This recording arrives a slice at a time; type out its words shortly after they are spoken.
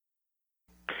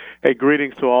Hey,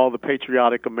 greetings to all the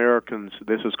patriotic Americans.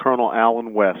 This is Colonel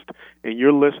Alan West, and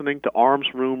you're listening to Arms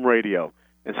Room Radio.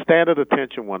 And stand at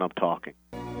attention when I'm talking.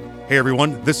 Hey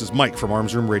everyone, this is Mike from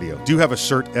Arms Room Radio. Do you have a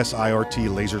SIRT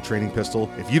SIRT laser training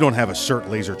pistol? If you don't have a SIRT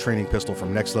laser training pistol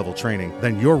from Next Level Training,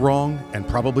 then you're wrong and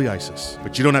probably ISIS.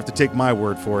 But you don't have to take my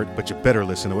word for it, but you better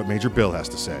listen to what Major Bill has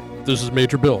to say. This is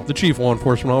Major Bill, the Chief Law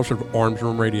Enforcement Officer of Arms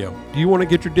Room Radio. Do you want to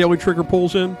get your daily trigger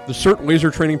pulls in? The SIRT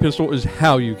laser training pistol is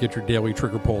how you get your daily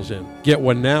trigger pulls in. Get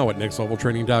one now at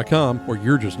nextleveltraining.com, or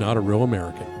you're just not a real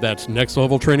American. That's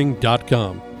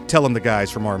nextleveltraining.com. Tell them the guys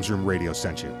from Arms Room Radio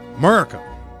sent you. America!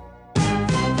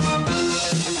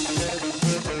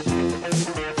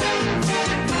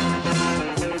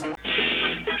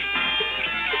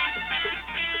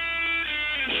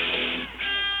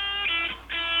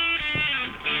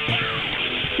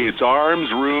 It's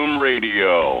Arms Room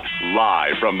Radio,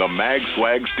 live from the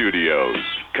MagSwag Studios.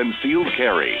 Concealed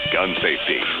carry, gun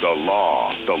safety, the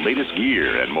law, the latest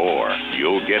gear, and more.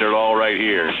 You'll get it all right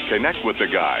here. Connect with the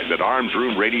guys at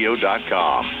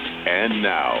armsroomradio.com. And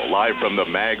now, live from the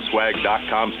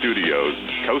magswag.com studios,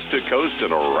 coast to coast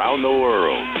and around the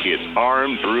world, it's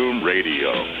Arms Room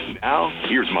Radio. Now,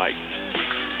 here's Mike.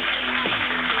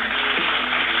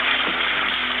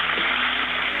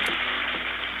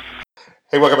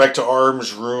 Hey, welcome back to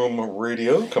Arms Room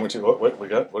Radio. Coming to what we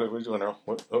got? What are we doing now?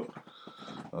 What?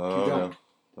 No.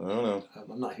 I'm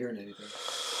not hearing anything.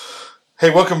 Hey,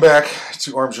 welcome back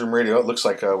to Arms Room Radio. It looks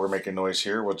like we're making noise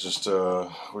here. We just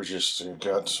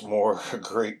got some more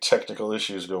great technical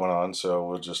issues going on, so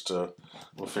we'll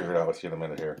figure it out with you in a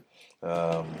minute here.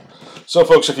 So,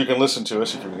 folks, if you can listen to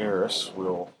us, if you can hear us,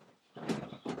 we'll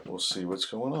see what's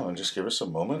going on. Just give us a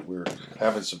moment. We're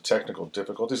having some technical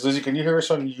difficulties. Lizzie, can you hear us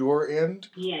on your end?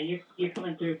 Yeah, you're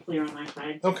coming through clear on my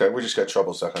side. Okay, we just got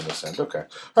trouble stuck on this end. Okay.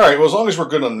 All right, well, as long as we're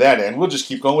good on that end, we'll just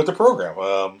keep going with the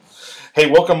program.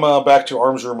 Hey, welcome back to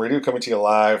Arms Room Radio, coming to you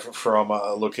live from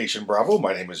Location Bravo.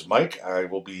 My name is Mike. I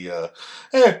will be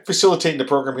facilitating the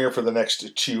program here for the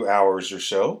next 2 hours or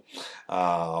so.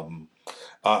 But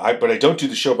I don't do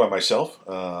the show by myself.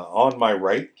 On my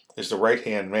right is the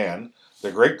right-hand man,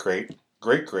 the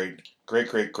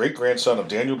great-great-great-great-great-great-grandson of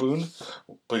Daniel Boone.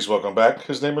 Please welcome back.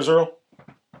 His name is Earl.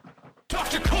 Talk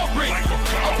to corporate,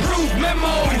 approve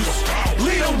memos,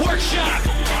 lead a workshop,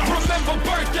 remember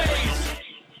birthdays.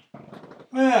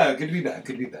 Good to be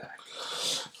back.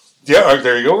 Yeah,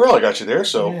 there you go, Earl. I got you there.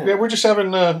 So yeah, we're just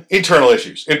having internal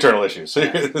issues.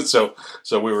 Yeah. so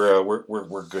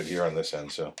we're good here on this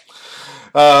end. So,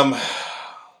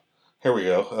 here we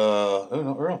go. Oh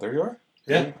no, Earl, there you are.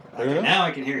 Yeah. Now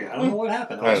I can hear you. I don't know what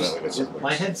happened.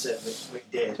 My headset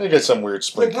went dead. I got some weird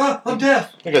splinky. I'm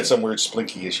deaf. I got some weird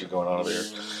splinky issue going on over here.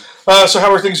 So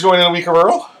how are things going in the week of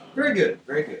Earl? Very good.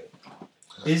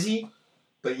 Busy,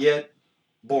 but yet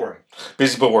boring.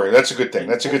 Busy but boring. That's a good thing.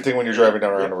 That's a good thing when you're driving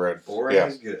down around the road. Boring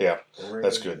is good. Yeah. Boring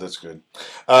That's is good. That's good.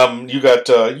 You got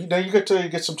to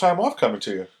get some time off coming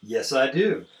to you. Yes, I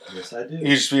do. You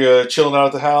just be chilling out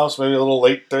at the house, maybe a little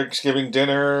late Thanksgiving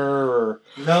dinner or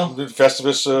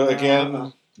Festivus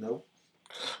again. Nope.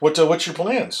 What's your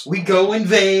plans? We go in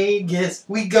Vegas.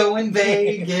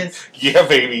 Yeah,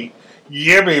 baby.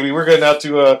 We're going out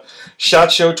to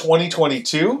SHOT Show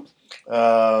 2022.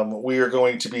 We are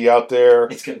going to be out there.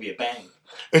 It's going to be a bang.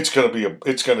 It's going to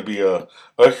be a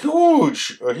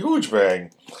huge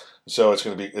bang. So it's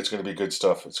going to be good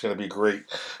stuff. It's going to be great.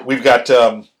 We've got.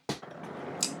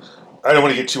 I don't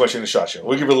want to get too much into SHOT Show.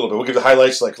 We'll give it a little bit. We'll give the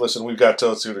highlights. Like, listen, we've got.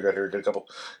 Let's see what we got here. We've got a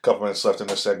couple minutes left in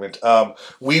this segment.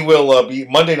 We will be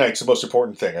Monday night's the most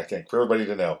important thing, I think, for everybody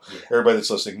to know. Yeah. Everybody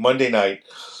that's listening, Monday night.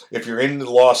 If you're in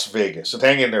Las Vegas, and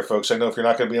hang in there, folks. I know if you're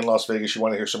not going to be in Las Vegas, you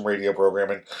want to hear some radio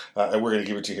programming, and we're going to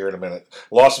give it to you here in a minute.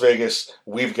 Las Vegas,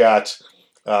 we've got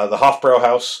the Hofbrau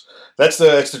House. This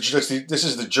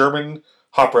is the German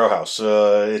Hofbrau House.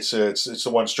 It's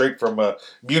the one straight from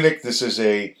Munich. This is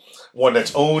one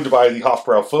that's owned by the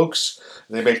Hofbrau folks.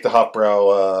 They make the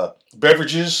Hofbrau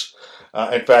beverages.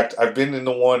 In fact, I've been in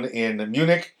the one in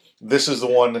Munich. This is the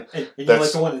one. And you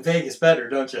like the one in Vegas better,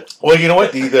 don't you? Well, you know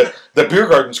what? The beer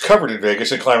garden's covered in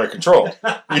Vegas in climate control.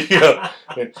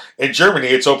 In Germany,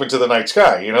 it's open to the night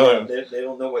sky. They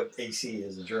don't know what AC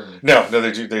is in Germany. No,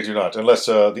 they do not, unless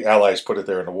the Allies put it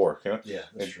there in the war. Yeah,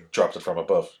 that's true. Dropped it from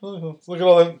above. Look at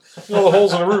all the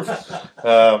holes in the roof.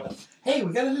 Hey,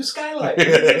 we got a new skylight.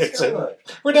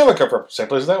 Where'd that one come from? Same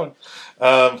place as that one.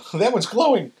 That one's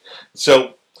glowing.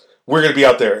 So we're going to be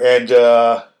out there, and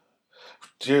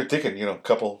you're thinking, a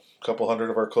couple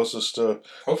hundred of our closest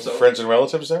friends and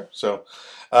relatives there. So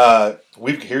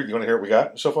we've here. You want to hear what we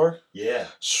got so far? Yeah.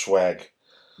 Swag.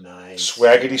 Nice.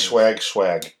 Swaggity swag.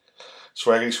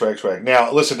 Swaggity swag swag.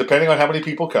 Now, listen, depending on how many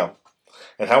people come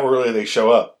and how early they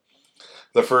show up,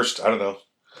 the first, I don't know,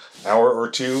 hour or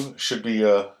two should be,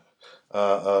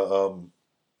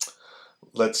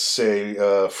 let's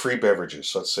say, free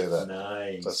beverages. Let's say that.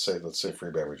 Nice. Let's say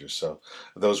free beverages. So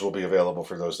those will be available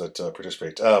for those that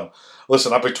participate.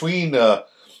 Listen, I'm between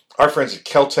our friends at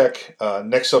Kel-Tec,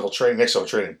 Next Level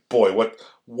Training. Boy,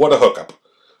 what a hookup!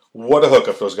 What a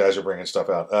hookup! Those guys are bringing stuff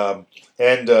out.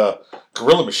 And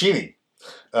Gorilla Machining.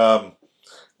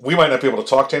 We might not be able to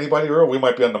talk to anybody, or we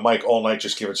might be on the mic all night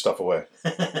just giving stuff away.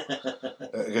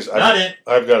 Because I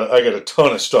got a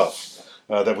ton of stuff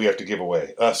that we have to give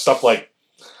away. Stuff like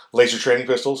laser training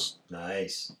pistols.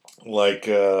 Nice. Like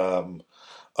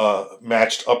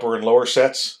matched upper and lower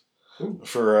sets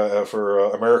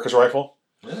for America's Rifle.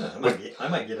 Yeah, I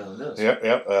might get on this.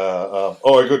 Yep.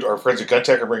 Our friends at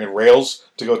GunTech are bringing rails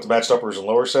to go with the matched uppers and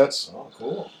lower sets. Oh,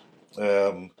 cool.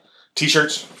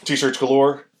 T-shirts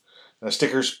galore.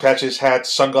 Stickers, patches,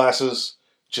 hats, sunglasses.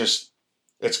 Just,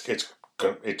 it's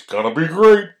gonna be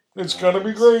great. It's gonna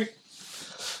be great.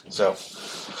 So,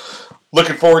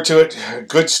 looking forward to it.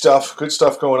 Good stuff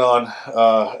going on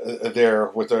there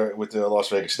with the Las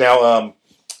Vegas. Now,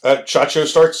 SHOT Show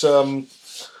starts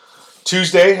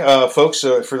Tuesday, folks.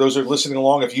 For those who are listening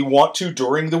along, if you want to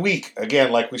during the week,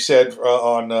 again, like we said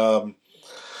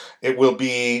it will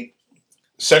be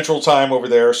Central Time over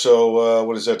there. So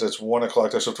what is that? That's 1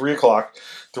 o'clock. So 3 o'clock,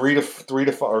 3 to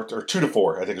 5, or 2 to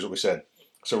 4, I think is what we said.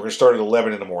 So we're gonna start at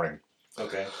 11 in the morning.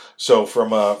 Okay. So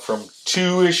from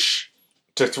 2-ish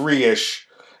to 3-ish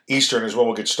Eastern is when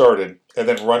we'll get started, and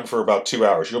then run for about 2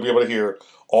 hours. You'll be able to hear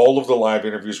all of the live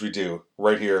interviews we do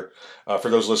right here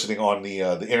for those listening on the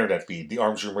internet feed, the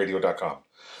armsroomradio.com.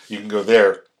 You can go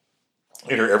there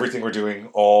and hear everything we're doing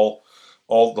all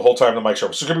the whole time the mic's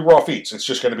open. So it's going to be raw feeds. It's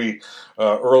just going to be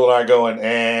Earl and I going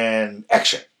and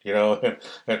action, and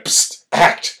psst,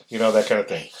 act, that kind of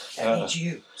thing. That means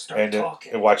you start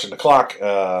talking. And watching the clock.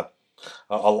 A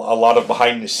lot of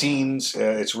behind the scenes.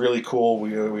 It's really cool.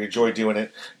 We enjoy doing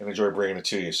it and enjoy bringing it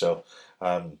to you. So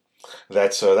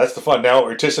that's the fun. Now,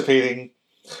 anticipating,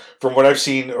 from what I've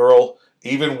seen, Earl,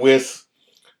 even with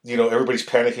everybody's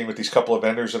panicking with these couple of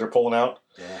vendors that are pulling out.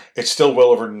 Yeah. It's still well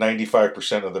over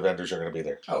 95% of the vendors are going to be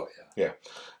there. Oh yeah.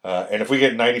 And if we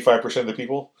get 95% of the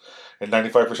people and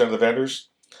 95% of the vendors,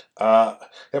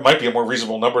 it might be a more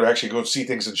reasonable number to actually go see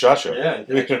things in SHOT Show. Yeah, you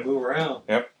can actually move around.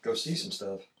 Yep. Go see some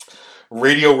stuff.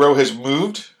 Radio Row has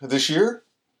moved this year.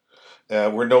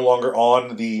 We're no longer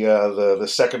on the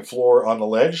second floor on the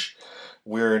ledge.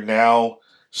 We're now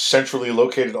centrally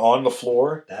located on the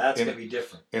floor. That's going to be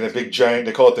different. In a big giant,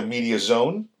 they call it the media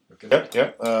zone.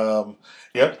 Yep.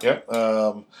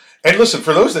 And listen,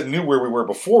 for those that knew where we were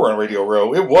before on Radio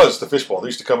Row, it was the fishbowl. They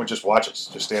used to come and just watch us,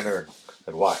 just stand there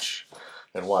and watch.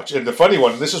 And the funny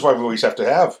one, this is why we always have to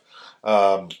have,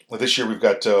 this year we've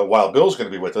got Wild Bill's going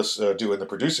to be with us doing the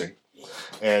producing.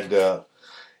 And,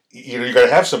 you got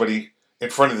to have somebody in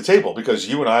front of the table, because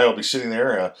you and I will be sitting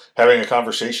there having a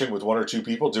conversation with one or two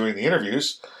people doing the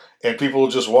interviews, and people will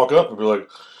just walk up and be like,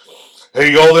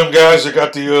 "Hey, all them guys that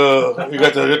got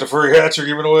the furry hats you're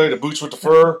giving away, the boots with the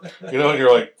fur," and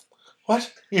you're like,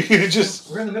 "What?" We're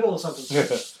in the middle of something.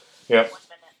 Yeah.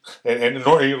 And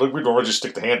normally, we normally just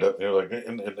stick the hand up, like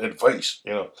in face,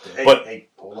 Hey,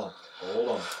 hold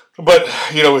on. But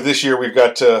this year we've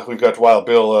got Wild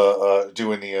Bill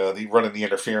doing the running the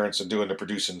interference and doing the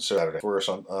producing Saturday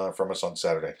from us on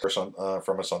Saturday. So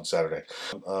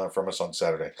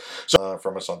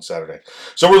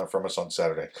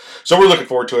we're looking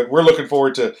forward to it. We're looking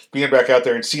forward to being back out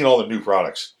there and seeing all the new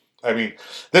products. I mean,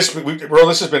 this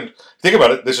has been, think about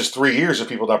it, this is 3 years of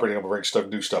people not being able to bring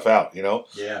new stuff out,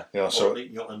 Yeah. So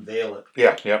you'll unveil it.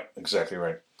 Yeah, exactly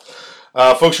right.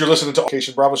 Folks, you're listening to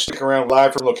Location Bravo. Stick around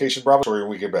live from Location Bravo when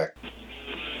we get back.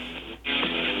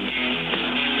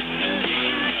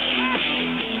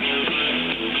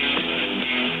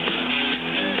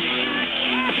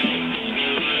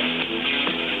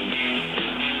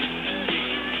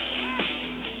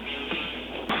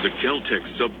 The Kel-Tec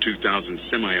Sub-2000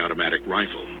 semi-automatic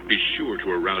rifle is sure to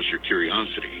arouse your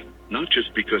curiosity, not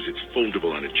just because it's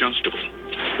foldable and adjustable,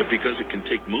 but because it can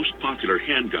take most popular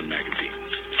handgun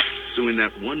magazines. So in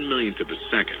that 1/1,000,000th of a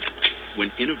second,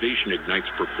 when innovation ignites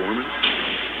performance,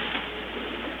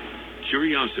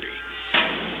 curiosity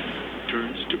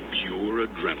turns to pure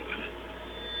adrenaline.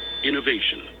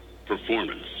 Innovation,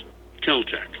 performance,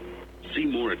 Kel-Tec. See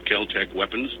more at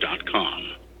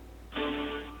keltecweapons.com.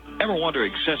 Ever want to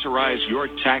accessorize your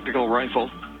tactical rifle?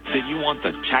 Then you want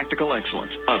the tactical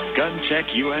excellence of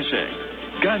GunTech USA.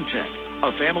 GunTech,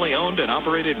 a family-owned and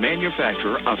operated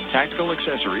manufacturer of tactical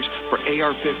accessories for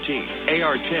AR-15,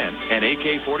 AR-10, and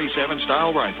AK-47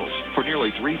 style rifles. For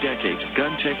nearly 3 decades,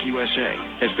 GunTech USA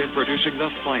has been producing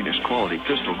the finest quality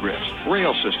pistol grips,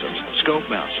 rail systems, scope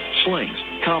mounts, slings,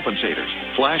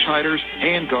 compensators, flash hiders,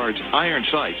 hand guards, iron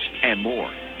sights, and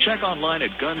more. Check online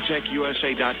at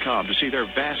GunTechUSA.com to see their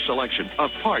vast selection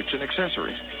of parts and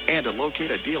accessories and to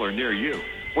locate a dealer near you.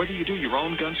 Whether you do your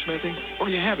own gunsmithing or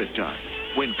you have it done,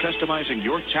 when customizing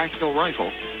your tactical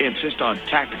rifle, insist on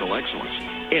tactical excellence.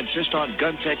 Insist on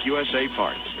GunTech USA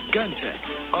parts. GunTech,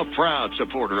 a proud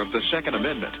supporter of the Second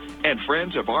Amendment and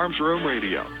friends of Arms Room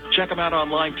Radio. Check them out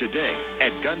online today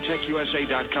at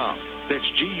GunTechUSA.com. That's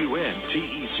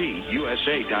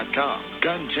GUNTECUSA.com.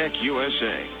 GunTech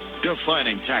USA,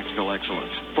 defining tactical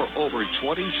excellence for over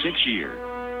 26 years.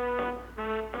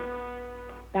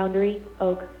 Boundary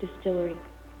Oak Distillery.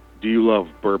 Do you love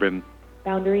bourbon?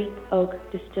 Boundary Oak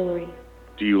Distillery.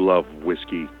 Do you love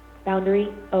whiskey? Boundary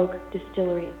Oak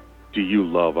Distillery. Do you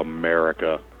love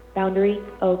America? Boundary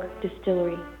Oak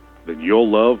Distillery. Then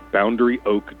you'll love Boundary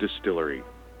Oak Distillery.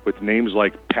 With names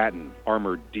like Patton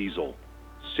Armored Diesel,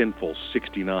 Sinful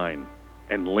 69,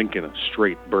 and Lincoln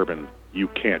Straight Bourbon, you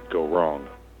can't go wrong.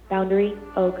 Boundary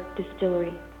Oak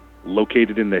Distillery.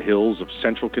 Located in the hills of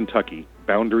central Kentucky,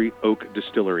 Boundary Oak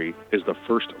Distillery is the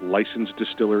first licensed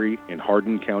distillery in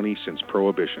Hardin County since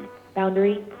Prohibition.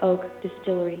 Boundary Oak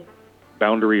Distillery.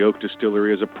 Boundary Oak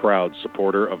Distillery is a proud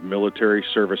supporter of military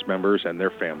service members and their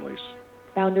families.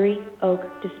 Boundary Oak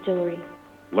Distillery.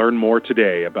 Learn more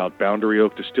today about Boundary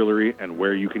Oak Distillery and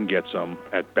where you can get some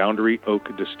at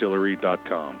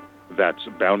BoundaryOakDistillery.com. That's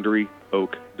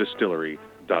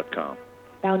BoundaryOakDistillery.com.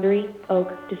 Boundary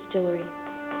Oak Distillery.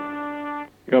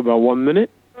 You got about 1 minute?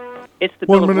 It's the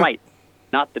Bill of Rights,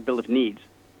 not the Bill of Needs.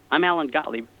 I'm Alan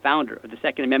Gottlieb, founder of the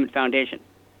Second Amendment Foundation.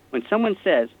 When someone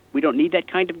says we don't need that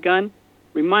kind of gun,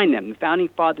 remind them the Founding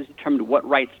Fathers determined what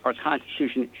rights our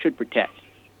Constitution should protect.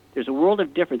 There's a world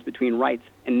of difference between rights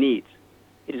and needs.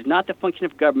 It is not the function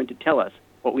of government to tell us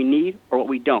what we need or what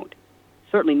we don't.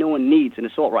 Certainly no one needs an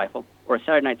assault rifle or a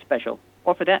Saturday night special,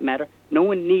 or for that matter, no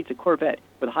one needs a Corvette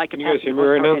with a high-capacity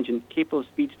horsepower engine capable of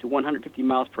speeds to 150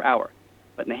 miles per hour.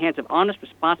 But in the hands of honest,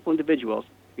 responsible individuals,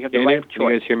 we have the right of choice. Can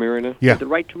you guys hear me right now? We have the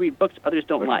right to read books others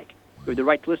don't like. We have the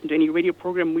right to listen to any radio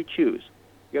program we choose.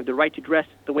 We have the right to dress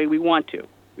the way we want to.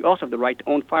 We also have the right to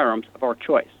own firearms of our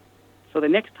choice. So the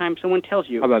next time someone tells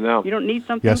you How about now? you don't need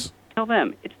something, tell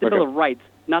them it's the Bill of Rights,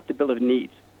 not the Bill of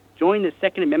Needs. Join the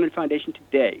Second Amendment Foundation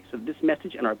today so that this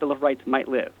message and our Bill of Rights might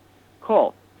live.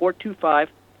 Call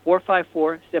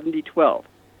 425-454-7012.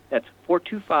 That's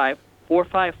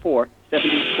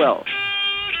 425-454-7012.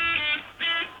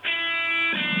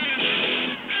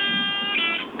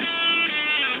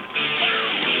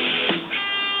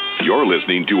 You're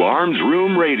listening to Arms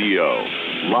Room Radio,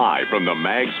 live from the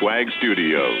MagSwag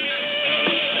Studios.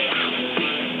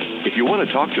 If you want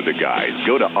to talk to the guys,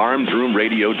 go to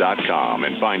armsroomradio.com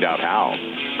and find out how.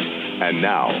 And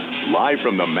now, live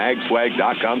from the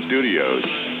magswag.com studios,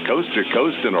 coast to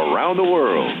coast and around the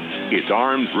world, it's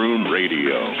Arms Room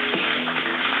Radio.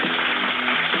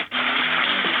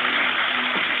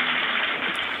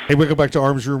 Hey, welcome back to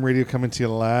Arms Room Radio, coming to you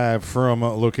live from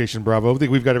Location Bravo. I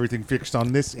think we've got everything fixed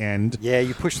on this end. Yeah,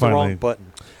 you pushed the wrong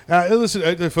button.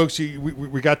 Listen, folks,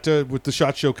 we got with the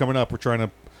SHOT Show coming up. We're trying to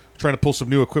pull some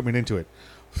new equipment into it.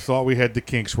 Thought we had the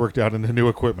kinks worked out in the new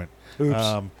equipment.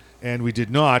 Oops. And we did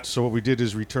not. So what we did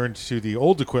is return to the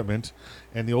old equipment,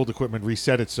 and the old equipment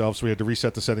reset itself. So we had to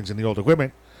reset the settings in the old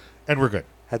equipment, and we're good.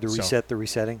 Had to reset the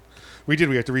resetting? We did.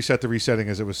 We had to reset the resetting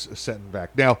as it was setting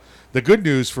back. Now, the good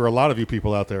news for a lot of you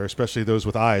people out there, especially those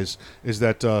with eyes, is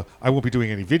that I won't be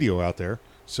doing any video out there,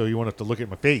 so you won't have to look at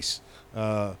my face.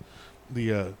 Yeah,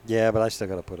 but I still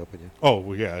got to put up with you. Oh,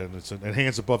 well, yeah, and and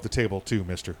hands above the table too,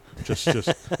 Mister. Just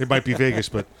it might be Vegas,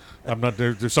 but I'm not.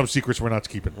 There's some secrets we're not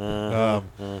keeping. Now,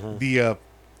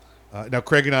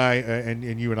 Craig and I,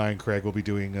 and you and I and Craig will be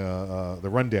doing the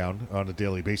rundown on a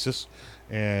daily basis,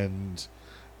 and.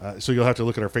 So you'll have to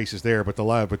look at our faces there, but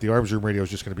the Arms Room Radio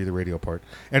is just going to be the radio part.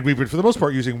 And we've been, for the most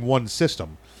part, using one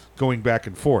system, going back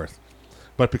and forth.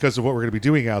 But because of what we're going to be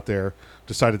doing out there,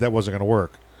 decided that wasn't going to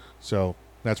work. So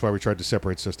that's why we tried to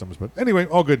separate systems. But anyway,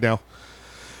 all good now.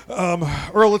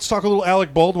 Earl, let's talk a little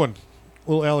Alec Baldwin.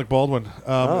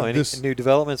 Any new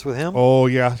developments with him? Oh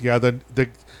yeah.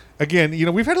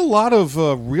 Again, we've had a lot of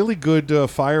really good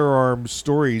firearm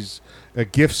stories,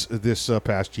 gifts this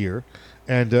past year.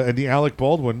 And the Alec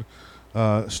Baldwin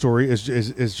story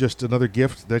is just another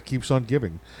gift that keeps on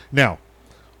giving. Now,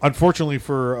 unfortunately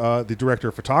for the director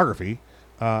of photography,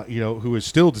 who is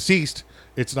still deceased,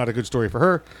 it's not a good story for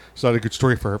her. It's not a good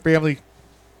story for her family.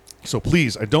 So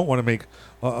please, I don't want to make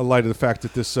a light of the fact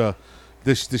that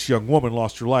this young woman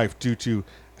lost her life due to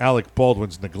Alec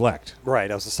Baldwin's neglect. Right.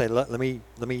 I was going to say,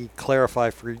 let me clarify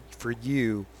for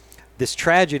you. This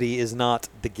tragedy is not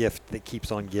the gift that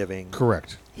keeps on giving.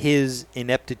 Correct. His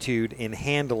ineptitude in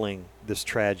handling this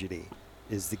tragedy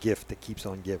is the gift that keeps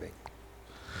on giving.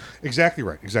 Exactly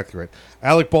right. Exactly right.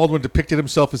 Alec Baldwin depicted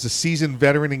himself as a seasoned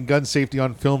veteran in gun safety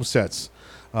on film sets.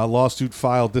 A lawsuit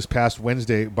filed this past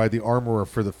Wednesday by the armorer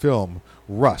for the film,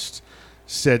 Rust,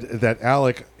 said that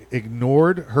Alec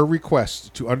ignored her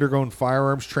request to undergo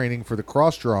firearms training for the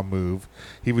cross-draw move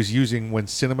he was using when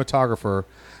cinematographer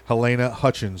Helena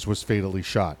Hutchins was fatally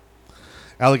shot.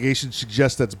 Allegations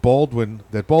suggest that Baldwin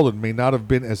may not have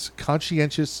been as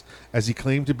conscientious as he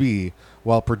claimed to be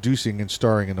while producing and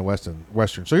starring in the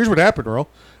Western. So here's what happened, Earl.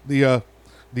 The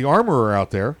armorer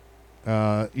out there,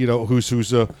 she's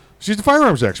the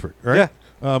firearms expert, right?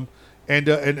 Yeah.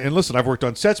 And listen, I've worked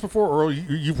on sets before. Earl,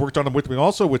 you've worked on them with me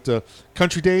also with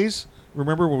Country Days.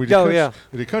 Remember when we did?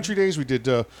 We did Country Days. We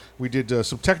did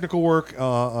some technical work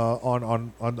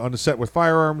on the set with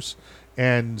firearms,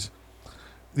 and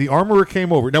the armorer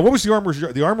came over. Now, what was the armorer's?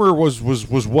 The armorer was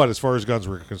what as far as guns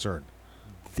were concerned?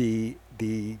 The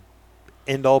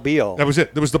end all be all. That was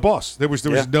it. There was the boss. There was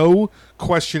no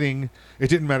questioning. It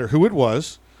didn't matter who it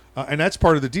was. And that's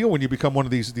part of the deal when you become one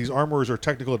of these armorers or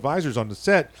technical advisors on the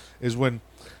set, is when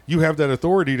you have that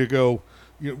authority to go,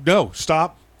 no,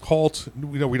 stop, halt.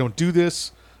 We don't do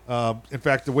this. In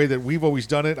fact, the way that I've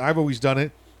always done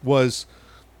it, was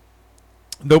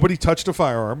nobody touched a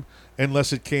firearm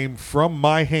unless it came from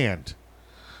my hand.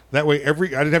 That way, I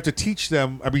didn't have to teach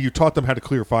them. I mean, you taught them how to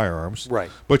clear firearms,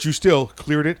 right? But you still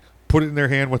cleared it, put it in their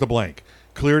hand with a blank.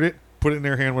 Cleared it, put it in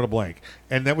their hand with a blank,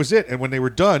 and that was it. And when they were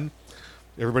done,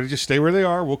 everybody just stay where they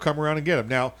are. We'll come around and get them.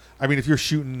 Now, I mean, if you're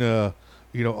shooting,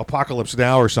 Apocalypse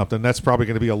Now or something, that's probably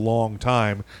going to be a long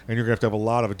time, and you're going to have a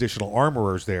lot of additional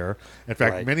armorers there. In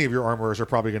fact, many of your armorers are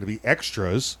probably going to be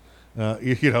extras, right?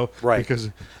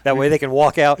 Because that way they can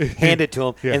walk out, hand it to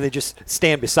them, and they just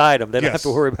stand beside them. They don't have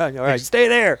to worry about, all right, stay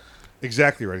there.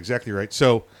 Exactly right.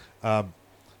 So,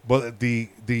 but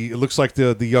it looks like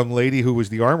the young lady who was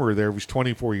the armorer there was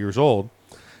 24 years old,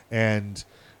 and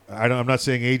I'm not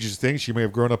saying age is a thing. She may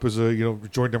have grown up as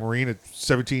joined the Marine at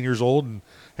 17 years old and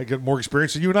had got more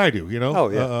experience than you and I do. Oh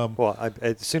yeah. Well,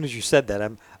 as soon as you said that,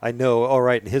 I know. All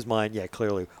right, in his mind, yeah,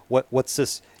 clearly, what's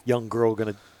this young girl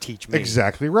going to teach me?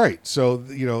 Exactly right. So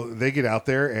they get out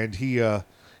there, and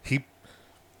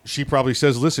she probably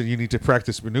says, "Listen, you need to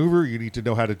practice maneuver. You need to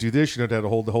know how to do this. You know how to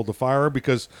hold the firearm,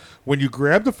 because when you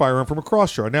grab the firearm from a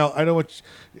cross draw." Now, I know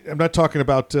I'm not talking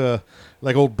about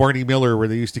like old Barney Miller, where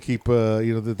they used to keep their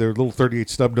little 38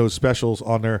 stub nose specials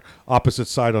on their opposite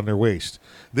side on their waist.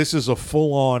 This is a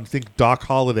full on, think Doc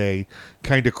Holliday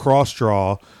kind of cross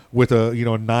draw with a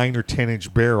 9 or 10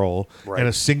 inch barrel and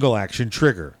a single action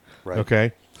trigger. Right.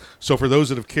 Okay, so for those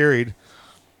that have carried,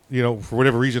 for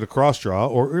whatever reason, a cross draw,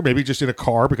 or maybe just in a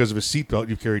car because of a seatbelt,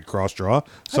 you've carried cross draw.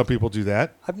 Some people do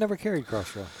that. I've never carried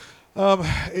cross draw. A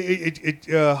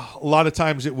lot of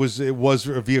times it was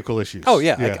vehicle issues. Oh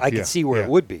yeah, I can see where it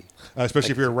would be,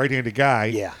 especially if you're a right-handed guy.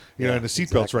 Yeah, and the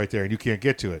seatbelt's right there, and you can't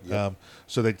get to it. Yep.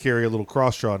 So they'd carry a little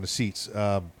cross draw in the seats.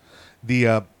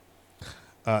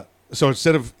 So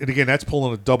instead of, and again, that's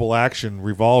pulling a double action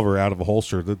revolver out of a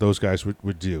holster that those guys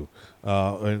would do,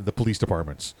 in the police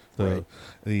departments. But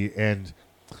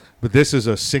this is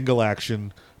a single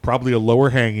action, probably a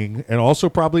lower hanging, and also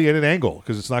probably at an angle,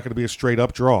 because it's not going to be a straight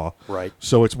up draw. Right.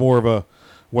 So it's more of a,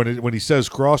 when he says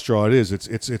cross draw,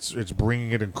 it's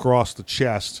bringing it across the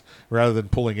chest rather than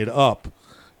pulling it up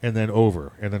and then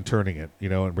over and then turning it,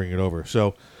 and bringing it over.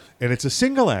 So. And it's a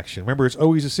single action. Remember, it's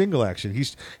always a single action.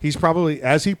 He's probably,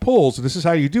 as he pulls, and this is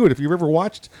how you do it. If you've ever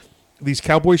watched these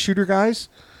cowboy shooter guys,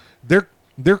 they're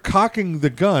cocking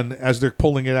the gun as they're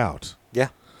pulling it out. Yeah.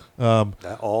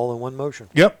 All in one motion.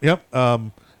 Yep.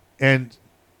 And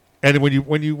when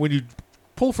you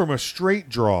pull from a straight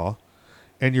draw,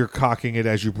 and you're cocking it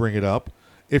as you bring it up,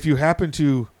 if you happen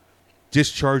to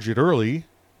discharge it early,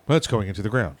 well, it's going into the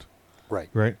ground. Right.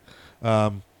 Right.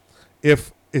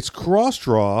 If it's cross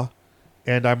draw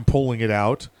and I'm pulling it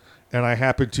out and I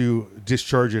happen to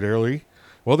discharge it early,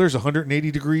 well, there's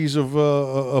 180 degrees of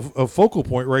focal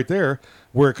point right there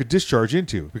where it could discharge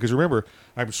into. Because remember,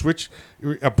 I'm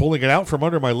pulling it out from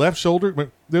under my left shoulder.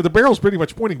 The barrel's pretty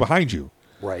much pointing behind you.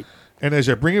 Right. And as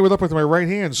I bring it up with my right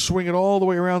hand, swing it all the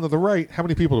way around to the right, how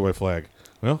many people do I flag?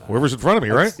 Well, whoever's in front of me,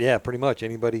 right? Yeah, pretty much.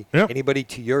 Anybody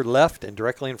to your left and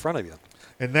directly in front of you.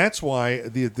 And that's why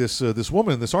this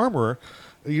woman, this armorer,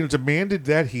 demanded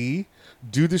that he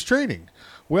do this training.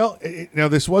 Well, now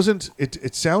this wasn't.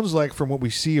 It sounds like from what we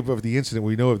see of the incident,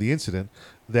 we know of the incident,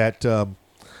 that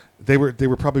they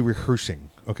were probably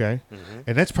rehearsing. Okay,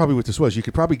 and that's probably what this was. You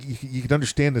could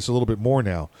understand this a little bit more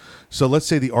now. So let's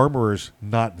say the armorer's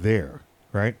not there,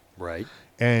 right? Right.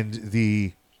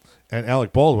 And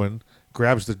Alec Baldwin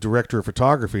grabs the director of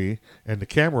photography and the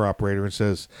camera operator and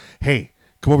says, "Hey,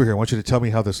 come over here. I want you to tell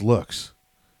me how this looks."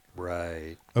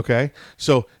 Right. Okay.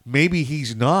 So maybe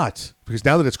he's not, because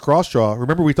now that it's cross draw,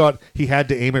 remember we thought he had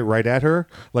to aim it right at her,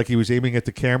 like he was aiming at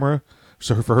the camera,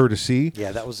 so for her to see.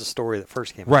 Yeah, that was the story that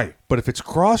first came out. Right. But if it's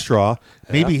cross draw,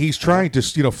 maybe he's trying to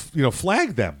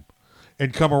flag them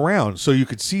and come around so you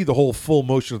could see the whole full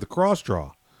motion of the cross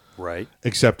draw. Right.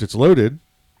 Except it's loaded.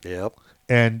 Yep.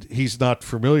 And he's not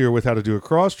familiar with how to do a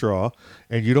cross draw,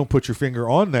 and you don't put your finger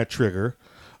on that trigger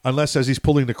unless, as he's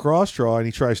pulling the cross draw and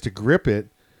he tries to grip it,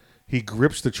 he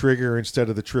grips the trigger instead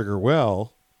of the trigger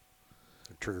well.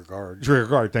 Trigger guard. Trigger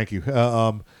guard, thank you.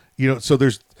 So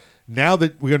there's, now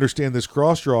that we understand this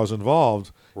cross draw is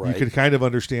involved, you can kind of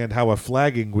understand how a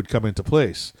flagging would come into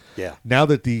place. Yeah. Now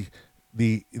that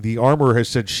the armorer has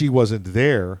said she wasn't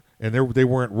there and they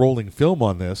weren't rolling film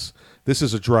on this, this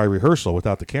is a dry rehearsal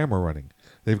without the camera running.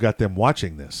 They've got them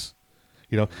watching this.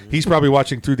 He's probably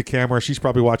watching through the camera. She's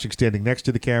probably watching standing next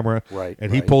to the camera. Right.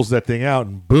 And he pulls that thing out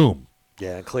and boom.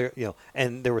 Yeah, clear.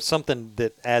 And there was something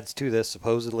that adds to this.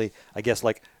 Supposedly, I guess,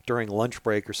 like during lunch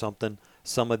break or something,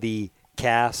 some of the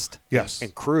cast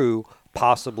and crew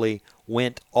possibly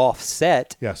went off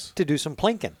set to do some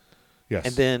plinking. Yes.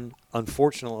 And then,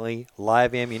 unfortunately,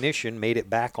 Live Ammunition made it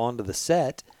back onto the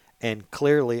set, and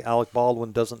clearly Alec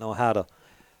Baldwin doesn't know how to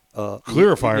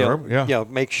clear a firearm.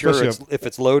 Make sure if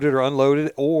it's loaded or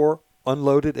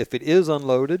unloaded if it is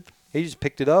unloaded. He just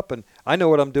picked it up, and I know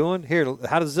what I'm doing. Here,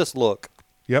 how does this look?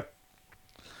 Yep.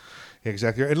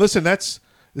 Exactly. And listen, it's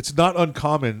not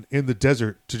uncommon in the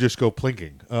desert to just go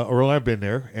plinking. Earl, I've been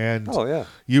there, and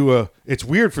it's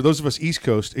weird for those of us East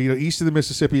Coast. East of the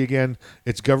Mississippi, again,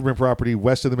 it's government property.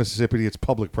 West of the Mississippi, it's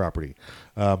public property.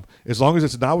 As long as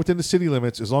it's not within the city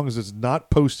limits, as long as it's not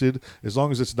posted, as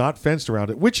long as it's not fenced around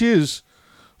it, which is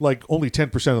like only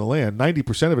 10% of the land.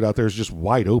 90% of it out there is just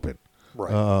wide open.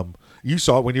 Right. You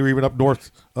saw it when you were even up north,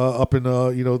 up in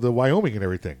the Wyoming and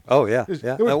everything. Oh yeah,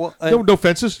 There were no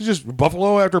fences. It's just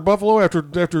buffalo after buffalo after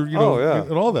and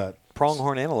all that.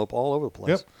 Pronghorn antelope all over the place.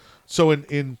 Yep. So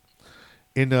in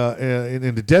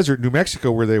the desert, New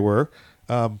Mexico, where they were,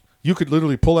 you could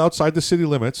literally pull outside the city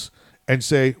limits and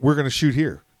say, "We're going to shoot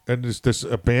here," and it's this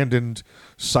abandoned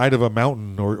side of a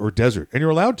mountain or desert, and you're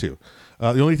allowed to.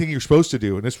 The only thing you're supposed to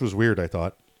do, and this was weird, I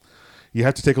thought, you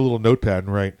have to take a little notepad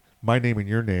and write my name and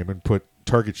your name and put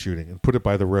target shooting and put it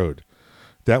by the road.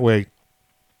 That way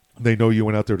they know you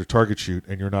went out there to target shoot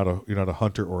and you're not a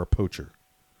hunter or a poacher.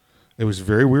 It was a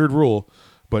very weird rule,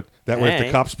 but that way if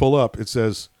the cops pull up, it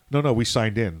says, no, we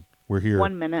signed in. We're here.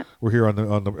 1 minute. We're here on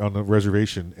the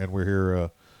reservation, and we're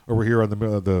here or we're here on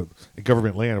the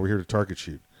government land, and we're here to target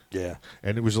shoot. Yeah.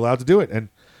 And it was allowed to do it. And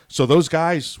so those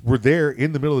guys were there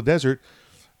in the middle of the desert,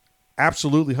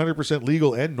 absolutely 100%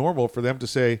 legal and normal for them to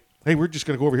say, "Hey, we're just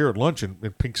going to go over here at lunch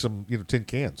and pink some tin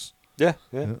cans." Yeah.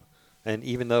 And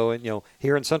even though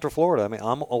here in Central Florida, I mean,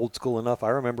 I'm old school enough. I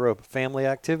remember a family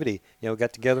activity.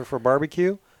 Got together for a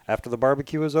barbecue. After the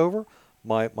barbecue was over,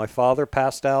 my father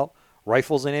passed out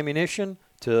rifles and ammunition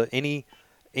to any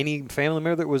family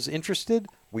member that was interested.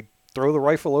 We throw the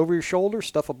rifle over your shoulder,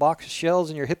 stuff a box of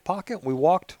shells in your hip pocket. We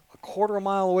walked a quarter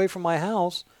mile away from my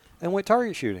house and went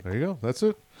target shooting. There you go. That's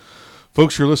it.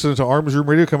 Folks, you're listening to Arms Room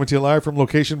Radio, coming to you live from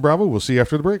Location Bravo. We'll see you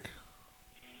after the break.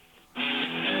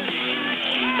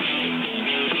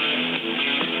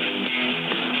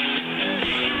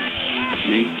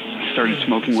 Me, I started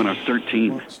smoking when I was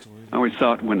 13. I always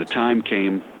thought when the time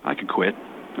came, I could quit.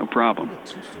 No problem.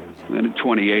 Then at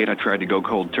 28, I tried to go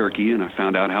cold turkey, and I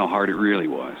found out how hard it really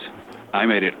was. I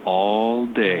made it all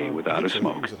day without a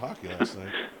smoke.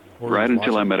 Right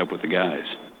until I met up with the guys.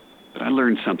 But I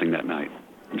learned something that night.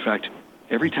 In fact,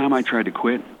 every time I tried to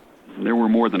quit, there were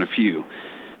more than a few,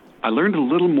 I learned a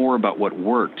little more about what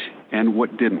worked and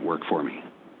what didn't work for me.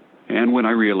 And when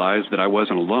I realized that I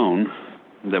wasn't alone,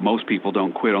 that most people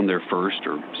don't quit on their first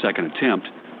or second attempt,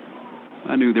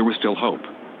 I knew there was still hope.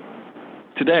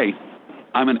 Today,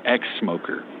 I'm an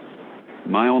ex-smoker.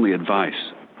 My only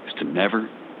advice is to never,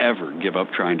 ever give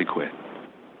up trying to quit.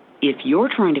 If you're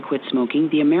trying to quit smoking,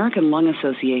 the American Lung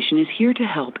Association is here to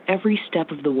help every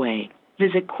step of the way.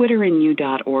 Visit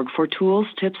quitterinyou.org for tools,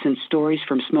 tips, and stories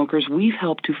from smokers we've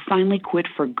helped to finally quit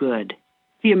for good.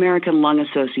 The American Lung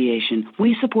Association.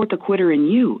 We support the quitter in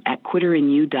you at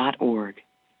quitterinyou.org.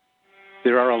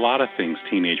 There are a lot of things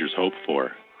teenagers hope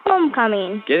for.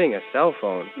 Homecoming. Getting a cell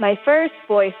phone. My first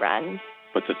boyfriend.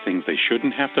 But the things they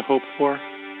shouldn't have to hope for?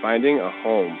 Finding a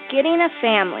home. Getting a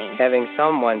family. Having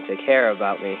someone to care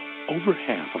about me. Over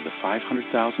half of the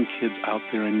 500,000 kids out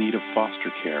there in need of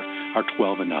foster care are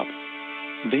 12 and up.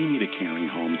 They need a caring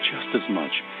home just as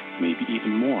much, maybe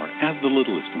even more, as the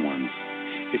littlest ones.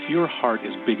 If your heart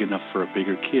is big enough for a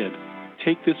bigger kid,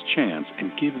 take this chance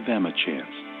and give them a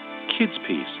chance. Kids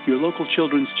Peace, your local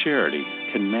children's charity,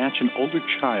 can match an older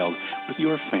child with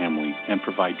your family and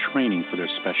provide training for their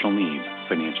special needs,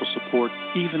 financial support,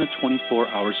 even a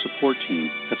 24-hour support team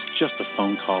that's just a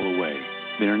phone call away.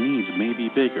 Their needs may be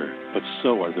bigger, but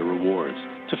so are the rewards.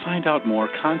 To find out more,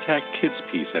 contact Kids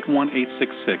Peace at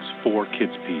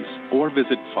 1-866-4KIDS-PEACE or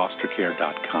visit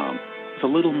fostercare.com. With a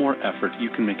little more effort, you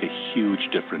can make a huge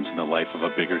difference in the life of a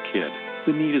bigger kid.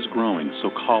 The need is growing, so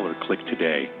call or click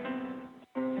today.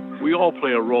 We all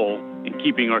play a role in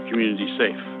keeping our community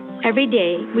safe. Every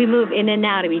day, we move in and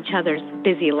out of each other's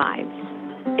busy lives.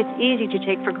 It's easy to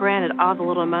take for granted all the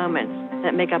little moments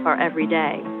that make up our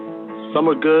everyday. Some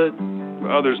are good,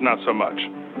 others not so much.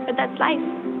 But that's life.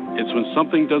 It's when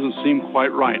something doesn't seem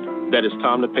quite right that it's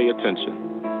time to pay attention.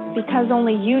 Because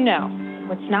only you know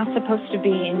what's not supposed to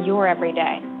be in your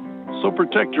everyday. So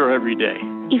protect your everyday.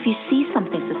 If you see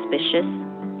something suspicious,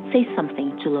 say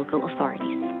something to local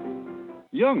authorities.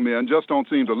 Young men just don't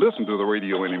seem to listen to the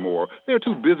radio anymore. They're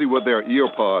too busy with their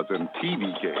earpods and TV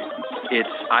games. It's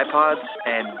iPods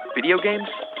and video games?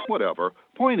 Whatever.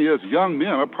 Point is, young men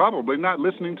are probably not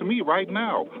listening to me right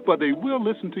now, but they will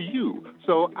listen to you.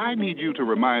 So I need you to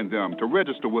remind them to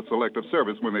register with Selective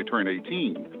Service when they turn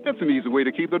 18. That's an easy way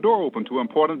to keep the door open to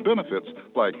important benefits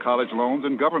like college loans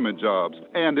and government jobs.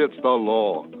 And it's the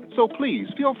law. So please,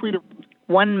 feel free to...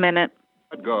 1 minute.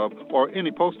 .gov or any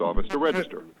post office to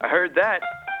register. I heard that.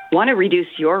 Want to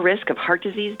reduce your risk of heart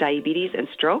disease, diabetes, and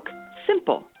stroke?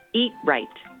 Simple. Eat right.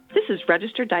 This is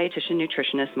registered dietitian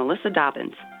nutritionist Melissa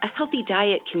Dobbins. A healthy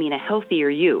diet can mean a healthier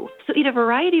you. So eat a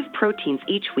variety of proteins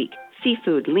each week.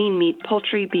 Seafood, lean meat,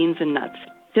 poultry, beans, and nuts.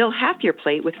 Fill half your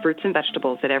plate with fruits and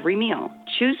vegetables at every meal.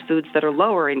 Choose foods that are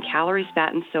lower in calories,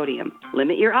 fat, and sodium.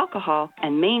 Limit your alcohol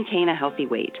and maintain a healthy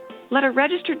weight. Let a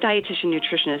registered dietitian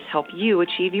nutritionist help you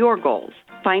achieve your goals.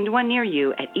 Find one near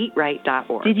you at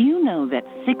eatright.org. Did you know that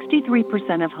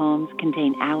 63% of homes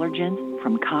contain allergens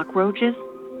from cockroaches?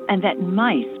 And that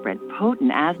mice spread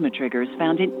potent asthma triggers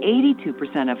found in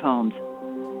 82% of homes?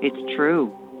 It's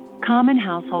true. Common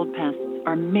household pests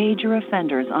are major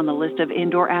offenders on the list of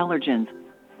indoor allergens.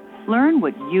 Learn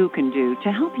what you can do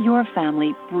to help your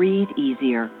family breathe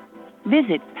easier.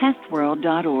 Visit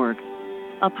pestworld.org.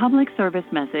 A public service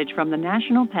message from the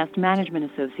National Pest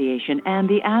Management Association and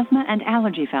the Asthma and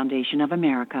Allergy Foundation of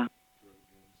America.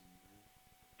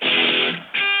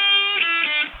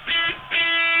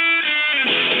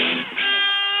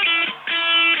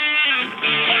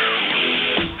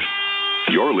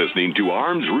 You're listening to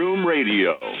Arms Room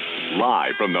Radio,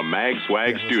 live from the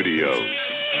MagSwag studios.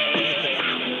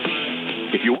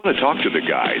 If you want to talk to the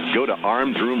guys, go to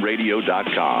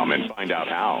armsroomradio.com and find out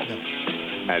how.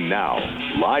 And now,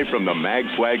 live from the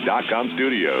magswag.com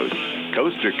studios,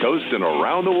 coast to coast and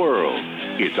around the world,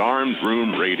 it's Arms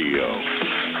Room Radio.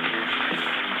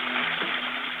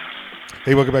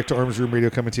 Hey, welcome back to Arms Room Radio,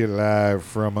 coming to you live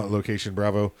from Location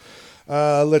Bravo.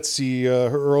 Let's see,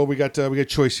 Earl. We got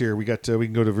choice here. We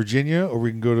can go to Virginia or we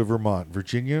can go to Vermont.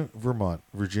 Virginia.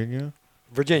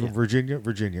 Okay,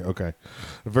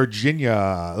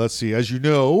 Virginia. Let's see. As you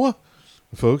know,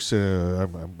 folks,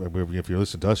 if you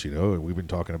listen to us, you know we've been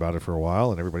talking about it for a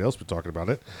while, and everybody else has been talking about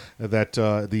it. That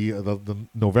the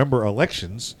November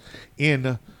elections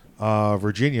in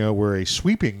Virginia were a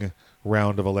sweeping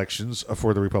round of elections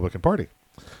for the Republican Party.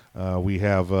 We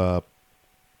have.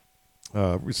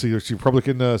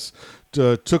 Republicans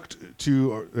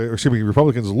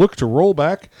look to roll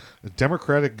back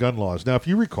Democratic gun laws. Now, if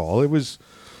you recall, it was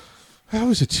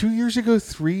 3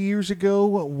 years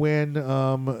ago when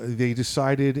they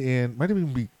decided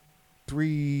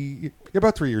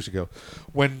about 3 years ago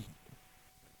when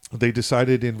they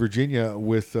decided in Virginia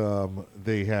with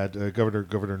they had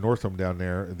Governor Northam down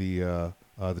there, the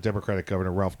Democratic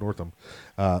governor Ralph Northam.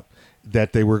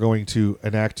 That they were going to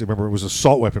enact. Remember, it was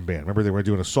assault weapon ban. Remember, they were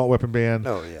doing an assault weapon ban.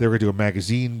 Oh, yeah. They were going to do a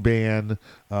magazine ban.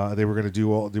 They were going to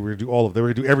do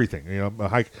everything. You know, a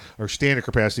high or standard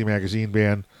capacity magazine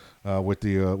ban. What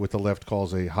the left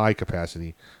calls a high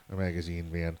capacity magazine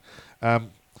ban.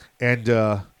 And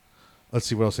let's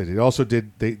see what else they did. Also,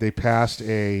 they passed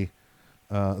a.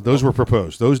 Those were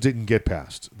proposed. Those didn't get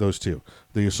passed. Those two.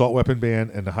 The assault weapon ban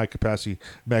and the high-capacity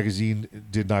magazine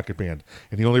did not get banned.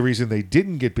 And the only reason they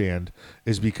didn't get banned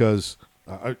is because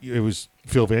it was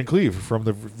Phil Van Cleve from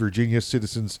the Virginia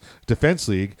Citizens Defense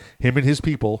League. Him and his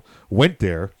people went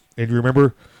there, and you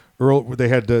remember, Earl, they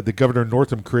had the Governor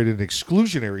Northam created an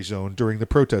exclusionary zone during the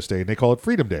protest day, and they call it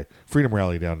Freedom Day, Freedom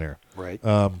Rally down there. Right.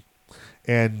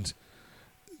 And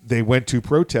they went to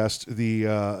protest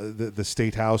the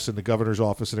state house and the governor's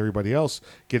office and everybody else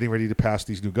getting ready to pass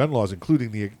these new gun laws,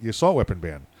 including the assault weapon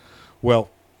ban.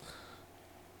 Well,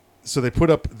 so they put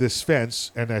up this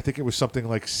fence, and I think it was something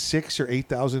like 6,000 or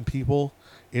 8,000 people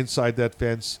inside that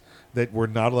fence that were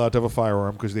not allowed to have a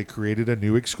firearm because they created a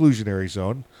new exclusionary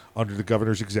zone under the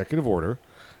governor's executive order.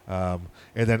 And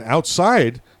then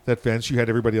outside that fence, you had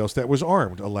everybody else that was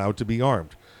armed, allowed to be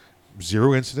armed.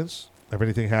 0 incidents of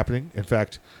anything happening. In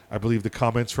fact, I believe the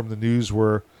comments from the news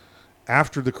were,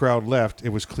 after the crowd left, it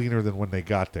was cleaner than when they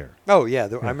got there. Oh, yeah.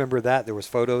 I remember that. There was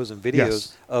photos and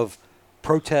videos of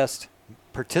protest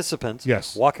participants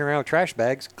walking around with trash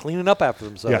bags, cleaning up after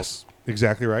themselves. Yes,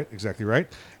 exactly right.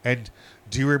 And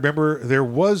do you remember there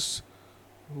was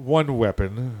one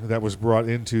weapon that was brought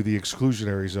into the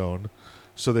exclusionary zone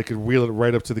so they could wheel it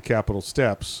right up to the Capitol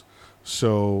steps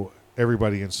so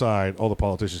everybody inside, all the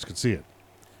politicians could see it?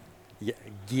 Yeah,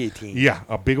 guillotine. Yeah,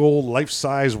 a big old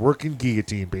life-size working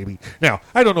guillotine, baby. Now,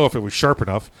 I don't know if it was sharp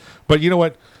enough, but you know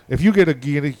what? If you get a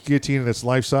guillotine and it's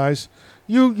life-size,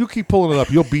 you keep pulling it up.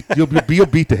 You'll beat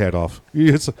the head off.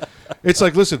 It's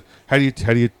like, listen, how do you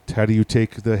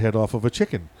take the head off of a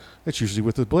chicken? That's usually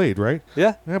with the blade, right?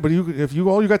 Yeah. Yeah, but if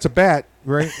all you got's a bat,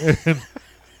 right?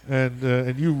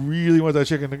 and you really want that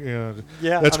chicken,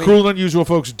 that's cruel and unusual,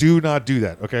 folks. Do not do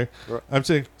that. Okay. Right. I'm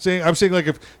saying like,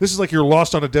 if this is like you're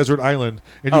lost on a desert island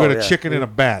and you got a chicken and a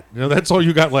bat, that's all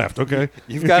you got left. Okay.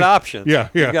 You've got options. Yeah.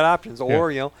 You've got options,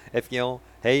 or if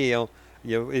hey,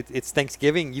 it's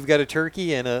Thanksgiving. You've got a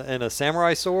turkey and a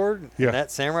samurai sword. Yeah. And that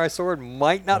samurai sword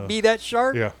might not be that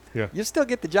sharp. Yeah. You still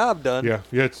get the job done. Yeah.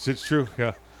 It's true.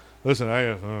 Yeah. Listen,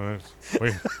 I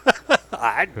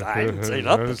didn't say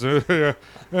nothing.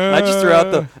 I just threw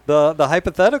out the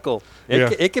hypothetical.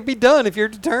 It can be done if you're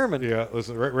determined. Yeah.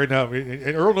 Listen, right now,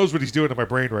 and Earl knows what he's doing in my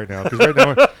brain right now, because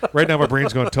right now my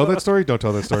brain's going, tell that story, don't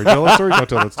tell that story, tell that story, don't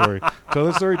tell that story, tell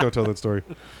that story, don't tell that story.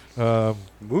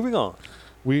 Moving on.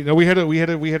 We had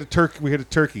a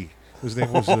turkey. His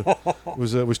name was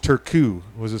Turku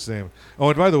was his name. Oh,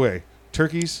 and by the way,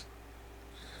 turkeys,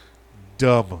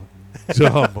 dumb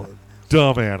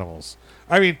animals.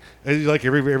 I mean, like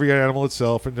every animal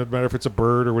itself, and no matter if it's a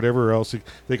bird or whatever else,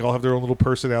 they all have their own little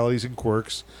personalities and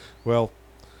quirks. Well,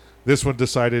 this one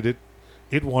decided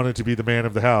it wanted to be the man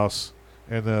of the house,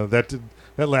 and that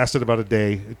lasted about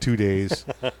 2 days.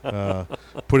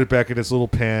 Put it back in its little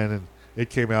pen, and it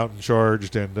came out and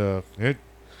charged, and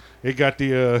it got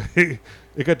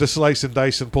the slice and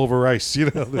dice and pulverize.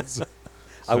 So.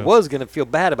 I was going to feel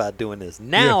bad about doing this.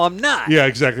 Now I'm not. Yeah,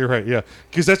 exactly right. Yeah,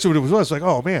 because that's what it was. Like,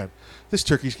 oh man, this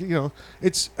turkey's,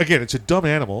 it's a dumb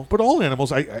animal, but all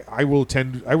animals, I will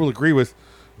agree with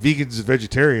vegans and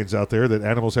vegetarians out there that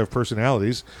animals have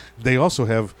personalities. They also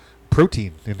have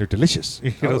protein, and they're delicious.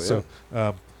 So,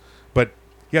 but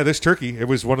yeah, this turkey, it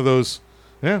was one of those.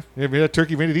 Yeah, I mean, that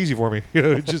turkey made it easy for me.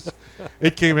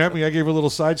 It came at me. I gave a little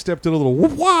sidestep, did a little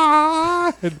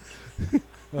wah, and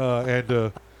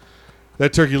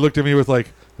that turkey looked at me with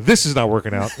like, this is not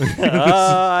working out.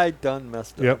 I done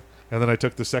messed up. Yep. And then I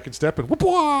took the second step and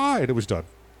and it was done.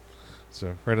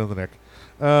 So right on the neck.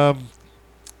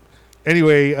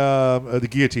 Anyway, the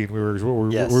guillotine.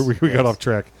 We got off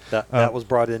track. That was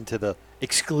brought into the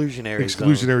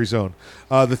exclusionary zone.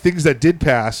 The things that did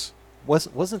pass.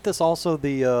 Wasn't this also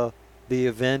the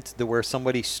event where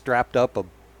somebody strapped up a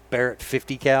Barrett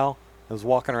 50 cal and was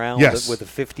walking around with a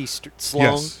 50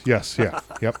 slung? Yes. Yeah.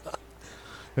 Yep.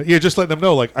 Yeah, just letting them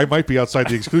know, like, I might be outside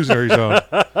the exclusionary zone.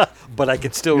 But I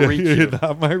can still reach you.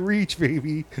 Not my reach,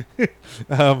 baby.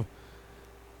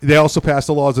 They also passed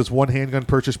the laws that's 1 handgun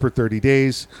purchase per 30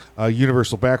 days,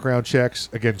 universal background checks.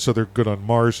 Again, so they're good on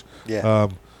Mars. Yeah.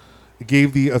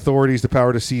 Gave the authorities the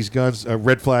power to seize guns,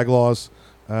 red flag laws.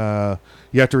 You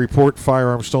have to report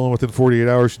firearms stolen within 48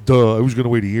 hours. Duh, I was going to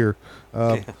wait a year.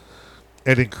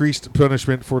 And increased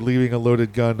punishment for leaving a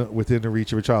loaded gun within the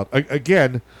reach of a child.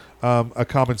 Again, a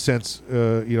common sense,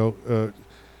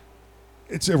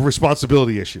 it's a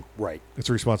responsibility issue. Right. It's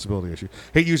a responsibility issue.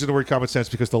 Hate using the word common sense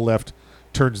because the left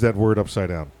turns that word upside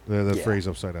down, the phrase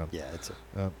upside down. Yeah.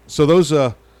 So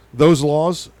those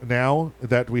laws, now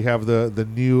that we have the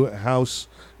new House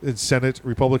and Senate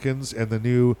Republicans and the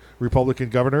new Republican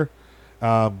governor,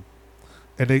 and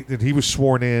he was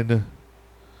sworn in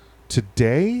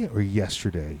today or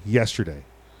yesterday? Yesterday.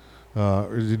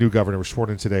 The new governor was sworn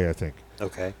in today, I think.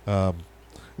 Okay.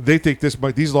 They think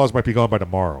these laws might be gone by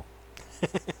tomorrow.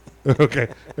 Okay,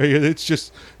 it's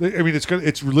just. I mean,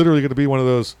 it's literally going to be one of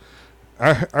those.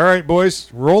 All right,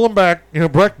 boys, roll them back.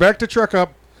 Back to truck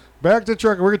up, back to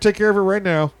truck. We're going to take care of it right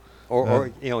now.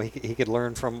 Or he could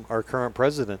learn from our current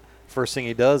president. First thing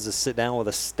he does is sit down with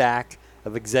a stack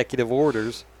of executive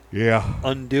orders. Yeah.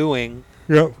 Undoing.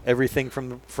 Yep. Everything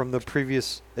from the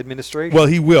previous administration. Well,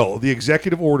 he will. The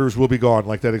executive orders will be gone,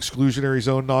 like that exclusionary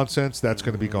zone nonsense. That's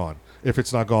going to be gone if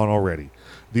it's not gone already.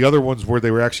 The other ones where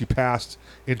they were actually passed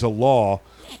into law,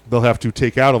 they'll have to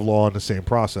take out of law in the same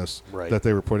process that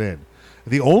they were put in.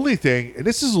 The only thing, and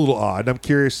this is a little odd, and I'm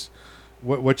curious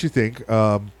what you think.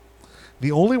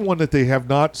 The only one that they have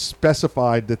not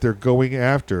specified that they're going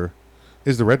after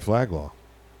is the red flag law.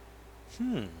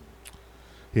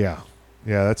 Yeah,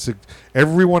 that's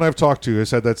everyone I've talked to has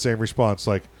had that same response.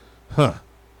 Like, huh?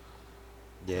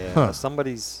 Yeah, huh.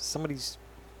 somebody's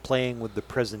playing with the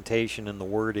presentation and the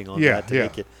wording on that to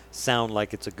make it sound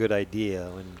like it's a good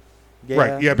idea. And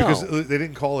because they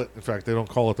didn't call it. In fact, they don't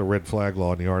call it the red flag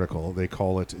law in the article. They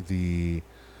call it the.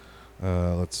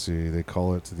 Let's see. They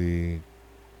call it the.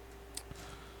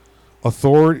 The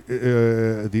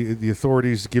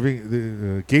authorities gave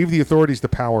the authorities the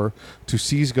power to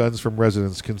seize guns from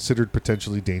residents considered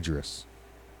potentially dangerous.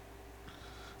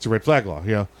 It's a red flag law,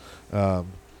 yeah.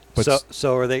 But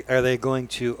so are they going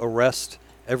to arrest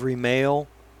every male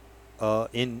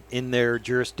in their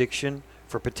jurisdiction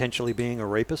for potentially being a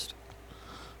rapist?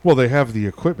 Well, they have the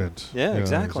equipment. Yeah,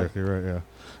 exactly. Exactly right.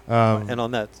 Yeah. And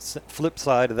on that flip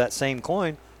side of that same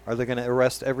coin, are they going to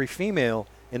arrest every female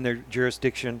in their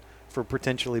jurisdiction for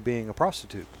potentially being a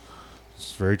prostitute?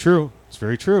 It's very true.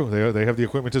 They have the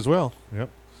equipment as well. Yep.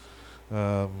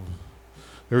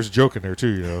 There's a joke in there too.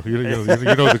 You know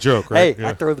the joke, right? Hey,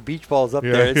 I throw the beach balls up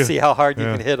there and see how hard you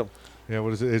can hit them. Yeah.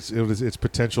 What is it? It's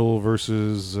potential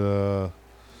versus.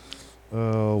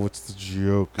 What's the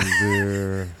joke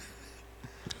there?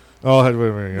 Wait a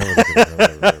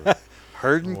minute.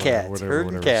 Herding cats.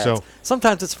 So,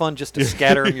 sometimes it's fun just to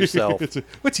scatter them yourself.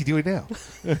 What's he doing now?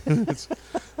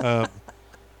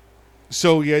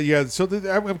 So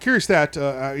I'm curious that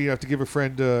you have to give a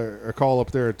friend a call up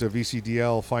there at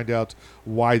VCDL, find out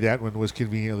why that one was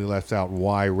conveniently left out.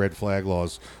 Why red flag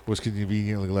laws was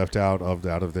conveniently left out of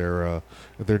their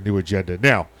new agenda.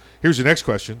 Now, here's the next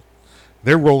question: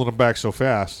 they're rolling them back so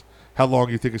fast. How long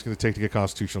do you think it's going to take to get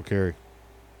constitutional carry?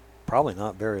 Probably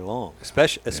not very long,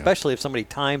 especially if somebody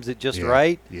times it just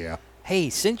right. Yeah. Hey,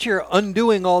 since you're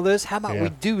undoing all this, how about we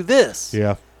do this?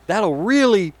 Yeah. That'll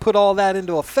really put all that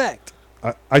into effect.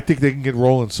 I think they can get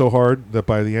rolling so hard that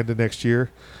by the end of next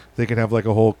year, they can have like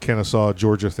a whole Kennesaw,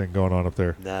 Georgia thing going on up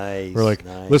there. Nice. We're like,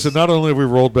 listen, not only have we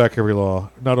rolled back every law,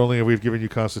 not only have we given you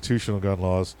constitutional gun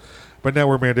laws, but now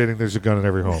we're mandating there's a gun in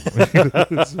every home.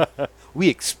 We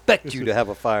expect you to have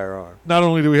a firearm. Not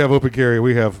only do we have open carry,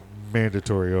 we have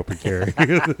mandatory open carry.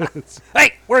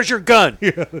 Hey, where's your gun?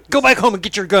 Yeah. Go back home and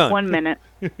get your gun. 1 minute.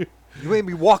 You ain't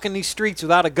be walking these streets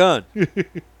without a gun.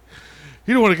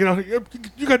 You don't want to get out here.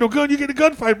 You got no gun, you get in a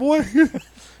gunfight, boy.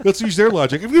 Let's use their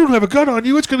logic. If you don't have a gun on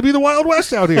you, it's going to be the Wild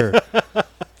West out here.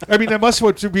 I mean, that must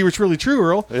be what's really true,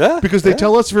 Earl. Yeah. Because they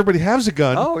tell us if everybody has a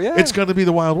gun, it's going to be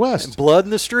the Wild West. And blood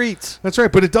in the streets. That's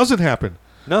right, but it doesn't happen.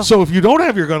 No. So if you don't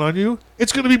have your gun on you,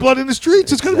 it's going to be blood in the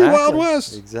streets. It's going to be Wild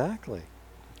West. Exactly.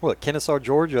 Well, at Kennesaw,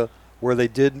 Georgia, where they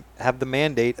did have the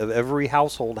mandate of every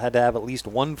household had to have at least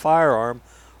one firearm,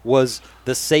 was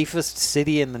the safest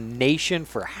city in the nation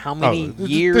for how many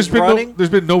years running?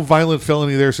 There's been no violent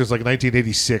felony there since like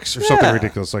 1986 or something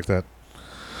ridiculous like that.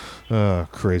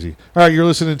 Crazy. All right, you're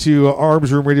listening to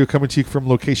Arms Room Radio coming to you from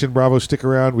Location Bravo. Stick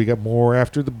around. We got more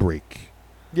after the break.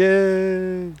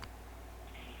 Yay.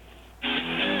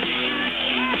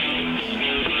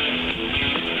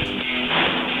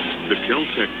 The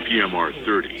Kel-Tec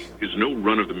PMR-30 is no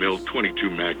run-of-the-mill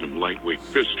 .22 Magnum lightweight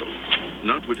pistol,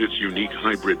 not with its unique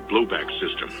hybrid blowback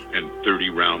system and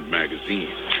 30-round magazine.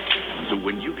 So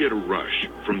when you get a rush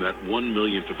from that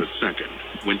 1/1,000,000th of a second,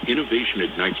 when innovation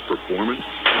ignites performance,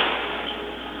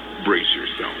 brace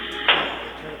yourself.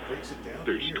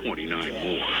 There's 29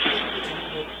 more.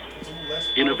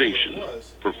 Innovation,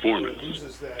 performance,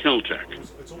 Kel-Tec.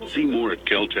 See more at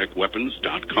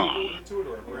keltecweapons.com.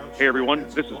 Hey everyone,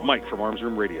 this is Mike from Arms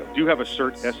Room Radio. Do you have a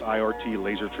CERT SIRT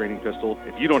laser training pistol?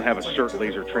 If you don't have a CERT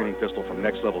laser training pistol from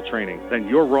Next Level Training, then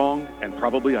you're wrong and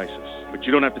probably ISIS. But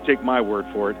you don't have to take my word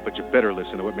for it, but you better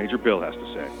listen to what Major Bill has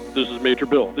to say. This is Major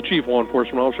Bill, the Chief Law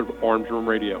Enforcement Officer of Arms Room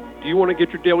Radio. Do you want to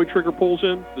get your daily trigger pulls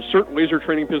in? The CERT laser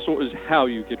training pistol is how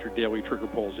you get your daily trigger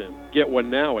pulls in. Get one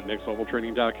now at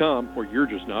nextleveltraining.com, or you're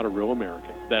just not a real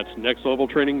American. That's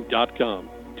nextleveltraining.com.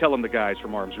 Tell them the guys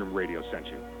from Arms Room Radio sent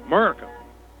you. America.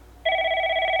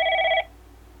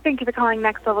 Thank you for calling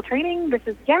Next Level Training. This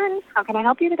is Jen. How can I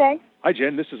help you today? Hi,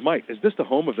 Jen. This is Mike. Is this the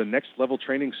home of the Next Level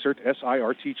Training CERT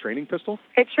SIRT training pistol?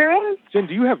 It sure is. Jen,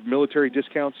 do you have military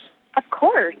discounts? Of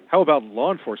course. How about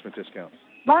law enforcement discounts?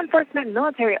 Law enforcement and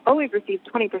military always receive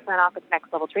 20% off at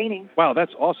Next Level Training. Wow,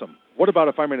 that's awesome. What about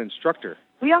if I'm an instructor?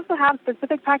 We also have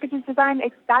specific packages designed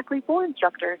exactly for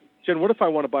instructors. Jen, what if I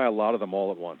want to buy a lot of them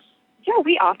all at once? Yeah,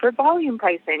 we offer volume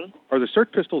pricing. Are the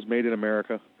CERT pistols made in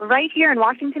America? Right here in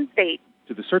Washington State.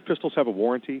 Do the CERT pistols have a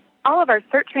warranty? All of our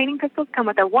CERT training pistols come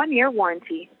with a 1-year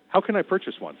warranty. How can I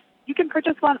purchase one? You can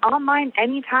purchase one online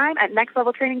anytime at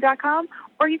nextleveltraining.com,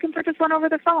 or you can purchase one over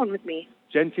the phone with me.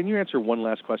 Jen, can you answer one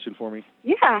last question for me?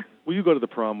 Yeah. Will you go to the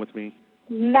prom with me?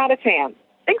 Not a chance.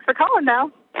 Thanks for calling,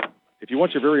 though. If you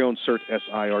want your very own CERT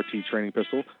SIRT training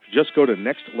pistol, just go to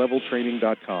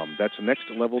nextleveltraining.com. That's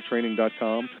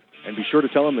nextleveltraining.com. And be sure to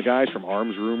tell them the guys from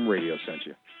Arms Room Radio sent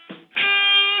you.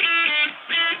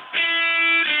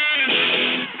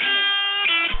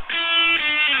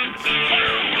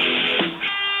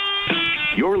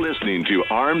 You're listening to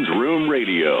Arms Room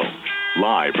Radio,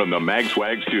 live from the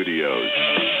MagSwag studios.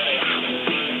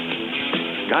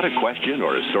 Got a question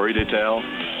or a story to tell?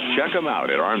 Check them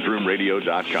out at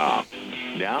armsroomradio.com.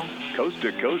 Now, coast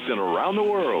to coast and around the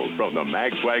world from the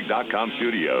magswag.com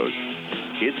studios,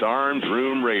 it's Arms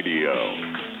Room Radio.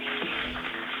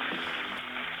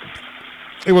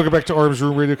 Hey, welcome back to Arms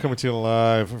Room Radio, coming to you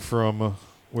live from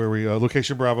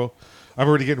Location Bravo. I'm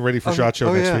already getting ready for SHOT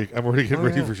Show next week. I'm already getting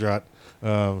ready for SHOT.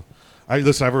 I've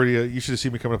already. You should have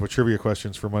seen me coming up with trivia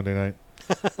questions for Monday night.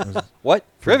 What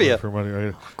trivia for Monday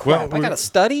night? Crap, I got to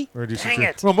study. Dang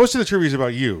it! Well, most of the trivia is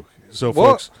about you. So,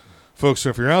 folks,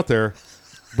 if you're out there,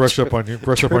 brush up on your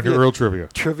Earl trivia.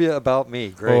 Trivia about me.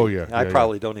 Great. Oh yeah. I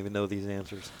probably don't even know these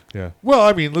answers. Yeah. Well,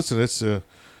 I mean, listen,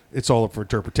 it's all up for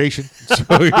interpretation. So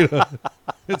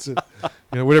it's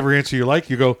whatever answer you like,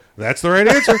 you go, that's the right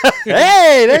answer.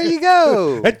 Hey, there you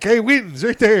go. That K wins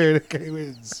right there. That K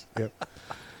wins.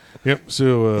 Yep.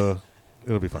 So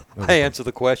it'll be fun. I answer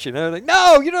the question, and they're like,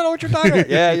 no, you don't know what you're talking about.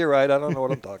 Yeah, you're right. I don't know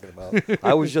what I'm talking about.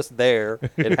 I was just there.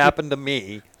 It happened to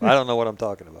me. I don't know what I'm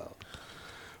talking about.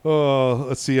 Oh,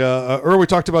 let's see. Earl, we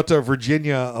talked about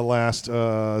Virginia last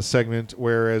segment,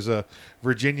 whereas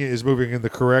Virginia is moving in the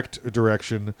correct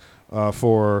direction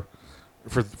for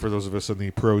those of us in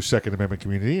the pro Second Amendment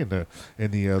community and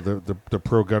the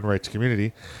pro gun rights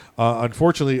community.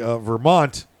 Unfortunately,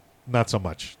 Vermont, not so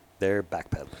much. They're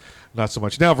backpedaling. Not so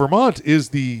much. Now, Vermont is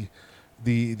the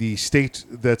state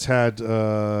that's had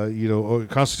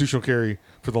constitutional carry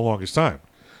for the longest time.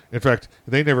 In fact,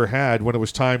 they never had, when it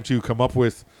was time to come up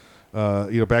with,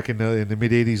 back in the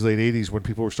mid 80s, late 80s, when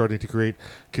people were starting to create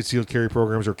concealed carry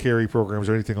programs or carry programs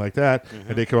or anything like that,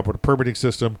 and they come up with a permitting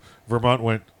system, Vermont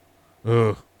went,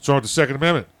 what's wrong with the Second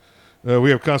Amendment?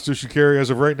 We have constitutional carry as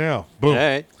of right now. Boom. All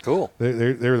right, cool.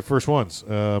 They were the first ones.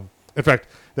 In fact,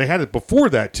 they had it before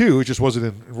that, too. It just wasn't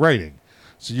in writing.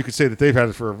 So you could say that they've had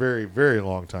it for a very, very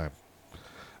long time.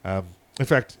 In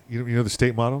fact, you know the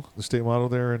state motto? The state motto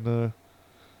there in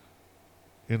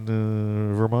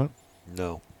Vermont?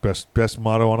 No. Best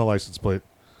motto on a license plate.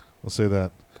 I'll say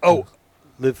that. Oh,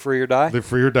 live free or die? Live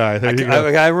free or die. There you go.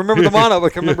 I remember the motto, but I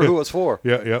can't remember who it was for.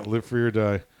 Yeah, live free or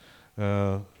die.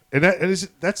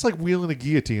 That's like wheeling a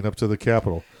guillotine up to the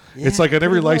Capitol. Yeah, it's like on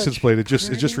every license plate. It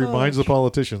just reminds the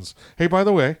politicians, hey, by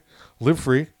the way, live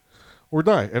free or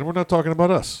die. And we're not talking about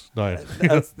us dying.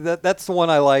 That's the one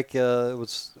I like. It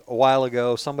was a while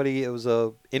ago. It was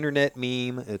a internet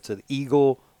meme. It's an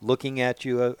eagle looking at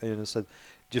you, and it said,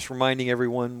 just reminding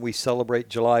everyone we celebrate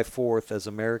July 4th as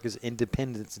America's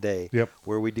Independence Day,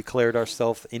 where we declared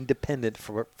ourselves independent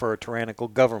for a tyrannical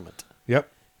government. Yep.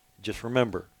 Just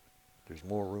remember, there's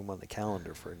more room on the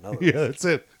calendar for another. Yeah, that's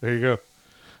it. There you go.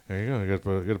 I got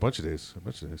a bunch of days.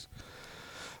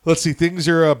 Let's see. Things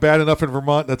are bad enough in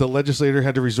Vermont that the legislator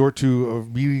had to resort to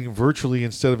meeting virtually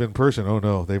instead of in person. Oh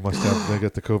no, they must have. They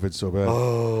got the COVID so bad.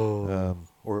 Oh,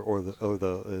 or the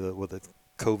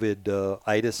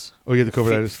COVID-itis. Oh yeah, the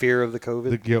COVID-itis. Fear of the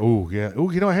COVID.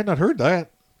 Yeah. I had not heard that.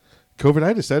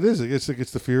 COVID-itis. That is.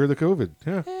 It's the fear of the COVID.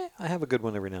 Yeah. I have a good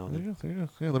one every now and then.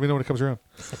 Yeah. Let me know when it comes around.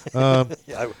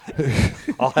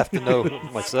 I'll have to know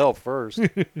myself first.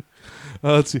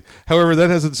 Let's see. However, that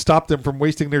hasn't stopped them from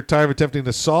wasting their time attempting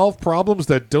to solve problems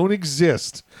that don't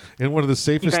exist in one of the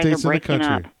safest states in the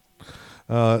country.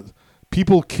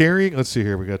 People carrying. Let's see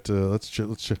here. We got. Let's check.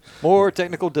 More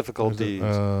technical difficulties.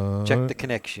 Check the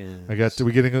connection.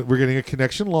 We're getting a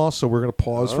connection loss, so we're going to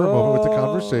pause for a moment with the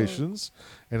conversations,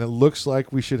 and it looks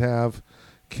like we should have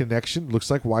connection.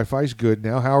 Looks like Wi-Fi's good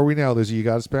now. How are we now, Lizzie? You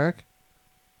got us back?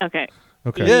 Okay.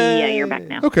 Okay. Yeah, you're back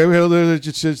now. Okay, well,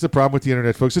 it's the problem with the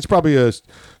internet, folks. It's probably a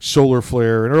solar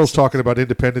flare, and Earl's talking about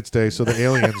Independence Day, so the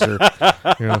aliens are,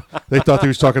 they thought he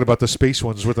was talking about the space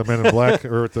ones with the Men in Black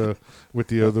or with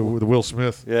the Will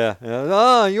Smith. Yeah.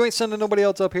 Oh, you ain't sending nobody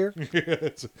else up here.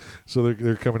 So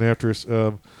they're coming after us.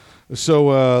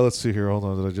 So let's see here. Hold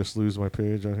on, did I just lose my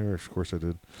page on here? Of course I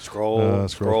did. Scroll.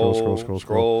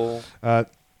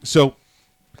 So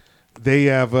they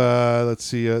have let's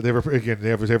see. They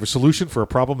have a solution for a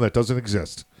problem that doesn't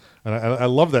exist, and I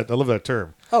love that. I love that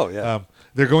term. Oh yeah.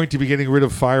 They're going to be getting rid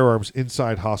of firearms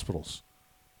inside hospitals.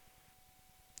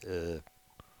 All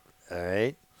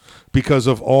right. Because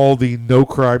of all the no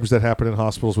crimes that happen in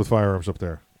hospitals with firearms up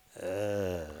there.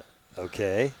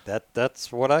 Okay,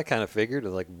 that's what I kind of figured.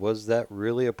 Like, was that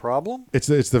really a problem? It's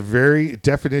the very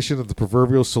definition of the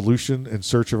proverbial solution in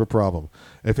search of a problem.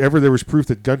 If ever there was proof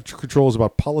that gun control is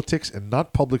about politics and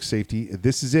not public safety,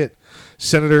 this is it.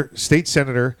 State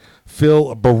Senator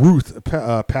Phil Baruth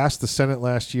passed the Senate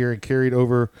last year and carried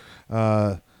over,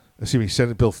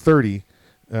 Senate Bill 30.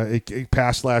 It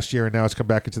passed last year, and now it's come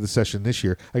back into the session this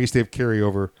year. I guess they have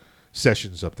carryover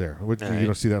sessions up there. You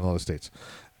don't see that in a lot of states.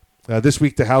 This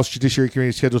week, the House Judiciary Committee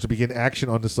is scheduled to begin action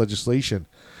on this legislation.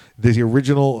 The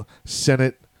original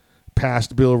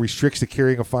Senate-passed bill restricts the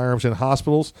carrying of firearms in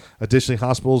hospitals. Additionally,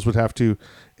 hospitals would have to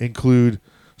include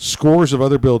scores of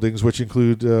other buildings, which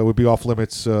would be off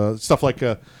limits. Stuff like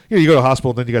you go to a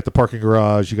hospital, and then you got the parking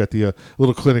garage, you got the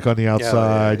little clinic on the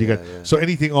outside. So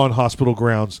anything on hospital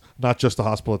grounds, not just the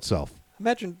hospital itself.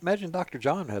 Imagine Dr.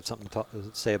 John had something to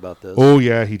say about this. Oh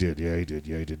yeah, he did. Yeah, he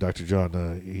did. Dr.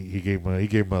 John, he gave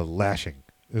him a lashing.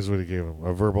 Is what he gave him,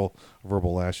 a verbal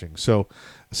lashing. So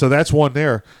that's one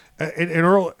there. And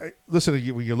Earl, listen,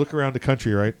 when you look around the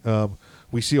country, right?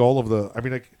 We see all of the. I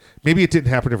mean, maybe it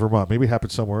didn't happen in Vermont. Maybe it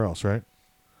happened somewhere else, right?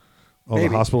 All the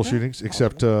hospital shootings,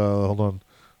 except hold on,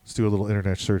 let's do a little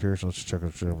internet search here. So let's check.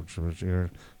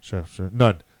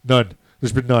 None.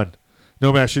 There's been none.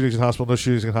 No mass shootings in hospitals, no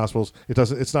shootings in hospitals.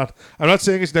 It's not, I'm not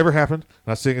saying it's never happened.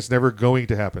 I'm not saying it's never going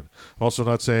to happen. I'm also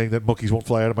not saying that monkeys won't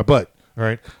fly out of my butt. All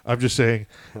right. I'm just saying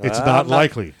it's not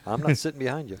likely. I'm not sitting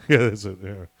behind you. Yeah, that's it.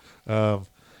 Yeah.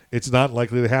 It's not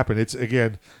likely to happen. It's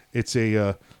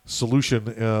a solution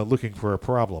looking for a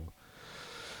problem.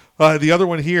 The other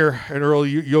one here, and Earl,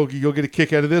 you'll get a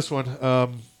kick out of this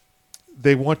one.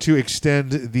 They want to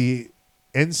extend the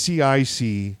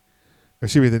the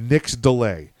NICS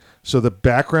delay. So the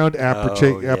background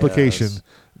application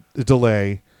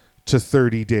delay to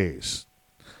 30 days.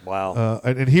 Wow.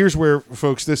 And here's where,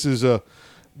 folks, this is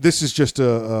just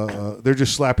they're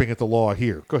just slapping at the law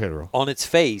here. Go ahead, Earl. On its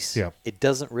face, it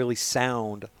doesn't really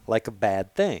sound like a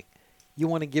bad thing. You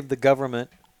want to give the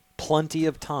government plenty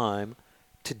of time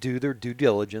to do their due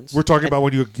diligence. We're talking about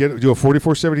when you do a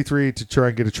 4473 to try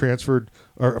and get a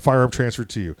firearm transferred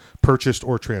to you, purchased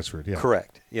or transferred. Yeah,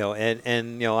 correct.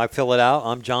 And I fill it out.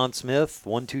 I'm John Smith,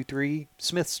 123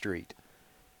 Smith Street.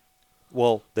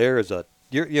 Well, there is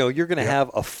you're going to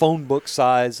have a phone book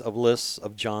size of lists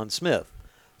of John Smith.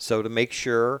 So to make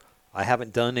sure I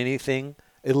haven't done anything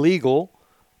illegal,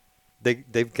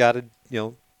 they've got to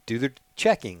do their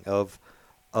checking of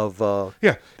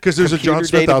because there's a John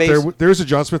Smith out there. There's a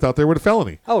John Smith out there with a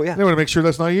felony. Oh yeah, they want to make sure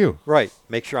that's not you. Right,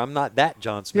 make sure I'm not that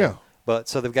John Smith. Yeah, but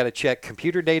so they've got to check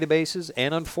computer databases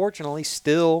and unfortunately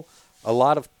still a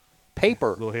lot of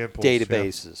paper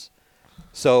databases. Yeah.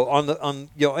 So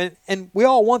and we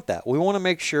all want that. We want to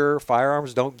make sure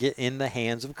firearms don't get in the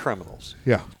hands of criminals.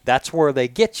 Yeah, that's where they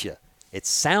get you. It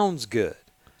sounds good.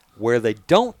 Where they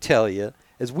don't tell you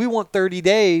is we want 30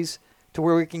 days to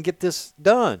where we can get this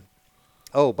done.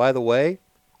 Oh, by the way,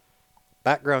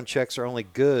 background checks are only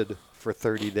good for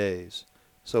 30 days.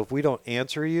 So if we don't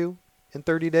answer you in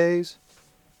 30 days,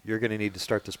 you're going to need to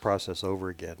start this process over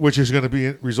again. Which is going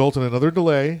to result in another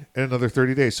delay and another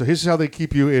 30 days. So here's how they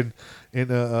keep you in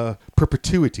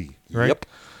perpetuity, right? Yep.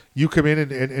 You come in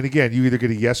and again, you either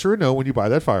get a yes or a no when you buy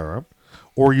that firearm,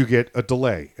 or you get a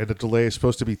delay. And the delay is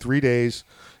supposed to be 3 days.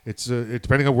 It's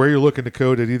depending on where you're looking, the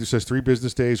code, it either says 3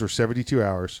 business days or 72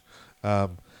 hours.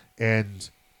 And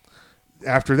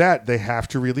after that, they have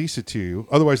to release it to you.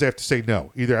 Otherwise, they have to say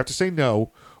no. Either have to say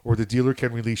no, or the dealer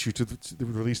can release you to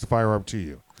release the firearm to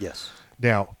you. Yes.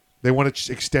 Now, they want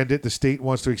to extend it. The state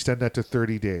wants to extend that to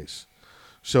 30 days.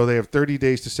 So they have 30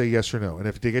 days to say yes or no. And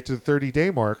if they get to the 30-day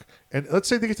mark, and let's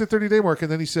say they get to the 30-day mark,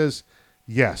 and then he says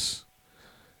yes,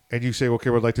 and you say,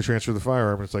 okay, we'd like to transfer the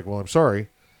firearm. And it's like, well, I'm sorry.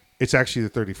 It's actually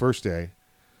the 31st day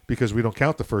because we don't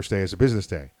count the first day as a business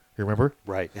day. You remember?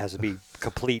 Right. It has to be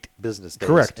complete business days.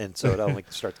 Correct. And so it only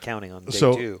starts counting on day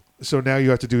 2. So now you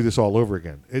have to do this all over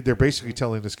again. They're basically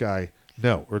telling this guy,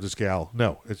 No, or this gal,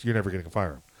 no. You're never getting a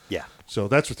firearm. Yeah. So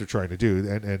that's what they're trying to do,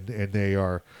 and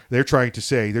they're trying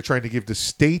to give the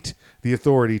state the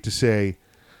authority to say,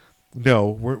 no,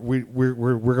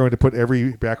 we're going to put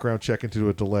every background check into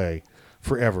a delay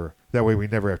forever. That way, we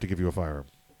never have to give you a firearm.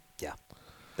 Yeah.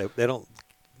 They don't,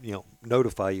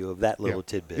 notify you of that little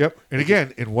tidbit. Yep. And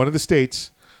again, in one of the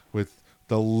states with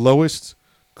the lowest,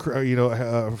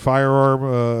 firearm,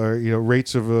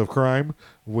 rates of crime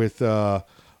with,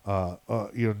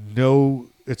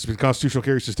 it's been constitutional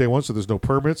carry since day one, so there's no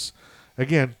permits.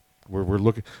 Again, we're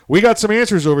looking. We got some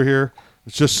answers over here.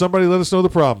 It's just somebody let us know the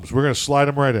problems. We're going to slide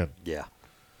them right in. Yeah.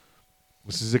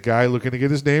 This is a guy looking to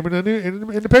get his name in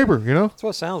the paper, That's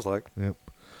what it sounds like. Yep.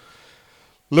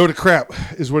 Load of crap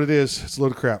is what it is. It's a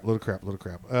load of crap.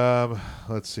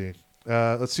 Let's see.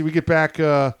 We get back.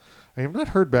 I have not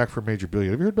heard back from Major Bill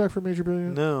yet. Have you heard back from Major Bill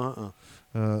yet? No.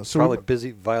 So probably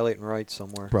busy violating rights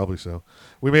somewhere. Probably so.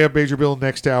 We may have Major Bill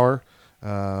next hour.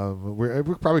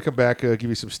 We'll probably come back, give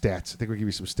you some stats. I think we'll give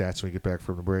you some stats when we get back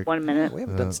from the break. 1 minute. We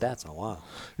haven't done stats in a while.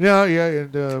 Yeah.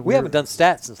 And, we haven't done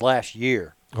stats since last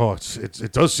year. Oh,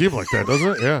 it does seem like that,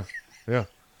 doesn't it? Yeah.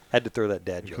 Had to throw that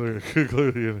dad joke.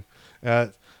 Clearly.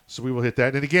 So we will hit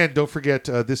that. And again, don't forget,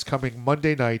 this coming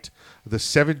Monday night, the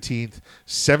 17th,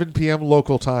 7 p.m.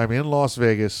 local time in Las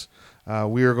Vegas,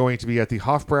 we are going to be at the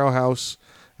Hofbrau House,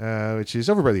 which is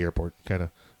over by the airport, kind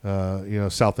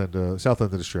of, south end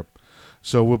of the Strip.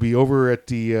 So we'll be over at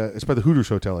the, it's by the Hooters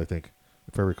Hotel, I think,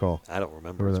 if I recall. I don't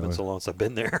remember. It's been so long since I've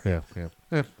been there. Yeah.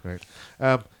 Right.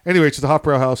 Anyway, it's the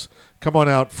Hofbrau House. Come on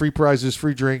out. Free prizes,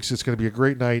 free drinks. It's going to be a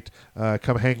great night.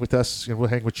 Come hang with us, and we'll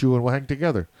hang with you, and we'll hang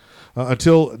together.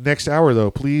 Until next hour, though,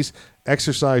 please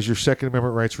exercise your Second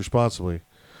Amendment rights responsibly.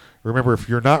 Remember, if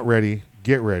you're not ready,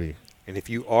 get ready. And if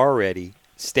you are ready,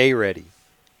 stay ready.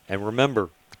 And remember,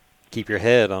 keep your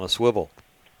head on a swivel.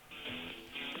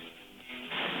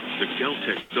 The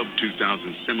Kel-Tec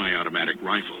Sub-2000 semi-automatic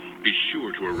rifle is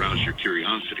sure to arouse your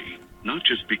curiosity, not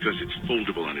just because it's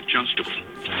foldable and adjustable,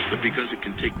 but because it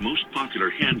can take most popular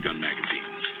handgun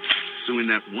magazines. So in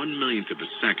that 1/1,000,000th of a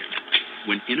second,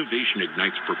 when innovation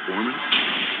ignites performance,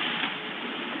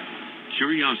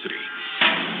 curiosity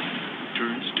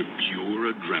turns to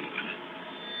pure adrenaline.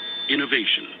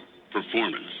 Innovation,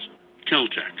 performance,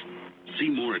 Kel-Tec. See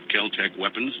more at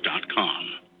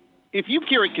keltecweapons.com. If you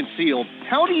carry concealed,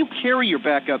 how do you carry your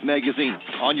backup magazine?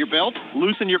 On your belt?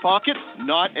 Loose in your pocket?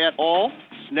 Not at all?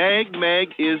 Snag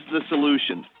Mag is the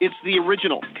solution. It's the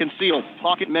original concealed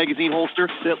pocket magazine holster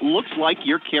that looks like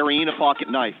you're carrying a pocket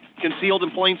knife. Concealed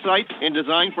in plain sight and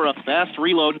designed for a fast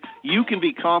reload, you can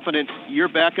be confident your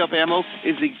backup ammo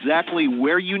is exactly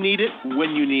where you need it,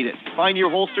 when you need it. Find your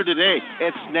holster today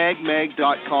at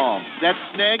snagmag.com. That's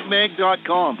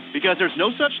snagmag.com, because there's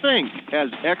no such thing as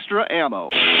extra ammo.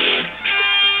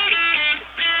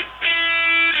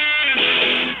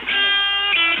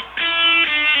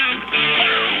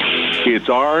 It's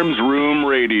Arms Room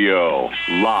Radio,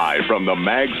 live from the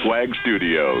MagSwag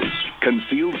Studios.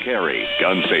 Concealed carry,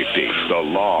 gun safety, the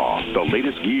law, the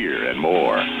latest gear, and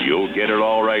more. You'll get it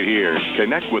all right here.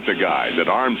 Connect with the guys at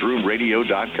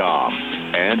armsroomradio.com.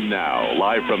 And now,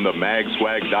 live from the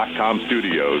magswag.com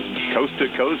studios, coast to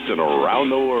coast and around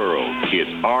the world,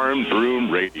 it's Arms Room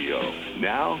Radio.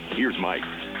 Now, here's Mike.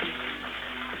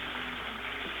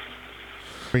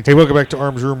 Hey, welcome back to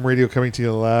Arms Room Radio, coming to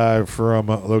you live from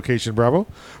Location Bravo.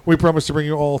 We promise to bring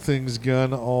you all things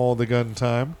gun, all the gun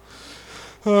time.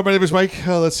 My name is Mike.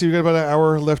 Let's see, we got about an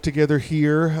hour left together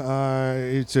here.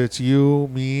 It's you,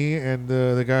 me, and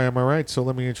the guy on my right. So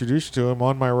let me introduce you to him.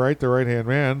 On my right, the right-hand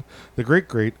man, the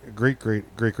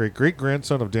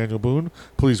great-great-great-great-great-great-grandson of Daniel Boone.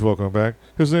 Please welcome him back.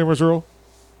 His name is Earl.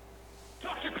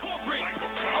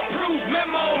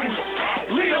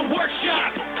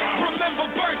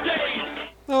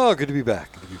 Oh, good to be back.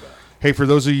 Hey, for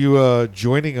those of you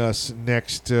joining us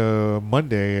next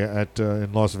Monday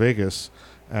in Las Vegas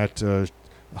at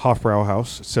Hofbrau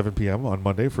House, 7 p.m. on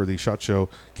Monday for the SHOT Show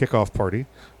kickoff party,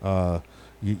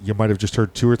 you might have just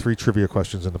heard 2 or 3 trivia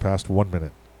questions in the past 1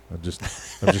 minute. I'm just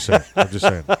saying.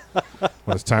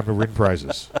 When it's time to win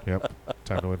prizes. Yep,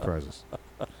 time to win prizes.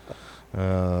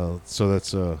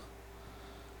 So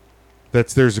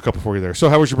there's a couple for you there. So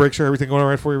how was your break, sir? Everything going all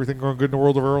right for you? Everything going good in the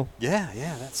world of Earl? Yeah.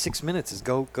 That 6 minutes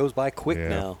goes by quick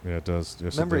now. Yeah, it does.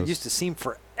 Yes, Remember, it it used to seem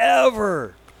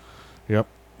forever. Yep.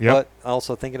 But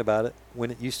also thinking about it, when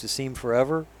it used to seem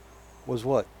forever was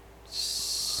what,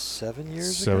 7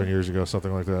 years ago? 7 years ago,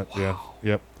 something like that. Wow.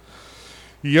 Yeah.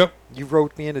 Yep. You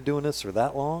roped me into doing this for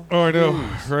that long? Oh, I know.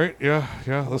 Right? Yeah.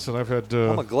 Listen, I've had...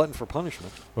 I'm a glutton for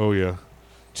punishment. Oh, yeah.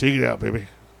 Take it out, baby.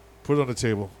 Put it on the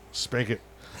table. Spank it.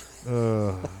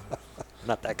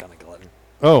 Not that kind of glutton.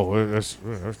 Oh, that's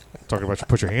talking about you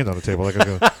put your hand on the table like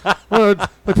like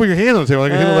put your hand on the table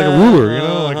like a ruler, you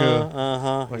know,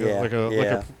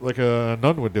 like a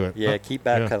nun would do it. Yeah, keep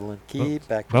back cuddling. Keep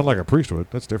back. Not like a priest would.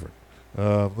 That's different.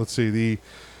 Let's see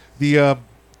we got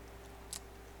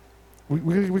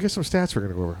some stats we're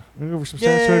gonna go over. We're gonna go over some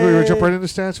stats. We're gonna jump right into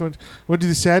stats. Want to do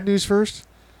the sad news first?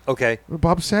 Okay.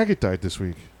 Bob Saget died this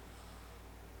week.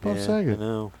 Bob Saget. I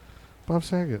know. Bob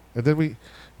Saget, and then we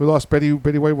lost Betty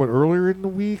White earlier in the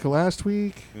week, last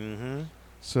week. Mm-hmm.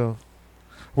 So,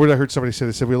 what did I heard somebody say?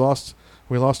 They said we lost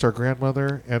our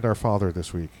grandmother and our father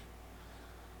this week.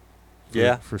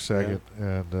 For Saget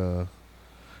and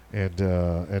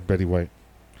Betty White.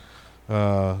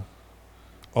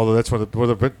 Although that's one of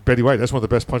the Betty White. That's one of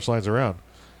the best punchlines around.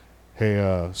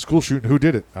 Hey, school shooting. Who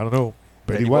did it? I don't know.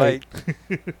 Betty White.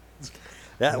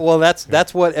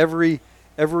 That's what every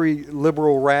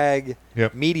liberal rag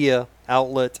media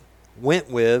outlet went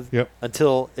with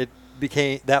until it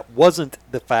became that wasn't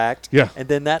the fact. Yeah. And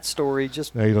then that story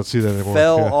just you don't see that anymore.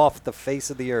 Fell off the face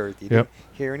of the earth. You didn't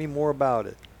hear any more about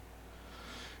it.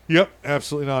 Yep,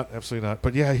 absolutely not.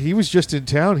 But yeah, he was just in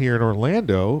town here in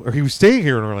Orlando, or he was staying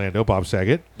here in Orlando, Bob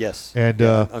Saget. Yes. And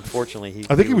unfortunately,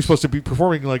 I think he was supposed to be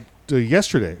performing like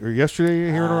yesterday here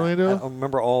in Orlando. I don't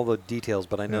remember all the details,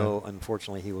 but I know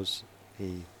unfortunately he was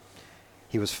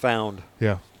found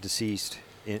deceased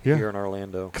here in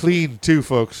Orlando. Clean too,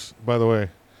 folks. By the way,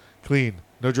 clean,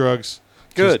 no drugs.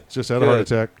 Good. Just had a heart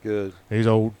attack. Good. He's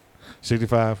old,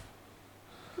 65.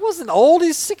 He wasn't old.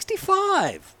 He's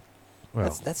 65.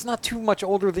 Well, that's not too much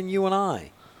older than you and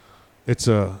I. It's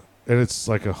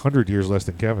like 100 years less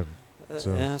than Kevin.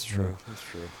 So, that's true. That's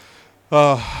true.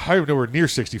 I'm nowhere near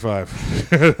 65.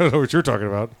 I don't know what you're talking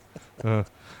about.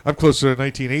 I'm closer to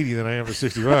 1980 than I am to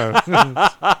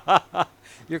 65.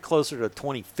 You're closer to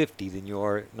 2050 than you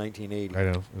are 1980.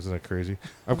 I know. Isn't that crazy?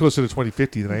 I'm closer to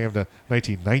 2050 than I am to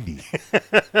 1990.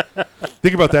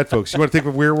 Think about that, folks. You want to think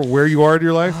of where you are in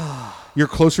your life? You're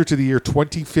closer to the year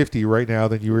 2050 right now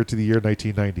than you were to the year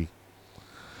 1990.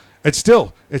 It's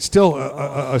still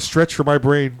a stretch for my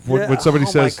brain when somebody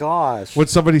says, "Oh my gosh!" When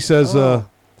somebody says, "Oh,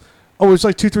 it was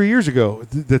like 2-3 years ago."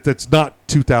 That's not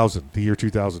 2000. The year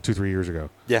 2000, 2-3 years ago.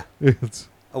 Yeah.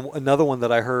 Another one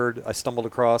that I stumbled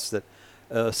across that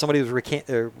somebody was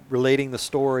relating the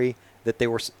story that they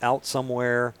were out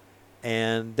somewhere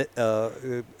and at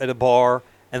a bar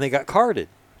and they got carded.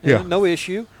 No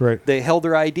issue. Right. They held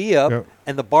their ID up,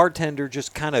 and the bartender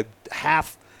just kind of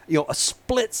a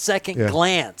split-second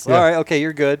glance. Yeah. All right, okay,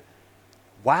 you're good.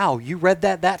 Wow, you read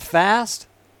that fast?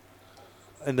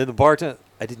 And then the bartender,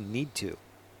 I didn't need to.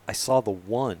 I saw the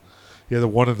one. Yeah, the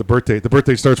one in the birthday. The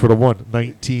birthday starts with a 1,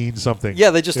 19 something.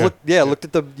 Yeah, they just looked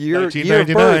at the year of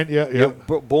birth. Yeah.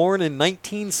 Born in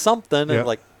 19 something, Yeah. and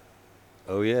like,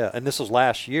 oh yeah, and this was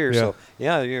last year, Yeah.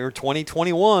 so you're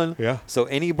 2021. Yeah. So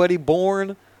anybody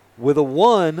born with a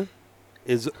 1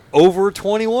 is over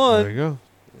 21. There you go.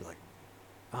 You're like,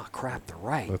 oh crap, they're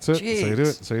right. That's it.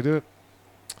 Jeez. So you do it.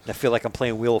 I feel like I'm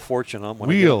playing Wheel of Fortune.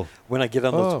 When I get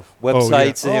on those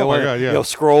websites and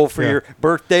scroll for your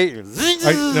birthday.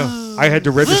 I had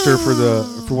to register for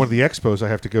one of the expos I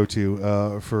have to go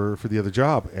to for the other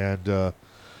job, and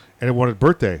it wanted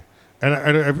birthday. And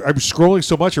I'm scrolling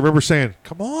so much, I remember saying,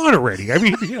 "Come on already!" I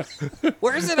mean,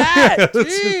 where's it at?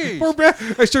 Jeez. We're back.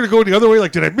 I started going the other way.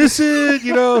 Like, did I miss it?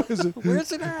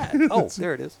 Where's it at? Oh,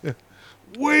 there it is. Yeah.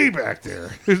 Way back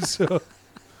there. So,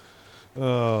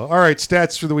 all right,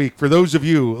 stats for the week. For those of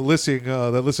you listening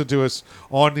that listen to us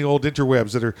on the old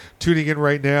interwebs that are tuning in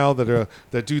right now,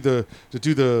 that do the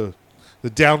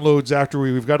downloads after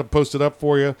we've got them posted up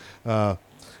for you.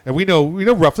 And we know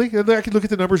roughly, and I can look at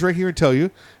the numbers right here and tell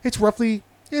you, it's roughly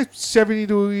 70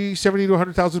 to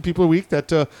 100,000 people a week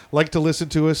that like to listen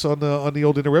to us on the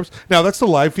old interwebs. Now that's the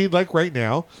live feed, like right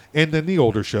now, and then the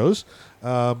older shows.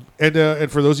 And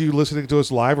for those of you listening to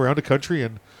us live around the country,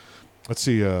 and let's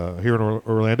see, here in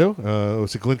Orlando,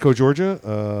 it's Glencoe, Georgia,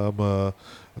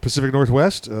 Pacific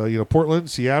Northwest,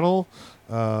 Portland, Seattle,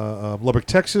 Lubbock,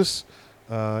 Texas,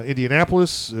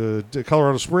 Indianapolis,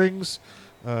 Colorado Springs.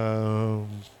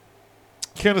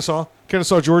 Kennesaw,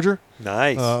 Georgia.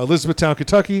 Nice. Elizabethtown,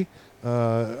 Kentucky.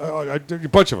 A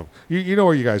bunch of them. You know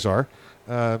where you guys are.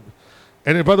 And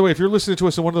then, by the way, if you're listening to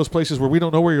us in one of those places where we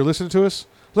don't know where you're listening to us,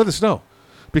 let us know,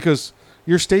 because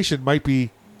your station might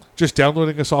be just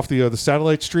downloading us off the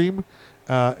satellite stream,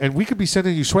 and we could be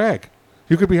sending you swag.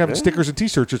 You could be having stickers and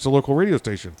T-shirts at a local radio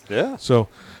station. Yeah. So,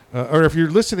 or if you're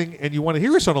listening and you want to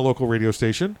hear us on a local radio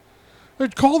station,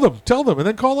 Call them, tell them, and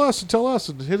then call us and tell us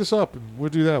and hit us up, and we'll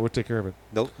do that. We'll take care of it.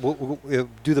 We'll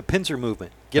do the pincer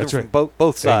movement. Get That's them right. from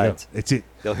both There you go. sides. That's it.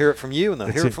 They'll hear it from you, and they'll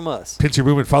That's hear it. it from us. Pincer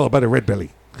movement followed by the red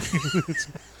belly.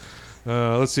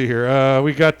 Let's see here.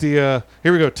 We got the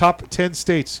here we go. Top 10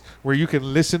 states where you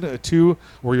can listen to,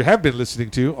 or you have been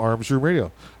listening to, Arms Room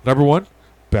Radio. Number 1,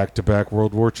 back-to-back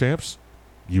World War champs,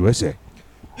 USA.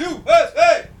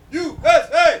 USA!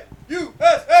 USA!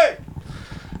 USA!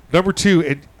 Number 2,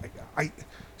 and I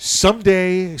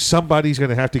someday somebody's going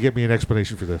to have to get me an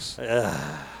explanation for this.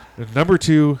 And number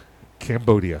 2,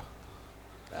 Cambodia.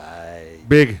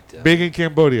 Big in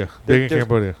Cambodia.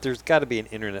 There's got to be an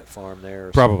internet farm there.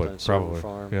 Or Probably.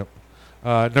 farm. Yep.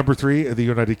 Number 3, the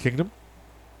United Kingdom.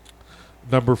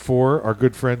 Number 4, our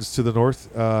good friends to the north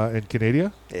in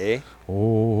Canada. Hey.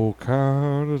 Oh,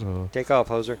 Canada. Take off,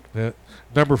 hoser. Yeah.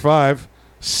 Number 5,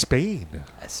 Spain.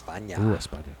 España. Ooh,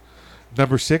 España.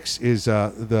 Number 6 is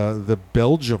the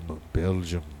Belgium.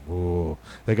 Oh,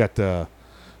 they got the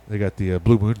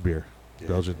Blue Moon beer. Yeah.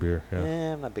 Belgian beer.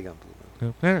 Yeah. I'm not big on Blue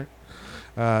Moon. All right.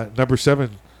 Number 7,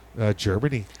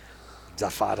 Germany.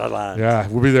 Zafaderland. Yeah,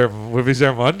 we'll be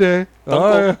there Monday.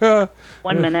 Don't yeah.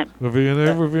 1 minute. We'll be in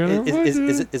there.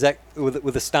 Is that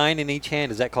with a stein in each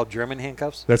hand? Is that called German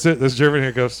handcuffs? That's it. That's German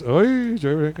handcuffs. Oh, yeah,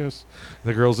 German handcuffs.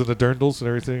 The girls in the dirndls and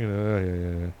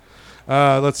everything.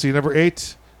 Yeah. Let's see. Number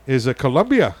 8 is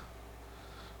Colombia.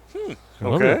 Colombia.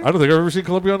 Okay. I don't think I've ever seen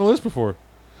Colombia on the list before.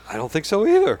 I don't think so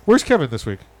either. Where's Kevin this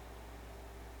week?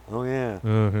 Oh, yeah.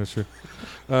 Yeah, sure.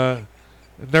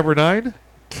 Number 9,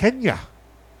 Kenya.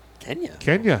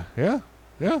 Kenya, yeah.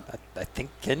 I think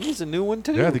Kenya's a new one,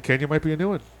 too. Yeah, the Kenya might be a new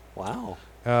one. Wow.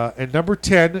 And number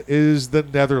 10 is the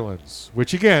Netherlands,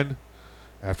 which, again,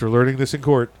 after learning this in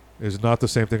court, is not the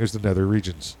same thing as the Nether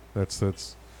regions. This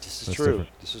is true. Different.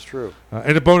 This is true.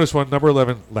 And a bonus one, number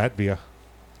 11, Latvia.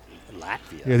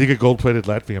 Latvia? Yeah, you get gold-plated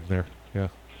Latvium there. Yeah.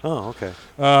 Oh, okay.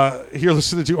 You're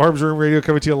listening to Arms Room Radio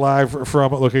coming to you live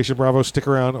from Location Bravo. Stick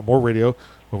around, more radio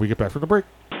when we get back from the break.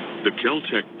 The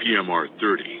Keltec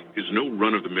PMR-30 is no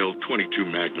run-of-the-mill .22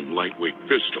 Magnum lightweight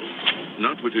pistol,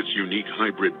 not with its unique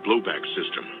hybrid blowback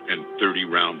system and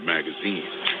 30-round magazine.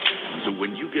 So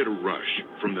when you get a rush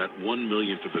from that 1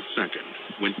 millionth of a second,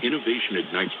 when innovation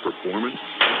ignites performance,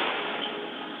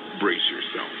 brace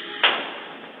yourself.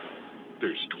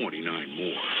 There's 29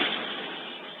 more.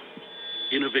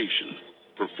 Innovation,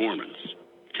 performance,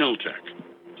 Keltec.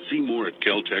 See more at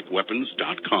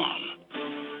KeltecWeapons.com.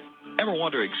 Ever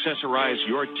want to accessorize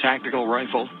your tactical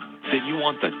rifle? Then you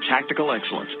want the tactical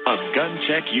excellence of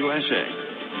GunTech USA.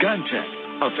 GunTech,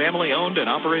 a family-owned and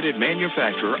operated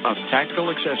manufacturer of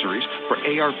tactical accessories for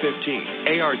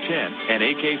AR-15, AR-10, and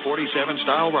AK-47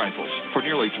 style rifles. For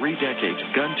nearly 3 decades,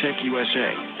 GunTech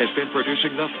USA has been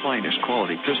producing the finest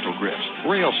quality pistol grips,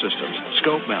 rail systems,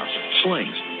 scope mounts,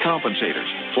 slings, compensators,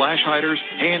 flash hiders,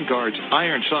 hand guards,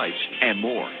 iron sights, and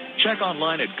more. Check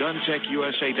online at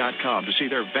GunTechUSA.com to see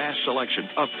their vast selection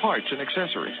of parts and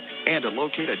accessories and to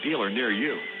locate a dealer near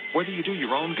you. Whether you do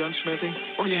your own gunsmithing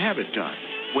or you have it done,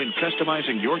 when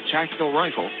customizing your tactical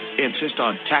rifle, insist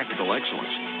on tactical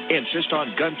excellence. Insist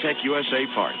on GunTech USA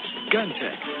parts.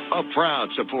 GunTech, a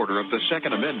proud supporter of the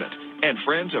Second Amendment and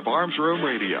friends of Arms Room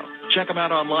Radio. Check them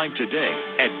out online today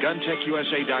at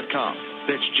GunTechUSA.com.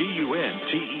 That's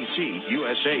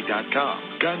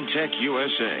GUNTECUSA.com. GunTech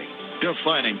USA.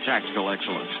 Defining tactical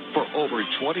excellence for over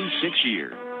 26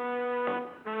 years.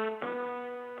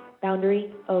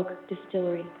 Boundary Oak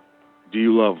Distillery. Do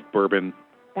you love bourbon?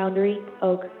 Boundary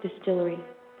Oak Distillery.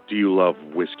 Do you love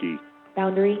whiskey?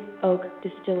 Boundary Oak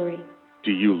Distillery.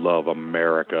 Do you love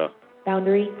America?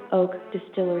 Boundary Oak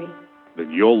Distillery. Then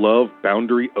you'll love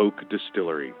Boundary Oak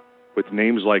Distillery. With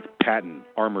names like Patton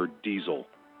Armored Diesel,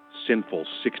 Sinful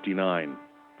 69,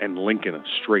 and Lincoln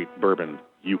Straight Bourbon,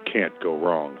 you can't go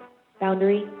wrong.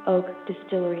 Boundary Oak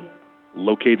Distillery.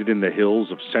 Located in the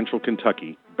hills of central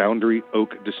Kentucky, Boundary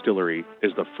Oak Distillery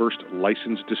is the first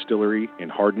licensed distillery in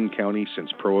Hardin County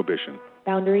since Prohibition.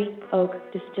 Boundary Oak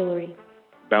Distillery.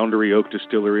 Boundary Oak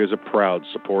Distillery is a proud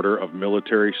supporter of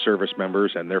military service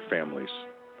members and their families.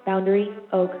 Boundary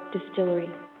Oak Distillery.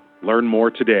 Learn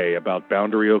more today about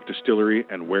Boundary Oak Distillery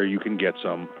and where you can get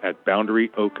some at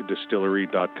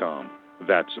BoundaryOakDistillery.com.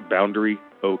 That's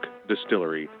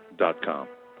BoundaryOakDistillery.com.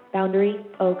 Boundary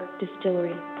Oak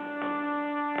Distillery.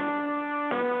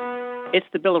 It's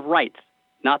the Bill of Rights,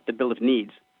 not the Bill of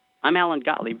Needs. I'm Alan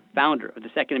Gottlieb, founder of the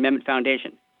Second Amendment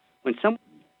Foundation. When someone...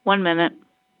 1 minute.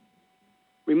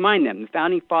 Remind them the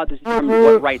Founding Fathers determined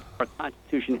what rights our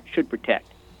Constitution should protect.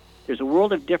 There's a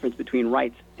world of difference between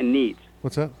rights and needs.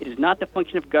 What's that? It is not the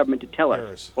function of government to tell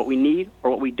us what we need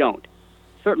or what we don't.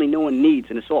 Certainly no one needs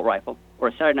an assault rifle or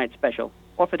a Saturday night special,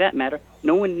 or for that matter,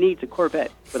 no one needs a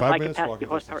Corvette with a 5 minutes high-capacity walking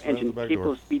horsepower distance, right engine out the back capable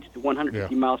door. of speeds to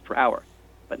 150 Yeah. miles per hour.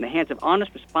 But in the hands of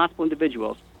honest, responsible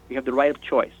individuals, we have the right of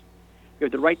choice. We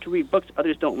have the right to read books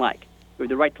others don't like. We have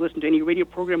the right to listen to any radio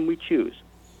program we choose.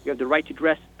 We have the right to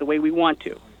dress the way we want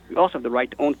to. We also have the right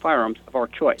to own firearms of our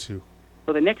choice.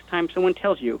 So the next time someone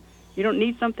tells you you don't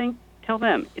need something, tell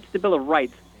them it's the Bill of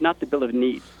Rights, not the Bill of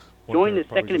Needs. Join the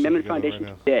Second Amendment Foundation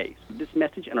today so this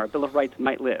message and our Bill of Rights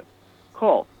might live.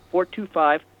 Call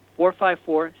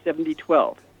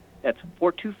 425-454-7012. That's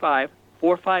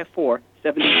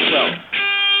 425-454-7012.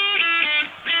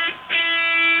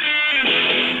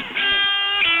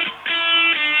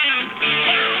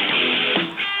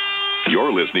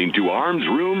 You're listening to Arms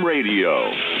Room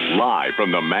Radio, live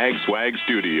from the MagSwag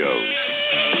studios.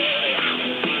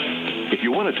 If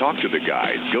you want to talk to the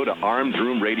guys, go to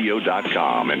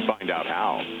armsroomradio.com and find out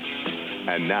how.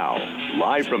 And now,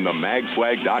 live from the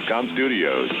magswag.com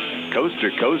studios, coast to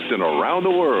coast and around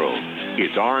the world,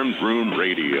 it's Arms Room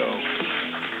Radio.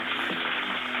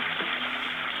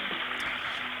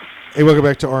 Hey, welcome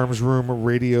back to Arms Room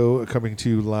Radio, coming to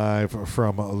you live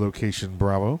from Location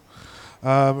Bravo.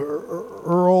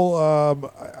 Earl, I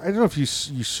don't know if you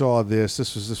saw this.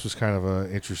 This was kind of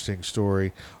an interesting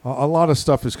story. A lot of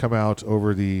stuff has come out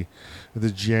over the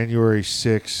January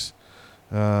 6th.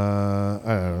 I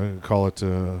don't know, call it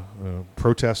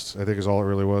protests. I think is all it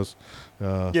really was.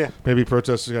 Yeah. Maybe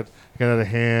protests got out of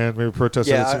hand. Maybe protests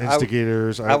had some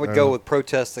instigators. I would go with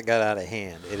protests that got out of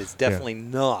hand. It is definitely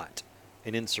not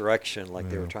an insurrection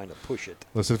like they were trying to push it.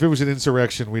 Listen, if it was an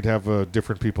insurrection, we'd have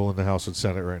different people in the House and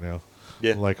Senate right now.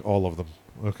 Yeah. Like all of them.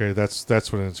 Okay, that's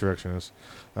what an insurrection is.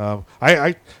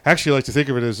 I actually like to think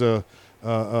of it as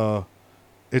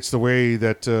it's the way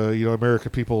that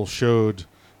American people showed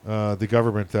the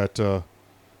government that hey,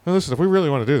 listen, if we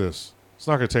really want to do this, it's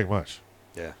not going to take much.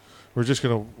 Yeah. We're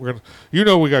gonna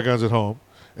we got guns at home,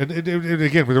 and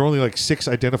again, there were only like 6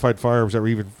 identified firearms that were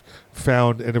even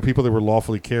found, and the people that were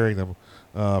lawfully carrying them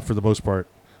for the most part.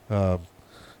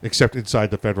 Except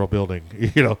inside the federal building,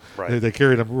 Right. They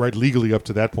carried them right legally up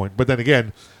to that point. But then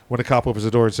again, when a cop opens the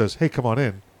door and says, "Hey, come on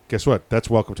in," guess what? That's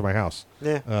welcome to my house.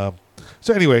 Yeah.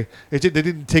 So anyway, they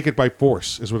didn't take it by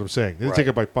force, is what I'm saying. They didn't take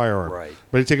Right. it by firearm, Right.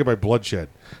 but they take it by bloodshed.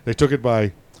 They took it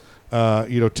by,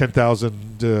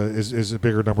 10,000 is a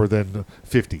bigger number than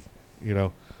 50. Yeah.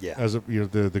 As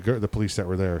the police that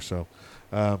were there. So,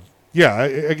 I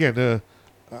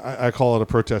call it a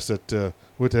protest that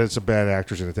had some bad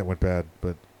actors in it that went bad,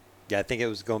 but. Yeah, I think it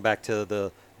was going back to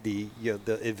the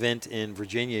event in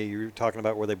Virginia you were talking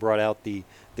about where they brought out the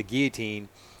guillotine.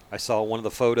 I saw one of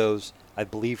the photos, I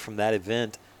believe, from that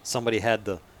event. Somebody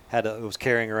was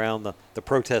carrying around the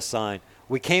protest sign.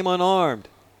 We came unarmed.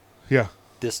 Yeah.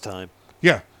 This time.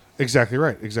 Yeah, exactly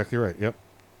right. Yep.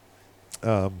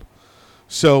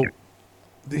 So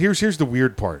here's the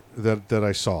weird part that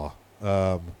I saw.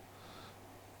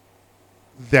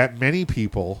 That many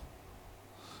people,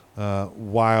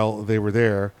 while they were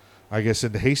there, I guess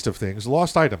in the haste of things,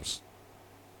 lost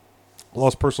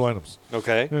personal items.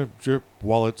 Okay.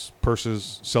 Wallets,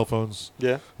 purses, cell phones,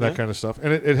 that kind of stuff,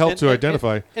 and it helped to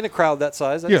identify. In a crowd that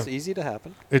size, that's easy to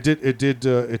happen. It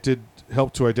did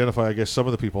help to identify, I guess, some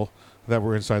of the people that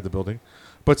were inside the building,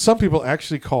 but some people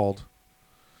actually called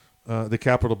the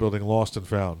Capitol building lost and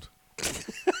found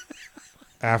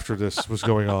after this was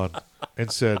going on,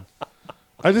 and said.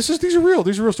 These are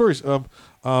real stories.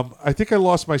 I think I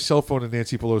lost my cell phone in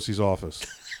Nancy Pelosi's office.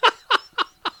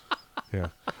 Yeah.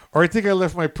 Or I think I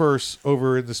left my purse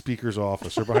over in the speaker's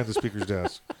office or behind the speaker's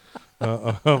desk.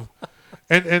 And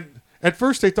at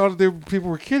first they thought people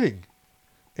were kidding.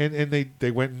 And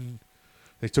they went and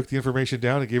they took the information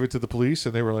down and gave it to the police,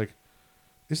 and they were like,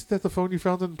 "Isn't that the phone you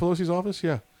found in Pelosi's office?"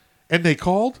 Yeah. And they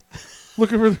called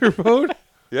looking for their phone?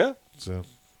 Yeah. So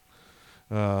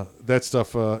that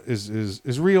stuff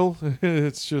is real.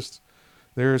 It's just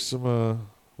there's some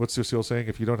what's the old saying?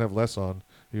 If you don't have less on,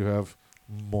 you have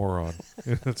more on.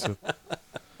 That's it.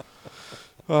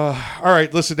 All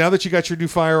right, listen. Now that you got your new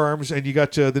firearms and you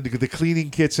got the cleaning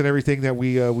kits and everything that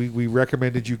we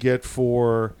recommended you get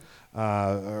for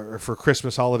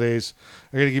Christmas holidays,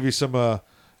 I'm going to give you some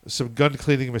gun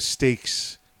cleaning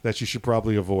mistakes that you should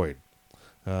probably avoid.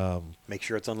 Make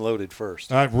sure it's unloaded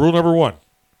first. Rule number one.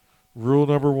 Rule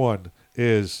number one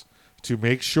is to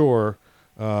make sure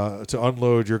to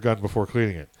unload your gun before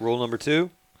cleaning it. Rule number two,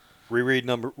 rule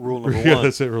number one. Yeah,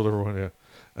 that's it. Rule number one.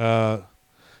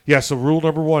 Yeah. So rule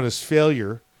number one is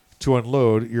failure to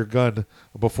unload your gun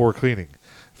before cleaning.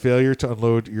 Failure to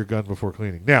unload your gun before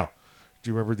cleaning. Now,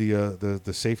 do you remember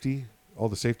the safety? All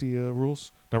the safety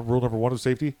rules. Rule number one of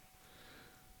safety.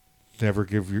 never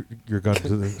give your gun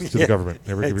to the government.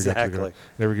 Never give your gun to the exactly. government.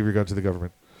 Never give your gun to the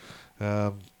government.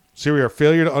 So here we are.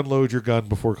 Failure to unload your gun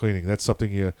before cleaning. That's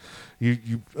something you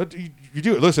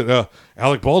do. Listen,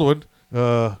 Alec Baldwin,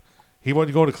 he wanted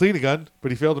to go in to clean a gun,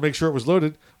 but he failed to make sure it was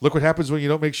loaded. Look what happens when you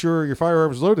don't make sure your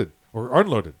firearm is loaded or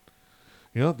unloaded.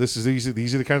 You know, these are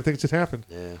the kind of things that happen.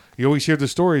 Yeah. You always hear the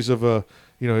stories of,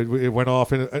 it went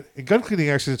off. And gun cleaning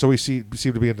accidents always seem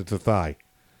to be into the thigh.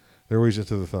 They're always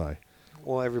into the thigh.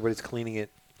 Well, everybody's cleaning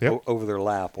it Yep. over their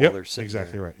lap while they're sitting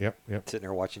exactly there. right. Yep. Sitting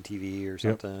there watching TV or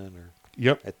something.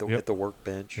 Yep. Or at the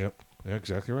workbench. Yep. Yeah,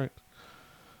 exactly right.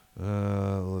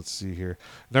 Let's see here.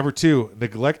 Number 2,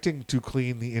 neglecting to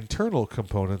clean the internal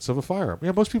components of a firearm.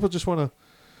 Yeah, most people just want to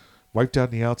wipe down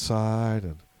the outside,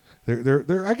 and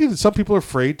they're I get it. Some people are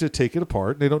afraid to take it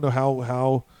apart, and they don't know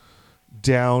how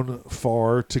down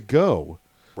far to go.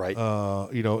 Right.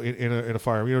 In a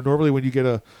firearm. Normally when you get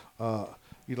a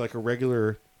like a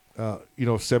regular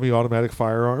semi-automatic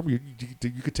firearm, you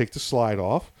could take the slide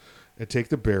off and take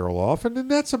the barrel off, and then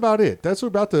that's about it. That's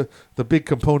about the big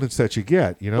components that you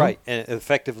get, Right, and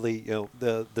effectively,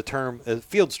 the term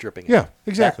field stripping. Yeah,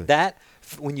 exactly. That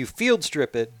when you field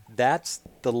strip it, that's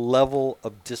the level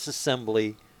of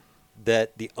disassembly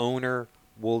that the owner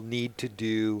will need to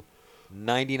do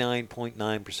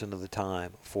 99.9% of the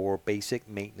time for basic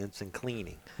maintenance and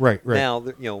cleaning. Right. Now,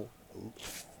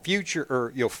 future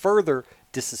or further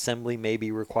disassembly may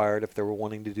be required if they were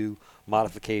wanting to do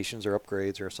modifications or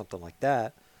upgrades or something like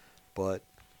that, but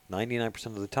 99%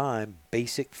 of the time,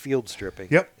 basic field stripping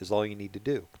is all you need to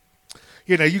do.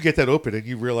 Now you get that open and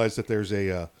you realize that there's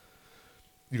you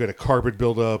got a carbon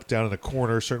buildup down in the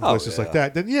corner, certain places like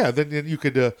that. Then you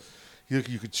could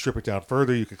you could strip it down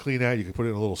further. You could clean that. You could put it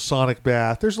in a little sonic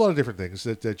bath. There's a lot of different things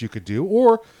that you could do.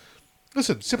 Or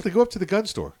listen, simply go up to the gun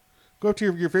store. Go up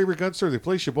to your favorite gun store, the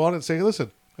place you bought it, and say,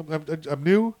 "Listen, I'm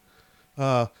new.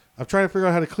 I'm trying to figure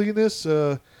out how to clean this.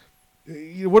 What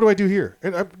do I do here?"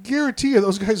 And I guarantee you,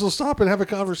 those guys will stop and have a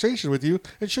conversation with you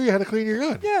and show you how to clean your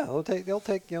gun. Yeah, they'll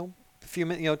take a few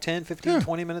minutes, 10, 15,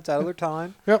 20 minutes out of their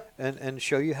time, and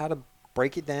show you how to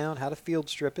break it down, how to field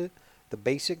strip it, the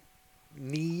basic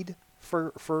need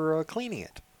for cleaning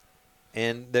it.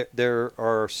 And there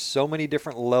are so many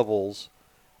different levels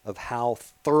of how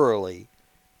thoroughly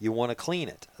you want to clean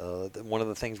it. One of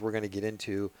the things we're going to get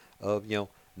into of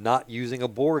not using a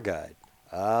bore guide.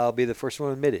 I'll be the first one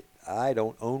to admit it. I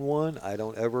don't own one. I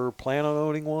don't ever plan on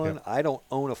owning one. Yeah. I don't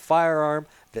own a firearm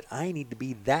that I need to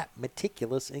be that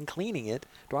meticulous in cleaning it,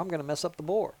 or I'm going to mess up the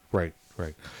bore. Right.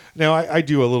 Now I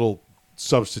do a little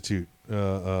substitute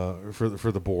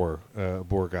for the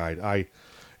bore guide.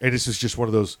 And this is just one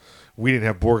of those. We didn't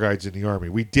have bore guides in the Army.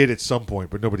 We did at some point,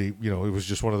 but nobody. It was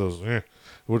just one of those.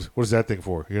 What is that thing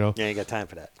for? Yeah, you ain't got time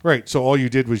for that. Right. So all you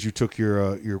did was you took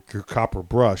your copper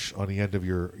brush on the end of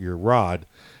your rod,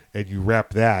 and you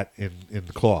wrapped that in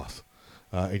the cloth,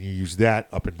 and you used that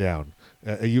up and down.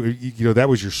 That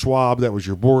was your swab. That was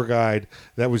your bore guide.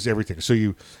 That was everything. So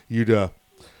you'd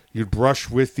brush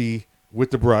with the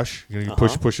brush. You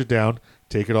push it down,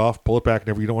 take it off, pull it back.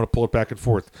 You don't want to pull it back and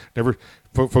forth. Never,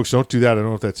 folks, don't do that. I don't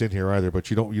know if that's in here either, but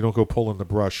you don't go pulling the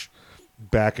brush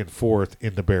back and forth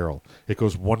in the barrel. It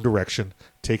goes one direction.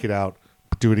 Take it out.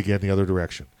 Do it again the other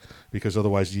direction, because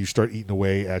otherwise you start eating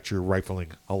away at your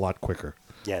rifling a lot quicker.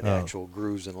 Yeah, the actual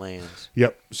grooves and lands.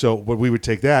 Yep. So what we would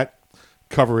take that,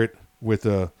 cover it with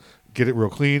get it real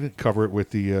clean, cover it with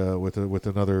the with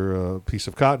another piece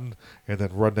of cotton, and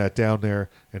then run that down there,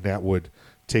 and that would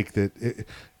take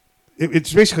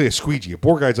it's basically a squeegee. A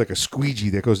bore guide's like a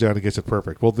squeegee that goes down and gets it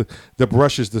perfect. Well, the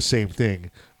brush is the same thing,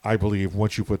 I believe.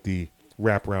 Once you put the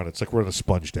wrap around it, it's like running a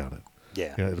sponge down it.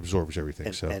 Yeah, it absorbs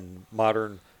everything. And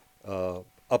modern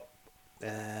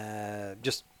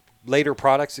just later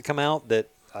products that come out that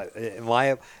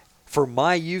for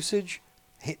my usage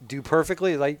do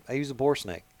perfectly. I use a bore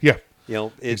snake. Yeah,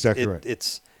 exactly right.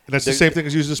 And that's the same thing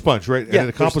as using a sponge, right? Yeah, and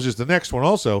it accomplishes the next one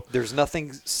also. There's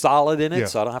nothing solid in it,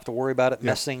 so I don't have to worry about it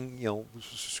messing,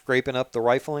 scraping up the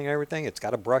rifling and everything. It's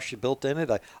got a brush built in it.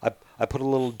 I put a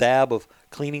little dab of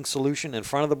cleaning solution in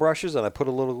front of the brushes, and I put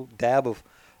a little dab of,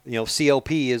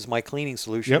 CLP is my cleaning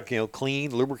solution. Yep.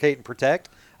 Clean, lubricate, and protect.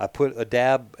 I put a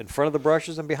dab in front of the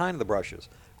brushes and behind the brushes.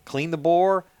 Clean the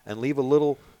bore and leave a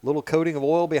little coating of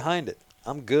oil behind it.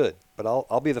 I'm good, but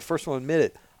I'll be the first one to admit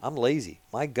it. I'm lazy.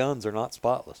 My guns are not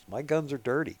spotless. My guns are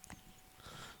dirty.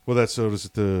 Well, that's so does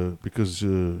it because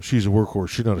she's a workhorse.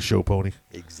 She's not a show pony.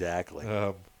 Exactly.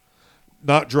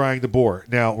 not drying the bore.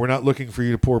 Now, we're not looking for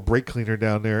you to pour brake cleaner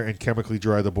down there and chemically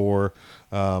dry the bore.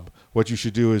 What you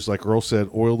should do is, like Earl said,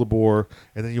 oil the bore,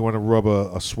 and then you want to rub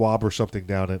a swab or something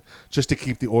down it just to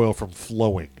keep the oil from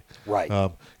flowing.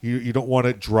 Right. You don't want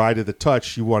it dry to the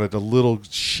touch. You want it a little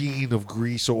sheen of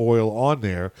grease or oil on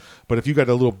there. But if you got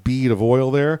a little bead of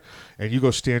oil there, and you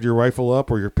go stand your rifle up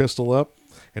or your pistol up,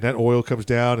 and that oil comes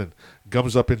down and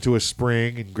gums up into a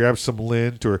spring and grabs some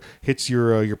lint or hits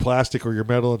your plastic or your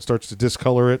metal and starts to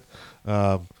discolor it,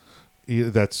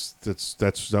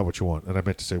 that's not what you want. And I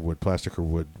meant to say wood, plastic or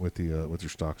wood with your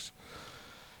stocks.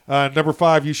 Number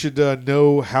 5, you should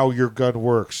know how your gun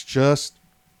works. Just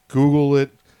Google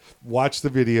it, watch the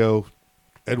video,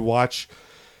 and watch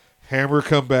hammer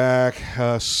come back,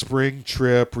 spring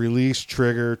trip, release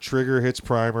trigger, trigger hits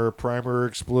primer, primer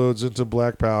explodes into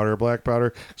black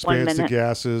powder expands the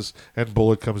gases, and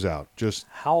bullet comes out. Just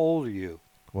how old are you?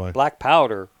 Why? Black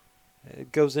powder,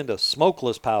 it goes into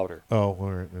smokeless powder. Oh, all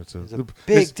right. It's a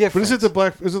big difference.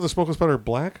 But isn't the smokeless powder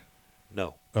black?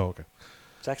 No. Oh, okay.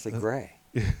 It's actually gray.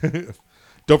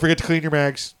 Don't forget to clean your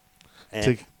mags.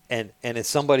 And if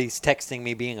somebody's texting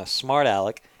me being a smart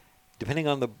aleck, depending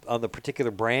on the particular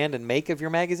brand and make of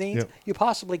your magazines, you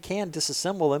possibly can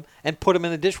disassemble them and put them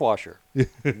in the dishwasher.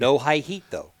 No high heat,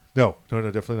 though. No,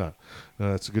 definitely not.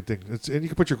 No, that's a good thing. And you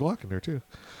can put your Glock in there, too.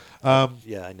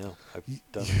 Yeah, I know. I've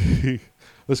done it.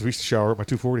 Listen, we used to shower at my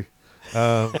 240.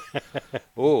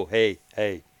 Oh, hey.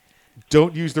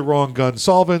 Don't use the wrong gun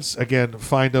solvents. Again,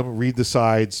 find them, read the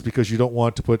sides, because you don't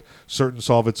want to put certain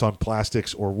solvents on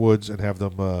plastics or woods and have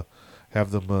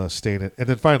them stain it. And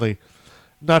then finally,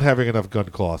 not having enough gun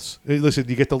cloths. Hey, listen,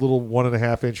 you get the little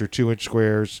 1.5 inch or 2 inch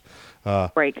squares.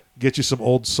 Break. Get you some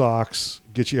old socks.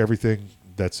 Get you everything.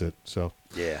 That's it. So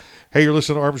yeah. Hey, you're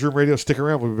listening to Arms Room Radio. Stick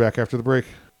around. We'll be back after the break.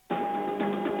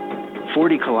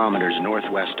 40 kilometers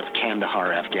northwest of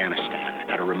Kandahar, Afghanistan,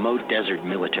 at a remote desert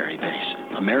military base,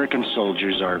 American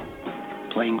soldiers are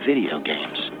playing video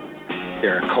games.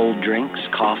 There are cold drinks,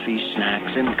 coffee,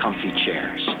 snacks, and comfy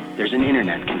chairs. There's an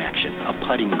internet connection, a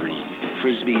putting green,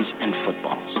 frisbees, and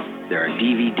footballs. There are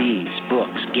DVDs,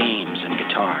 books, games, and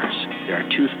guitars. There are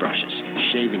toothbrushes,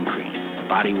 shaving cream,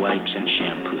 body wipes, and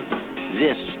shampoo.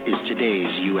 This is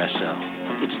today's USO.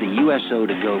 It's the USO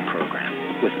To Go program,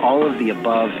 with all of the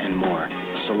above and more,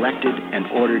 selected and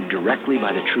ordered directly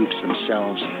by the troops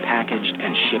themselves, packaged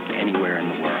and shipped anywhere in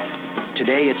the world.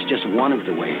 Today, it's just one of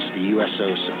the ways the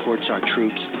USO supports our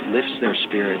troops, lifts their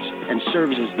spirits, and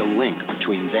serves as the link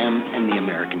between them and the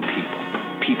American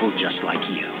people just like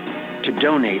you. To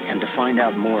donate and to find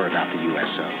out more about the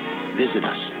USO, visit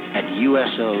us at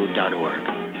uso.org.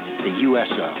 The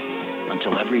USO,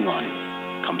 until everyone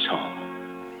comes home.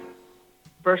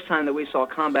 First time that we saw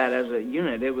combat as a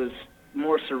unit, it was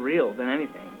more surreal than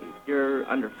anything. You're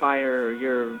under fire,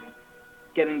 you're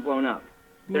getting blown up.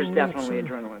 There's definitely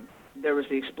adrenaline. There was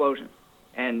the explosion,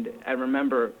 and I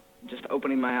remember just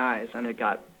opening my eyes, and it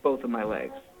got both of my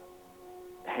legs.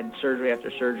 I had surgery after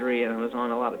surgery, and I was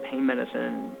on a lot of pain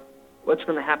medicine. What's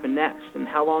going to happen next, and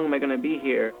how long am I going to be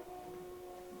here?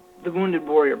 The Wounded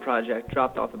Warrior Project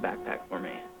dropped off a backpack for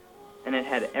me, and it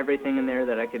had everything in there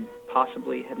that I could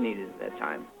possibly have needed at that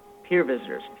time. Peer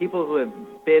visitors, people who have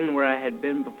been where I had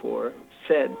been before,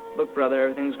 said, look, brother,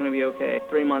 everything's going to be okay.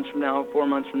 3 months from now, 4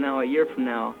 months from now, a year from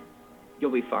now,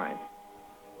 you'll be fine.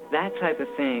 That type of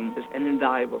thing is an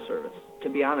invaluable service. To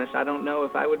be honest, I don't know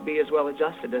if I would be as well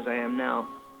adjusted as I am now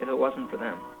if it wasn't for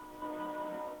them.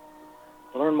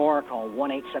 To learn more, call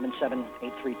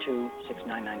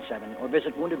 1-877-832-6997 or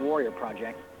visit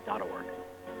woundedwarriorproject.org.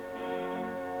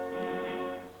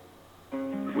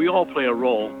 We all play a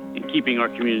role in keeping our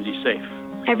community safe.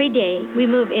 Every day, we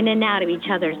move in and out of each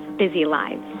other's busy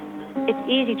lives. It's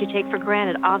easy to take for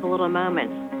granted all the little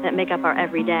moments that make up our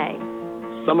everyday.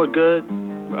 Some are good,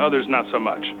 others not so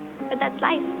much. But that's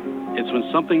life. It's when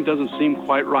something doesn't seem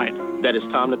quite right that it's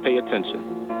time to pay attention.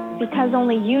 Because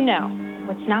only you know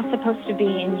what's not supposed to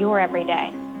be in your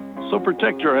everyday. So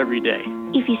protect your everyday.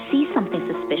 If you see something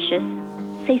suspicious,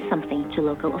 say something to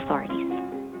local authorities.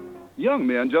 Young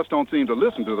men just don't seem to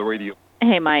listen to the radio.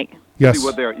 Hey, Mike. Yes. See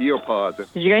what their ear pods.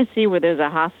 Did you guys see where there's a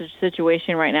hostage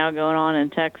situation right now going on in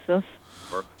Texas?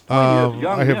 I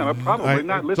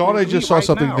thought I just saw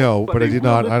something. No, but I did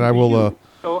not, and I will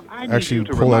actually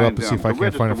pull that up and see if I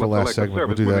can find it for the last segment.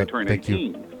 We'll do that. Thank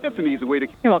you. It's an easy way to.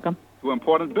 You're welcome. To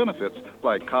important benefits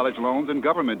like college loans and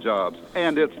government jobs,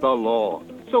 and it's the law.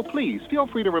 So please feel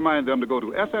free to remind them to go to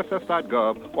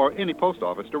sss.gov or any post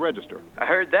office to register. I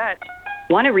heard that.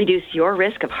 Want to reduce your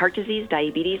risk of heart disease,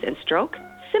 diabetes, and stroke?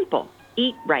 Simple.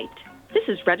 Eat right. This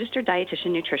is registered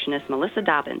dietitian nutritionist Melissa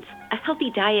Dobbins. A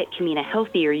healthy diet can mean a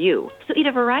healthier you. So eat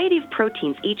a variety of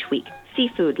proteins each week: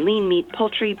 seafood, lean meat,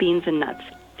 poultry, beans, and nuts.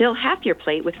 Fill half your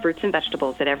plate with fruits and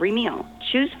vegetables at every meal.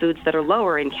 Choose foods that are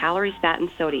lower in calories, fat, and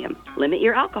sodium. Limit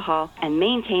your alcohol and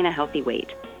maintain a healthy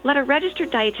weight. Let a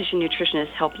registered dietitian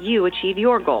nutritionist help you achieve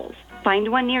your goals.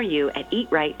 Find one near you at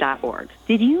eatright.org.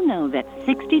 Did you know that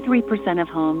 63% of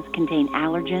homes contain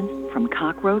allergens from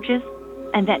cockroaches?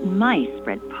 And that mice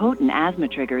spread potent asthma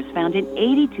triggers found in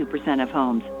 82% of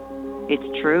homes?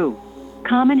 It's true.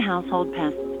 Common household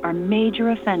pests are major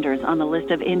offenders on the list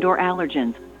of indoor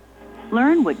allergens.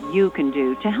 Learn what you can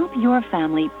do to help your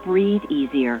family breathe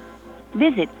easier.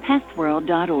 Visit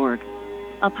pestworld.org.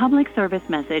 A public service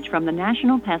message from the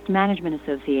National Pest Management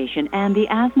Association and the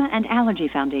Asthma and Allergy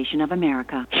Foundation of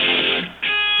America.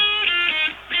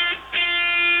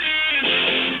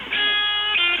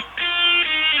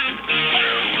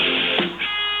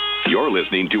 You're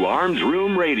listening to Arms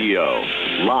Room Radio,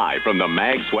 live from the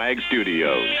MagSwag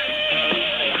studios.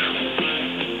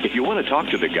 If you want to talk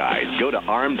to the guys, go to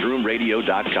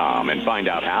armsroomradio.com and find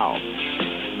out how.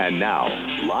 And now,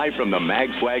 live from the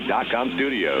magswag.com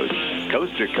studios,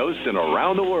 coast to coast and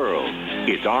around the world,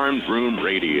 it's Arms Room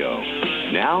Radio.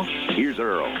 Now, here's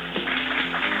Earl.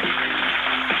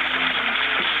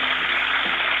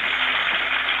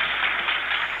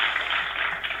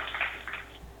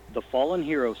 The Fallen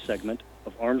Heroes segment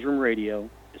of Arms Room Radio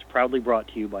is proudly brought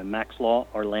to you by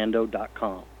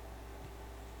MaxLawOrlando.com.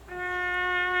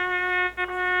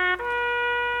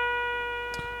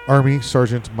 Army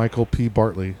Sergeant Michael P.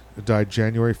 Bartley died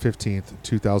January 15,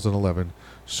 2011,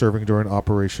 serving during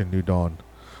Operation New Dawn.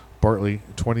 Bartley,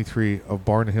 23, of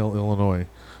Barn Hill, Illinois,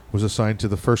 was assigned to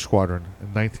the 1st Squadron,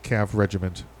 9th Cav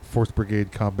Regiment, 4th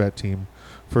Brigade Combat Team,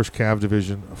 1st Cav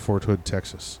Division, Fort Hood,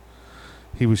 Texas.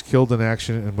 He was killed in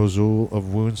action in Mosul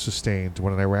of wounds sustained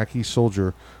when an Iraqi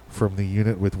soldier from the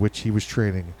unit with which he was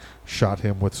training shot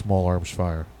him with small arms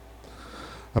fire.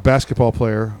 A basketball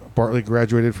player, Bartley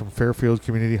graduated from Fairfield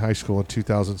Community High School in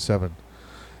 2007.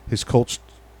 His coach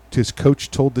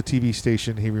told the TV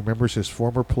station he remembers his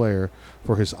former player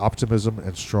for his optimism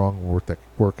and strong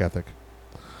work ethic.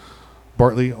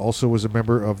 Bartley also was a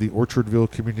member of the Orchardville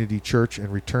Community Church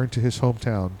and returned to his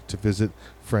hometown to visit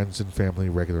friends and family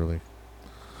regularly.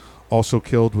 Also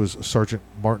killed was Sergeant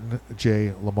Martin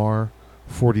J. Lamar,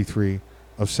 43,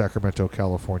 of Sacramento,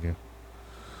 California.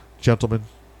 Gentlemen,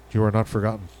 you are not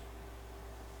forgotten.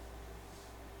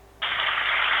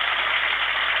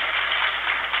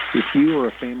 If you or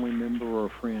a family member or a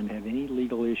friend have any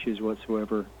legal issues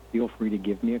whatsoever, feel free to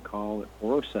give me a call at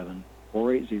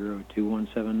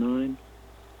 407-480-2179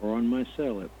 or on my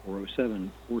cell at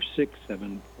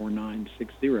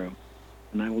 407-467-4960,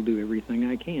 and I will do everything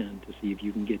I can to see if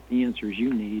you can get the answers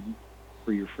you need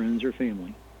for your friends or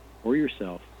family or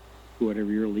yourself to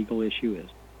whatever your legal issue is.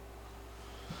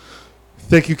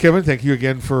 Thank you, Kevin. Thank you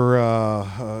again for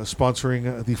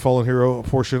sponsoring the Fallen Hero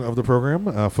portion of the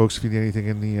program. Folks, if you need anything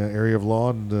in the area of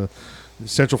law and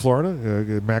Central Florida,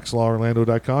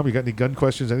 MaxLawOrlando.com. You got any gun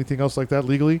questions, anything else like that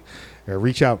legally,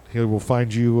 reach out. He will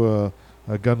find you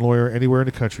a gun lawyer anywhere in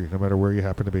the country, no matter where you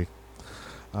happen to be.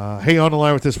 Hey, on the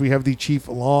line with us, we have the Chief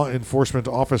Law Enforcement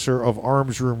Officer of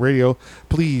Arms Room Radio.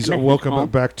 Please welcome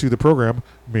back to the program,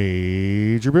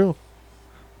 Major Bill.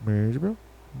 Major Bill.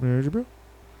 Major Bill.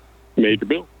 Major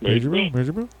Bill. Major Bill.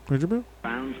 Major Bill. Major Bill.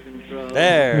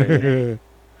 There.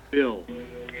 Bill.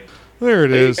 There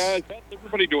it is. Hey guys, how's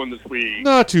everybody doing this week?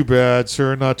 Not too bad,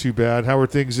 sir. Not too bad. How are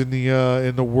things in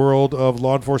the world of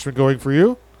law enforcement going for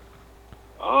you?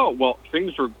 Oh well,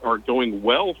 things are going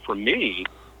well for me.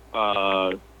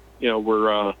 We're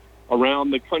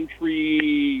around the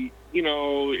country.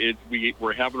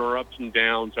 We're having our ups and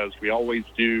downs as we always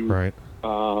do. Right.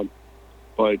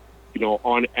 But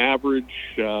on average,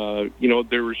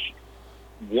 there's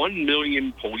 1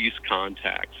 million police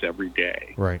contacts every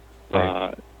day. Right.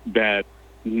 That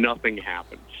nothing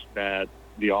happens. That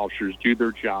the officers do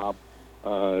their job.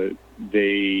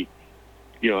 They,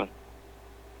 go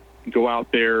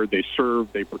out there. They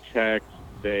serve. They protect.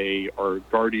 They are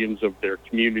guardians of their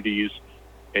communities,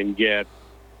 and yet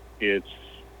it's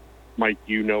Mike.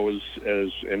 As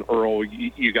an Earl,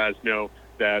 you guys know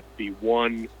that the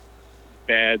one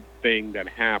bad thing that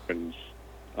happens,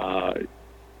 that's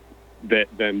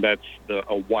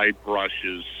a wide brush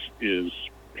is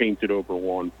painted over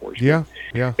law enforcement.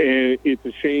 Yeah. And it's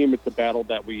a shame. It's a battle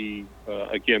that we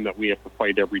have to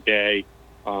fight every day.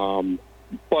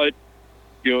 But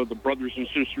the brothers and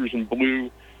sisters in blue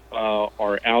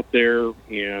are out there,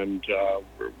 and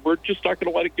we're just not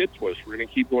going to let it get to us. We're going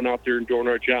to keep going out there and doing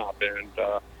our job. And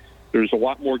there's a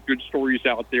lot more good stories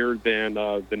out there than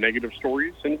the negative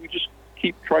stories, and we just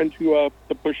keep trying to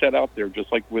push that out there,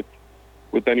 just like with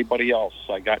anybody else.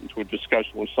 I got into a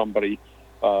discussion with somebody,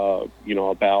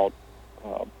 about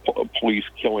police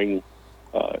killing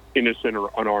innocent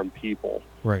or unarmed people.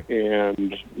 Right.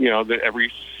 And,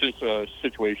 every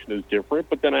situation is different.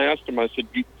 But then I asked him, I said,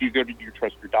 do you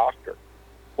trust your doctor?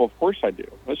 Well, of course I do.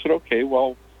 I said, okay,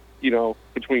 well,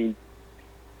 between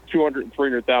 200 and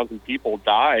 300,000 people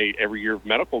die every year of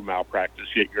medical malpractice,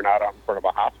 yet you're not out in front of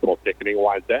a hospital ticketing.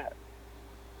 Why is that?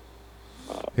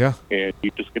 Yeah. And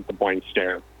you just get the blank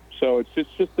stare. So it's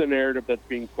just the narrative that's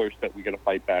being pushed that we got to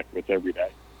fight back with every day.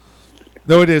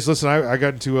 No, it is. Listen, I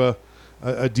got into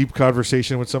a deep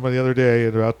conversation with somebody the other day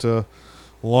about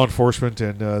law enforcement,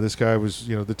 and this guy was,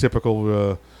 the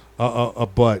typical a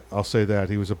butt. I'll say that.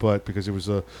 He was a butt because it was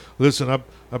listen,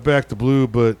 I back the blue,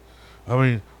 but, I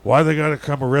mean, why they got to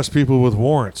come arrest people with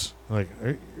warrants? Like,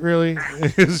 really?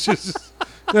 It's just,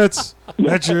 that's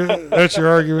your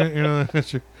argument,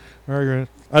 That's your argument.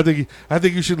 I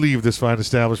think you should leave this fine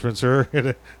establishment,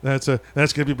 sir. That's going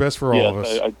to be best for all of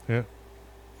us. Yeah.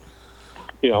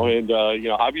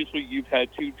 Obviously you've had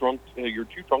too drunk. You're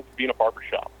too drunk to be in a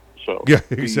barbershop. So yeah,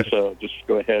 exactly. Please, just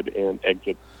go ahead and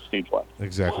exit stage left.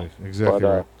 Exactly But,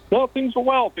 right. No, things are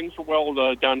well. Things are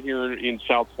well down here in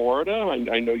South Florida.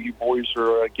 I know you boys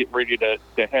are getting ready to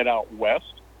head out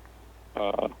west.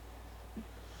 Yeah,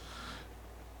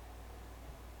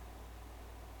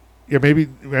 maybe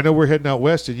I know we're heading out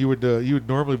west, and you would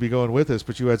normally be going with us,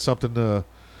 but you had something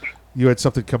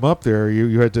come up there.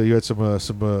 You had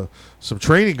some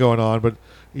training going on, but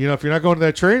if you're not going to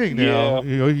that training now,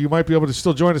 you might be able to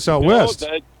still join us out west.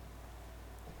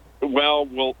 Well,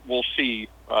 we'll see.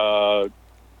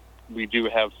 We do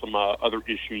have some other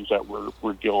issues that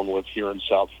we're dealing with here in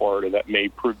South Florida that may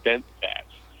prevent that.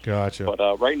 Gotcha.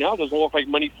 But right now, it doesn't look like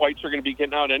many flights are going to be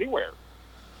getting out anywhere.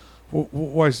 Well,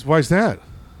 why's that?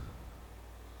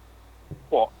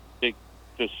 Well, they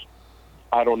just,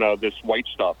 I don't know, this white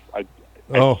stuff. I've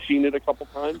seen it a couple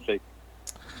times.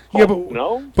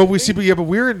 But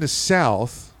we're in the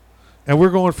South, and we're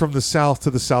going from the South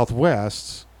to the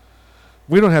Southwest.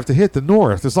 We don't have to hit the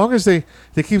North. As long as they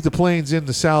keep the planes in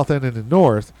the South and in the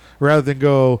North, rather than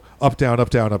go up, down, up,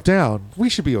 down, up, down, we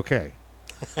should be okay.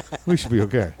 We should be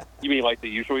okay. You mean like they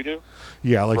usually do?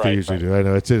 Yeah, like they usually do. I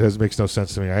know it makes no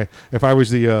sense to me. If I was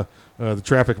the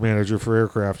traffic manager for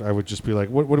aircraft, I would just be like,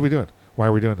 what are we doing? Why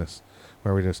are we doing this?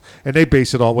 Why are we doing this? And they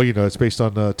base it all. Well, it's based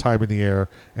on time in the air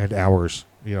and hours.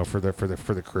 For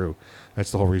the crew.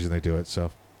 That's the whole reason they do it.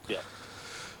 So. Yeah.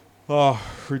 Oh,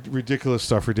 ridiculous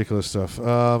stuff! Ridiculous stuff.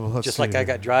 Just like I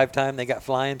got drive time, they got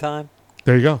flying time.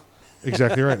 There you go.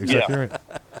 Exactly right. Exactly right.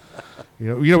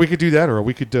 We could do that, or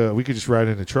we could just ride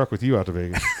in a truck with you out to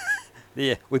Vegas.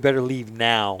 Yeah, we better leave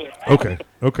now. Okay,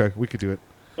 we could do it.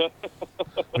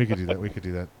 We could do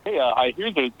that. Hey, I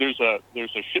hear that there's a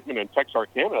shipment in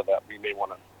Texarkana that we may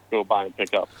want to go by and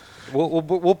pick up.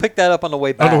 We'll pick that up on the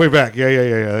way back. On the way back,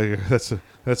 yeah. That's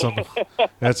on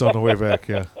the way back.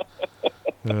 Yeah.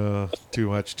 Too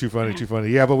much, too funny.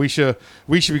 Yeah, but we should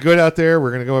be good out there.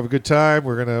 We're gonna go have a good time.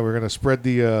 We're gonna spread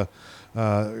the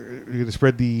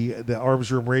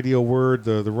Arms Room Radio word,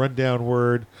 the rundown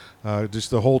word,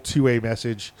 just the whole 2A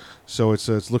message. So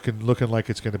it's looking like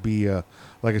it's gonna be a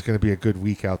good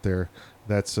week out there.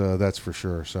 That's for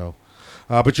sure. So,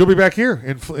 but you'll be back here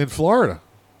in Florida.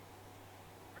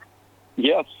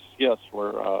 Yes.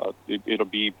 We're it'll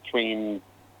be between.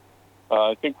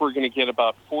 I think we're going to get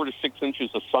about 4 to 6 inches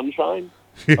of sunshine.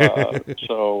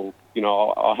 So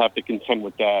I'll have to contend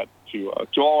with that. To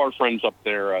all our friends up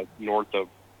there north of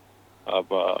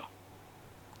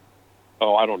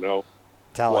I don't know,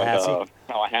 Tallahassee.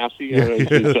 Tallahassee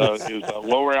is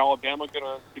Lower Alabama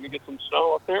gonna get some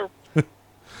snow up there?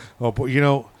 Oh, but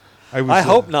I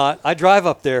hope not. I drive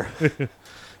up there.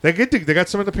 They got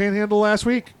some in the Panhandle last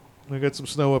week. They got some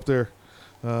snow up there,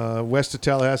 west of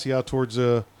Tallahassee, out towards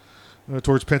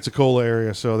Pensacola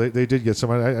area. So they did get some.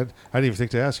 I didn't even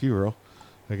think to ask you, Earl.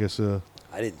 I guess I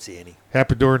didn't see any.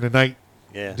 Happened during the night.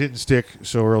 Yeah. Didn't stick,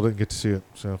 so Earl didn't get to see it.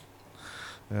 So,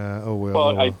 oh well.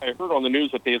 Well, I heard on the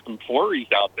news that they had some flurries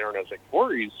out there, and I was like,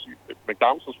 flurries?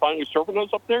 McDonald's was finally serving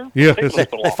those up there? Yeah.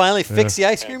 They finally fixed the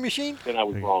ice cream machine? And I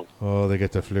was wrong. Oh, they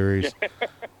get the flurries.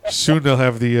 Soon they'll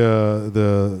have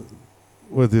the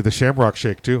Shamrock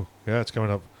Shake too. Yeah, it's coming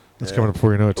up. It's coming up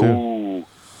before you know it too. Ooh.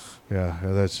 Yeah,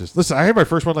 that's just. Listen, I had my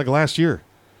first one like last year.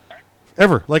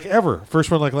 Ever.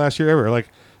 First one like last year ever. Like,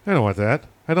 I don't want that.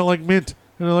 I don't like mint.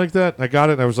 I don't like that. I got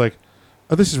it, and I was like,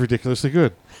 Oh, this is ridiculously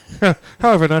good. How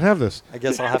have I not have this? I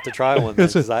guess I'll have to try one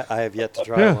because I have yet to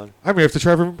try one. I may have to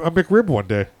try a McRib one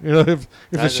day. You know, if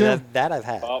the chef, that I've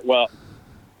had. Well,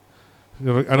 you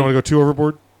know, I don't want to go too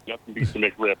overboard. nothing beats the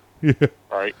McRib. Yeah.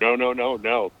 All right.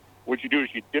 No. What you do is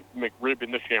you dip the McRib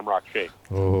in the Shamrock Shake.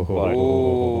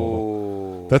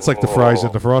 Oh. That's like the fries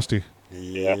in the Frosty.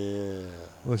 Yeah.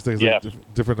 Looks like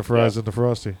different the fries in the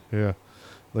Frosty. Yeah.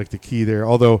 Like the key there.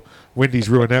 Although Wendy's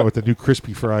ruined that with the new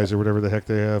crispy fries or whatever the heck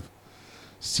they have.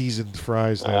 Seasoned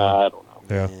fries now. I don't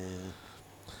know. Yeah.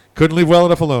 Couldn't leave well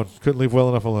enough alone.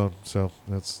 So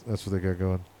that's what they got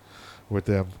going with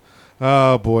them.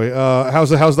 Oh boy. How's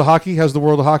the hockey? How's the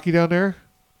world of hockey down there?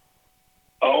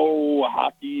 Oh,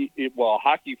 hockey.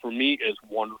 Hockey for me is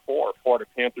wonderful. Our Florida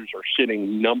Panthers are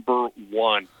sitting number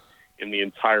 1 in the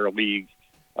entire league.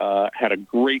 Had a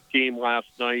great game last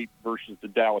night versus the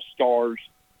Dallas Stars.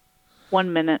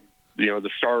 1 minute. You know, the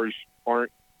Stars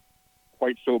aren't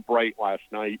quite so bright last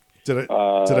night. Did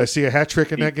I see a hat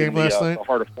trick in that game last night? The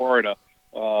heart of Florida.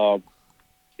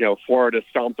 Florida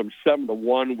stomped them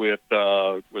 7-1 with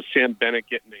Sam Bennett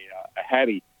getting a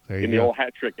hattie in the old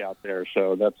hat trick out there.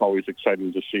 So that's always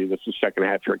exciting to see. That's the second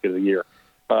hat trick of the year.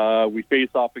 We face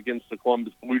off against the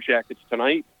Columbus Blue Jackets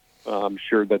tonight. I'm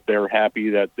sure that they're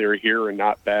happy that they're here and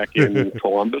not back in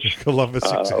Columbus.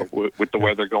 Exactly. With the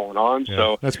weather going on. Yeah,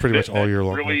 so that's pretty much all year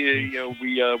long. Really,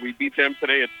 we beat them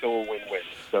today. It's still a win-win.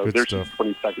 So Good they're stuff.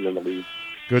 22nd in the league.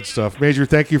 Good stuff. Major,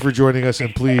 thank you for joining us,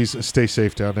 and please stay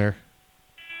safe down there.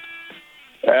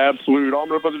 Absolute. All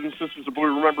my brothers and sisters of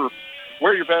blue, remember,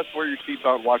 wear your vest, wear your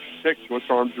seatbelt, watch your six. What's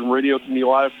Arms Room Radio to me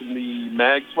live from the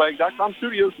magswag.com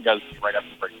studios. You guys see right after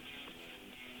the break.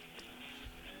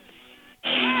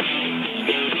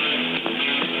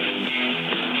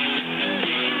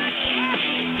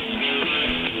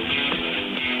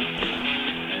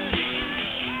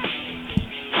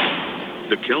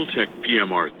 The Kel-Tec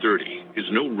PMR-30 is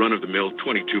no run-of-the-mill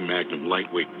 .22 Magnum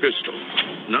lightweight pistol,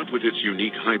 not with its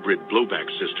unique hybrid blowback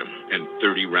system and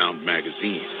 30-round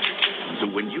magazine. So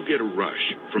when you get a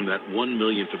rush from that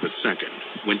 1/1,000,000th of a second,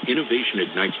 when innovation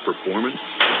ignites performance,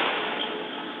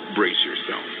 brace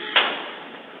yourself.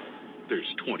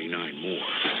 There's 29 more.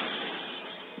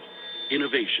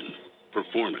 Innovation,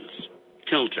 performance,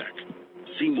 Kel-Tec.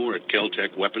 See more at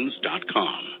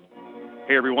keltecweapons.com.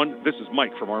 Hey everyone, this is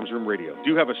Mike from Arms Room Radio. Do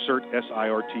you have a CERT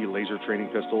SIRT laser training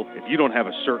pistol? If you don't have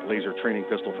a CERT laser training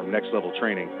pistol from Next Level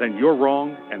Training, then you're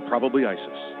wrong and probably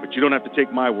ISIS. But you don't have to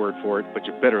take my word for it, but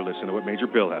you better listen to what Major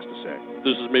Bill has to say.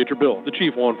 This is Major Bill, the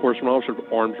Chief Law Enforcement Officer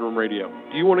of Arms Room Radio.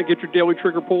 Do you want to get your daily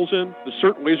trigger pulls in? The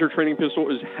CERT laser training pistol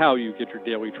is how you get your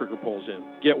daily trigger pulls in.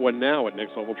 Get one now at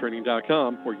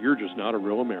nextleveltraining.com, or you're just not a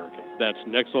real American. That's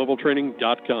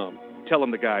nextleveltraining.com. Tell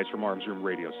them the guys from Arms Room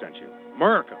Radio sent you.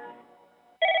 America.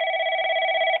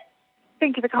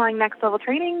 Thank you for calling Next Level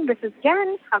Training. This is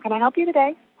Jen. How can I help you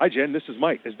today? Hi Jen, this is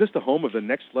Mike. Is this the home of the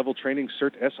Next Level Training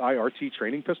CERT SIRT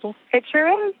training pistol? It sure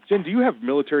is. Jen, do you have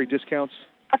military discounts?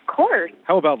 Of course.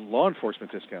 How about law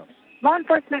enforcement discounts? Law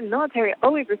enforcement and military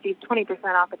always receive 20%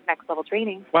 off at Next Level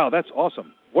Training. Wow, that's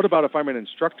awesome. What about if I'm an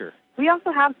instructor? We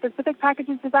also have specific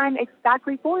packages designed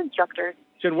exactly for instructors.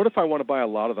 Jen, what if I want to buy a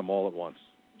lot of them all at once?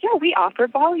 Yeah, we offer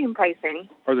volume pricing.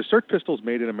 Are the CERT pistols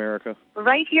made in America?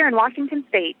 Right here in Washington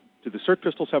State. Do the CERT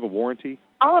pistols have a warranty?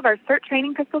 All of our CERT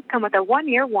training pistols come with a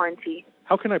 1-year warranty.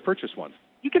 How can I purchase one?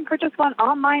 You can purchase one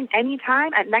online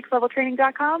anytime at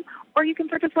nextleveltraining.com, or you can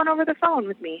purchase one over the phone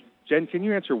with me. Jen, can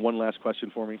you answer one last question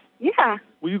for me? Yeah.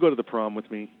 Will you go to the prom with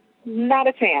me? Not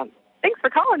a chance. Thanks for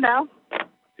calling, though.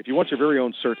 If you want your very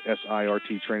own CERT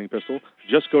SIRT training pistol,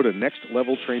 just go to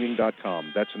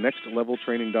nextleveltraining.com. That's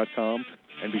nextleveltraining.com.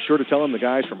 And be sure to tell them the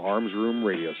guys from Arms Room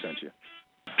Radio sent you.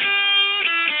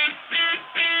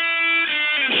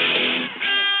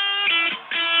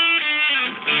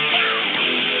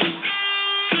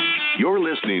 You're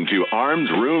listening to Arms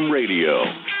Room Radio,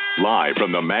 live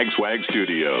from the MagSwag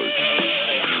studios.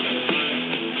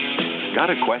 Got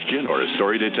a question or a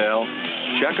story to tell?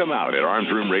 Check them out at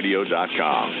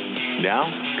armsroomradio.com.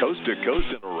 Now, coast to coast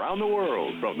and around the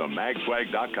world from the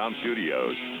magswag.com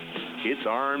studios, it's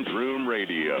Arms Room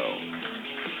Radio.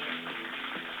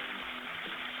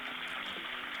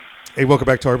 Hey, welcome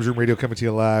back to Arms Room Radio, coming to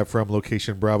you live from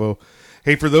Location Bravo.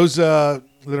 Hey, for those that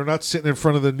are not sitting in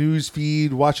front of the news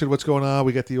feed watching what's going on,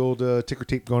 we got the old ticker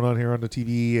tape going on here on the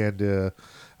TV, and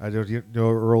I don't know,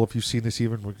 Earl, if you've seen this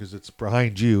even, because it's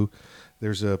behind you.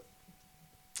 There's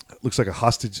looks like a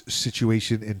hostage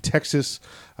situation in Texas.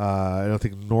 I don't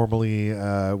think normally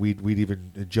we'd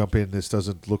even jump in. This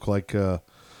doesn't look like a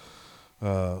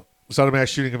It's not a mass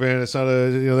shooting event. It's not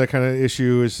a that kind of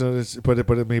issue. But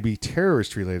it may be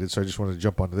terrorist related. So I just wanted to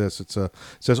jump onto this. It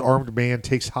says armed man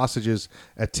takes hostages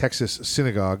at Texas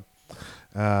synagogue,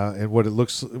 and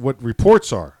what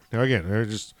reports are. Now again,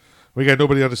 we got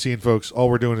nobody on the scene, folks. All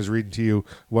we're doing is reading to you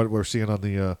what we're seeing on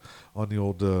the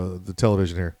old the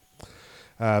television here.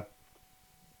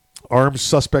 Armed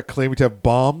suspect claiming to have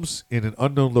bombs in an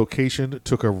unknown location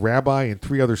took a rabbi and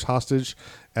 3 others hostage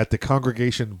at the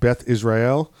congregation Beth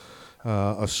Israel.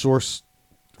 A source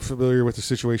familiar with the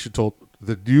situation told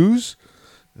the News.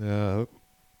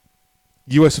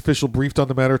 U.S. official briefed on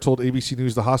the matter told ABC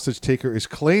News the hostage taker is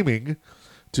claiming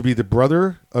to be the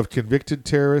brother of convicted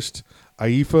terrorist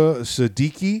Aifa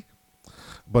Siddiqui,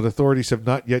 but authorities have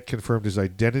not yet confirmed his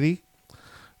identity.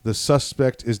 The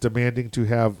suspect is demanding to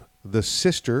have the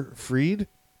sister freed.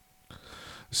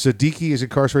 Siddiqui is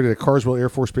incarcerated at Carswell Air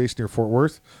Force Base near Fort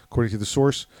Worth. According to the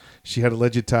source, she had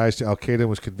alleged ties to al-Qaeda and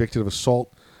was convicted of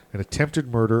assault and attempted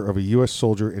murder of a U.S.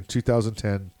 soldier in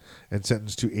 2010 and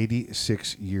sentenced to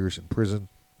 86 years in prison.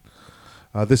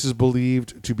 This is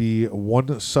believed to be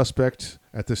one suspect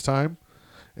at this time.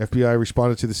 FBI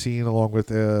responded to the scene along with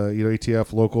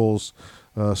ATF, locals,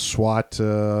 SWAT,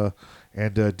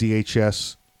 and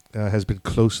DHS has been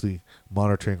closely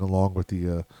monitoring along with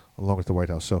the White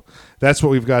House. So that's what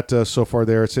we've got so far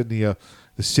there. It's in the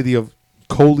city of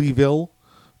Colleyville.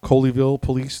 Colleyville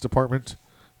Police Department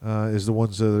is the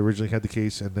ones that originally had the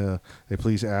case, and they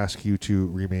please ask you to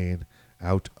remain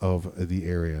out of the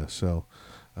area. So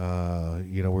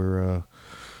we're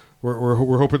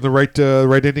hoping the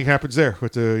right ending happens there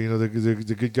with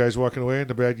the good guys walking away and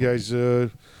the bad guys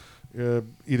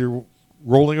either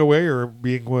rolling away or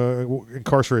being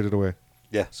incarcerated away.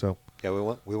 Yeah. So yeah,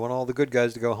 we want all the good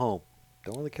guys to go home.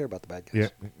 Don't really care about the bad guys. Yeah,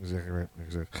 exactly right.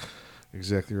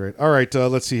 Exactly right. All right,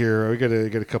 let's see here. We got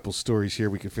a couple stories here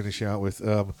we can finish out with.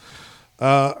 Earl,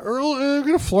 we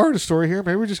got a Florida story here.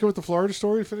 Maybe we just go with the Florida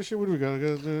story and finish it. What do we got?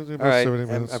 All right.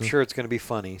 I'm sure it's going to be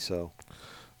funny. So,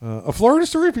 a Florida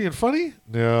story being funny?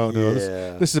 No.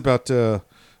 Yeah. This is about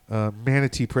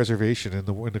manatee preservation in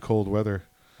the cold weather.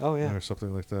 Oh yeah, or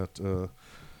something like that.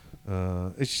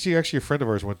 Actually, a friend of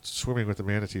ours went swimming with the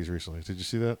manatees recently. Did you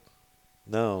see that?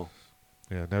 No.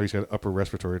 Yeah, now he's got upper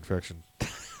respiratory infection.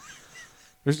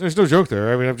 There's no joke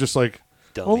there. I mean, I'm just like,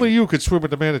 Dummy. Only you could swim with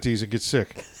the manatees and get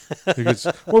sick.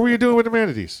 What were you doing with the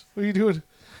manatees? What are you doing?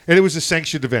 And it was a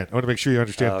sanctioned event. I want to make sure you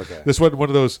understand. Oh, okay. This wasn't one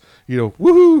of those,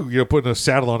 woohoo, putting a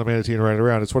saddle on a manatee and riding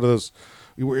around. It's one of those,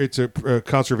 it's a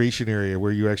conservation area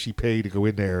where you actually pay to go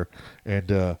in there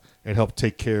and help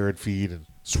take care and feed and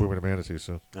swim with a manatee.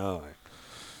 So, I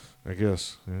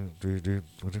guess, do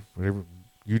whatever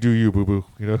you do, you boo boo.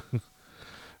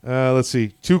 Let's see.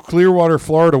 2 Clearwater,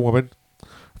 Florida women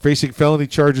facing felony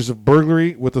charges of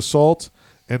burglary with assault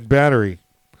and battery.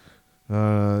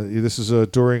 This is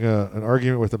during an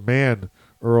argument with a man,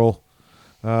 Earl.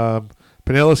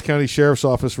 Pinellas County Sheriff's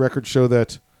Office records show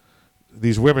that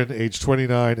these women, aged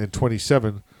 29 and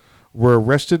 27, were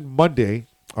arrested Monday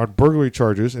on burglary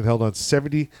charges and held on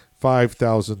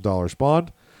 $75,000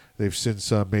 bond. They've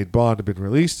since made bond and been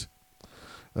released.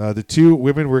 The 2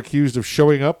 women were accused of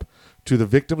showing up to the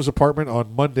victim's apartment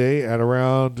on Monday at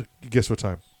around, guess what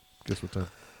time?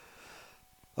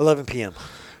 11 p.m.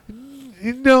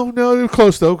 No,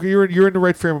 close though. You're in the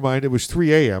right frame of mind. It was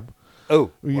 3 a.m.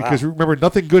 Oh, because remember,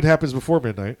 nothing good happens before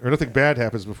midnight, or nothing bad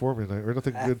happens before midnight, or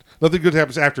nothing good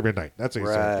happens after midnight. That's what you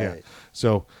said. Yeah.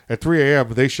 So at 3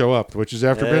 a.m. they show up, which is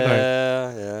after midnight.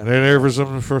 Yeah. And they're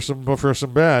there for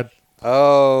some bad.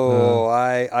 Oh,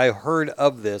 I heard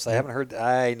of this. I haven't heard.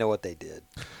 I know what they did.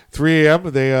 3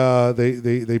 a.m.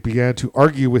 They began to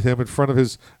argue with him in front of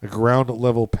his ground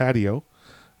level patio.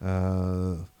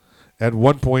 At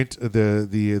one point,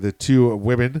 the 2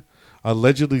 women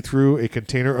allegedly threw a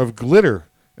container of glitter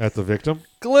at the victim.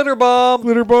 Glitter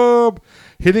bomb,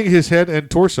 hitting his head and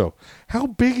torso. How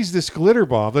big is this glitter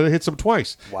bomb that it hits him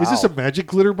twice? Wow. Is this a magic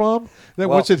glitter bomb that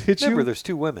once it hits remember, you? There's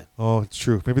 2 women. Oh, it's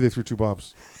true. Maybe they threw 2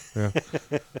 bombs. Yeah.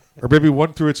 Or maybe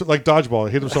one threw it like dodgeball.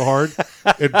 It hit him so hard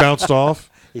it bounced off.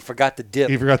 He forgot to dip.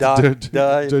 He forgot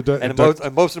to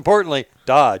and most importantly,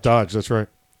 dodge. Dodge, that's right.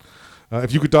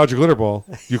 If you could dodge a glitter ball,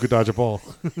 you could dodge a ball.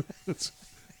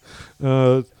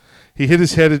 He hit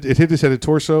his head. It hit his head and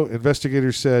torso.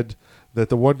 Investigators said that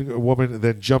the one woman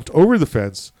then jumped over the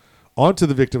fence onto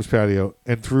the victim's patio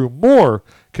and threw more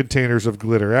containers of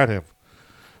glitter at him.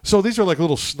 So these are like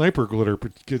little sniper glitter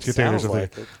containers,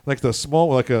 like the small,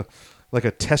 like a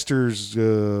Tester's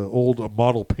old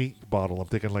model paint bottle. I'm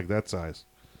thinking like that size.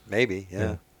 Maybe,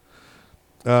 yeah.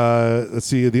 Let's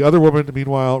see. The other woman,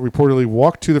 meanwhile, reportedly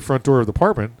walked to the front door of the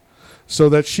apartment so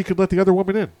that she could let the other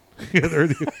woman in. Yeah, or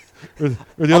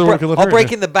the other one can let I'll her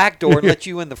break in the back door and let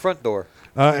you in the front door.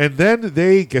 And then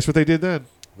guess what they did then?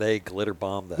 They glitter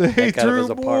bombed that. They heck out of his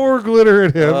threw apartment. more glitter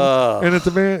at him Ugh. and at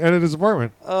the man and at his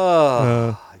apartment.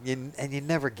 Oh, and you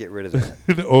never get rid of that.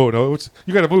 Oh no,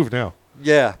 you got to move now.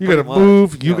 Yeah, you got to pretty much.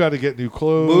 move. You Yeah. got to get new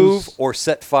clothes. Move or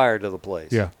set fire to the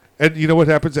place. Yeah, and you know what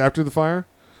happens after the fire?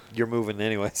 You're moving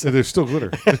anyway. Yeah, there's still glitter.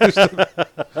 Then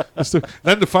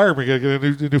the firemen got to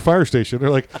get a new fire station. They're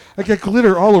like, I got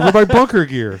glitter all over my bunker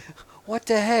gear. What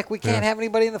the heck? We can't Yeah. have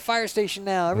anybody in the fire station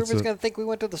now. Everybody's it. going to think we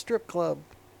went to the strip club.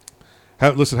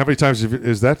 Listen, how many times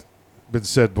has that been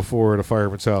said before at a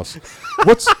fireman's house?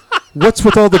 What's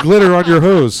with all the glitter on your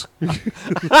hose?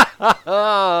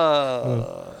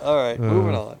 All right,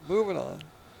 moving on.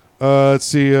 Let's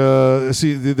see.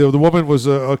 The woman was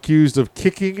accused of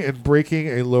kicking and breaking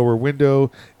a lower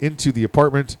window into the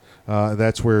apartment.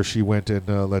 That's where she went and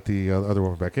let the other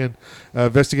woman back in.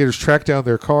 Investigators tracked down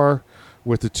their car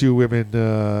with the two women.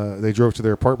 They drove to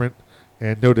their apartment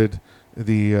and noted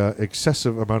the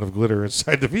excessive amount of glitter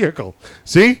inside the vehicle.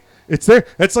 See? It's there.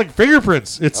 It's like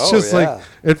fingerprints. It's just like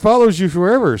it follows you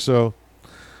forever. So,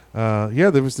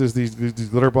 there's these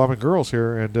glitter bombing girls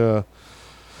here, and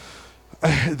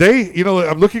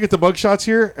I'm looking at the mugshots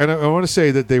here, and I want to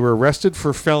say that they were arrested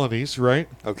for felonies, right?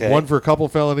 Okay. One for a couple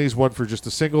felonies, one for just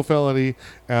a single felony,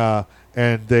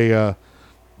 and they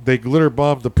glitter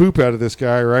bombed the poop out of this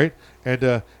guy, right?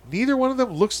 And neither one of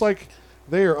them looks like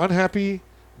they are unhappy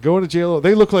going to jail.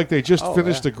 They look like they just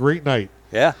finished a great night.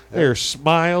 Yeah. They're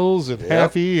smiles and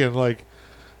happy and like,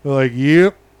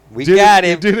 yep. We got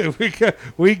him. Did it.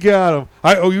 We got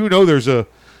him.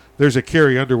 There's a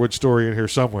Carrie Underwood story in here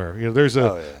somewhere. There's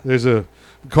a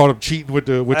caught him cheating with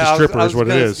the stripper is what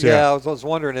it is. Yeah, I was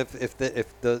wondering if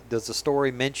does the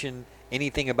story mention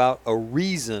anything about a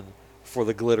reason for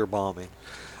the glitter bombing?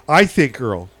 I think,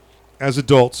 Earl, as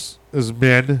adults, as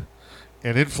men,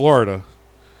 and in Florida,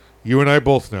 you and I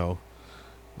both know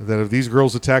that if these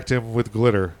girls attacked him with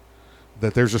glitter,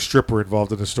 that there's a stripper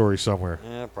involved in the story somewhere.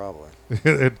 Yeah, probably.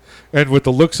 and with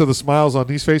the looks of the smiles on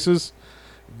these faces,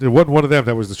 there wasn't one of them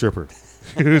that was the stripper.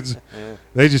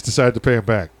 They just decided to pay him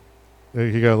back.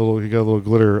 He got a little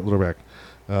glitter back.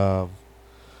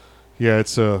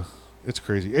 It's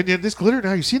crazy. And this glitter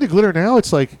now, you see the glitter now?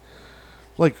 It's like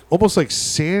almost like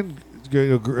sand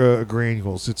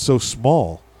granules. It's so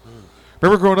small.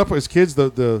 Remember growing up as kids,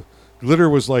 the glitter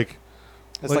was like.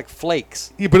 It's like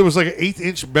flakes. Yeah, but it was like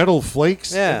 1/8-inch metal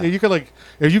flakes. Yeah. And you could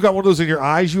if you got one of those in your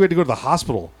eyes, you had to go to the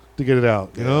hospital to get it out.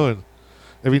 You know, and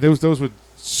I mean those would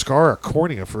scar a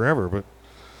cornea forever. But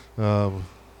I don't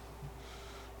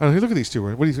know. Look at these two.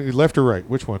 What do you think? Left or right?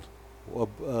 Which one?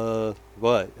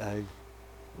 What?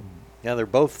 They're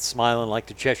both smiling like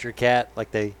the Cheshire Cat. Like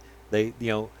they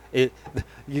you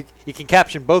can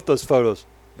caption both those photos.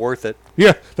 Worth it.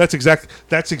 Yeah, that's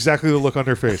exactly the look on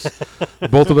their face.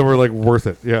 Both of them are like worth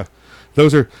it. Yeah,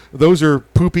 those are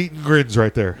poop eating grins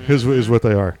right there. Is what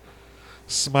they are,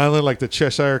 smiling like the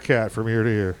Cheshire Cat from ear to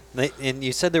ear. And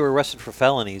you said they were arrested for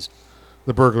felonies.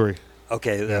 The burglary.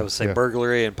 Okay, that was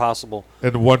burglary and possible.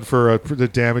 And one for the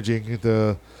damaging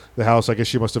the house. I guess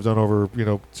she must have done over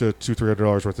to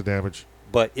 $200-300 worth of damage.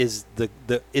 But is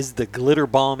the glitter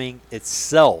bombing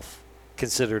itself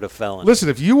considered a felony? Listen,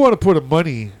 if you want to put a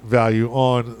money value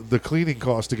on the cleaning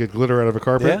cost to get glitter out of a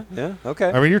carpet, okay.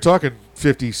 I mean, you're talking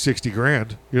 $50-60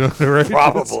 grand. Right?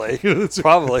 Probably.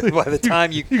 Probably by the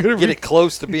time you get it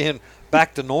close to being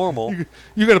back to normal,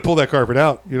 you got to pull that carpet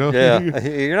out. Yeah,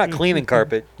 you're not cleaning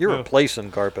carpet; you're replacing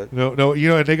carpet. No,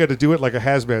 and they got to do it like a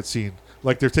hazmat scene,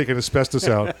 like they're taking asbestos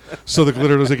out, so the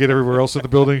glitter doesn't get everywhere else in the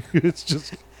building. It's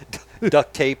just.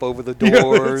 Duct tape over the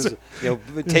doors,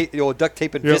 duct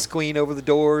tape and Visqueen over the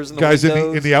doors and the guys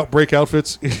windows. in the outbreak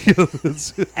outfits,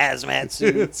 hazmat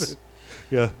suits.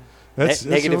 That's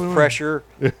negative pressure,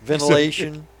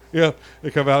 ventilation. Yeah, they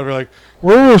come out and they're like,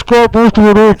 "Well, Scott, most of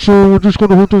it out, so we're just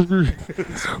going to hit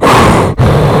this." All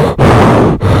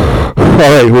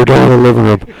right, we're down in the living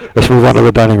room. Let's move on to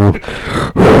the dining room.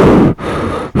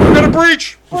 We got a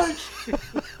breach.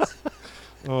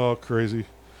 Oh, crazy.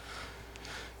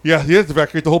 Yeah, to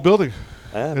evacuate the whole building.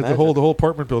 The whole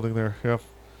apartment building there. Yeah.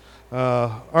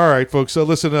 All right, folks.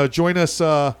 Listen, join us.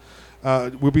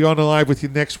 We'll be on the live with you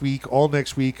next week,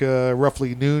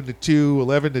 roughly noon to 2,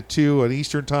 11 to 2 on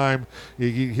Eastern time. You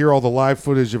hear all the live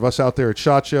footage of us out there at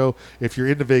SHOT Show. If you're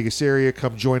in the Vegas area,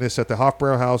 come join us at the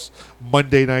Hofbrauer House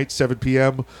Monday night, 7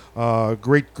 p.m.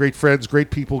 Great friends,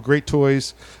 great people, great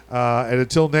toys. And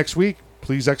until next week,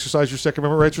 please exercise your Second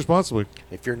Amendment rights responsibly.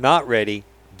 If you're not ready,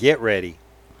 get ready.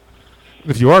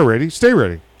 If you are ready, stay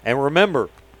ready. And remember,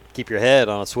 keep your head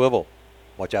on a swivel.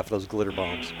 Watch out for those glitter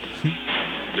bombs.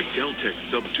 The Kel-Tec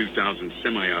Sub-2000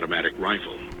 semi-automatic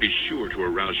rifle is sure to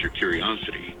arouse your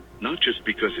curiosity, not just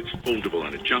because it's foldable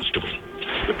and adjustable,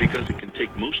 but because it can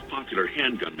take most popular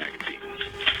handgun magazines.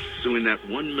 So in that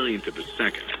 1/1,000th of a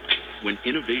second, when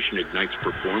innovation ignites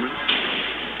performance,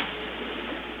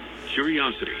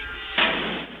 curiosity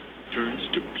turns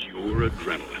to pure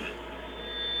adrenaline.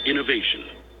 Innovation,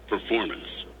 performance,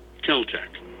 Kel-Tec.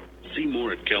 See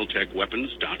more at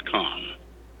keltecweapons.com.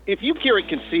 If you carry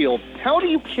concealed, how do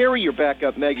you carry your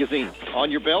backup magazine? On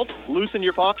your belt? Loose in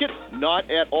your pocket? Not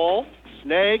at all?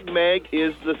 Snag Mag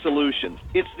is the solution.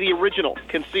 It's the original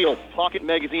concealed pocket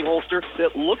magazine holster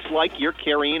that looks like you're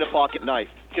carrying a pocket knife.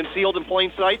 Concealed in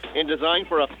plain sight and designed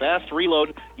for a fast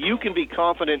reload, you can be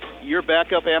confident your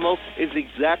backup ammo is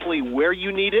exactly where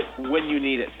you need it when you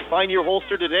need it. Find your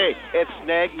holster today at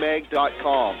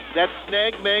snagmag.com. That's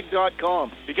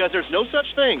snagmag.com, because there's no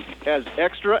such thing as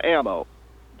extra ammo.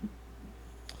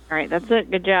 All right, that's it.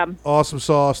 Good job. Awesome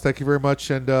sauce. Thank you very much.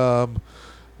 And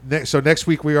so next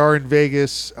week we are in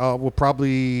Vegas. We'll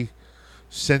probably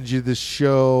send you this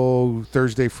show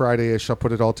Thursday, Friday-ish. I'll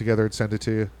put it all together and send it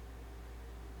to you.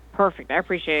 Perfect. I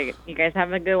appreciate it. You guys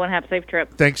have a good one. Have a safe trip.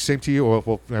 Thanks. Same to you.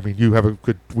 Well, I mean, you have a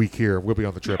good week here. We'll be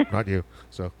on the trip, not you.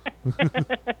 So.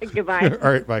 Goodbye.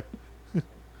 All right. Bye.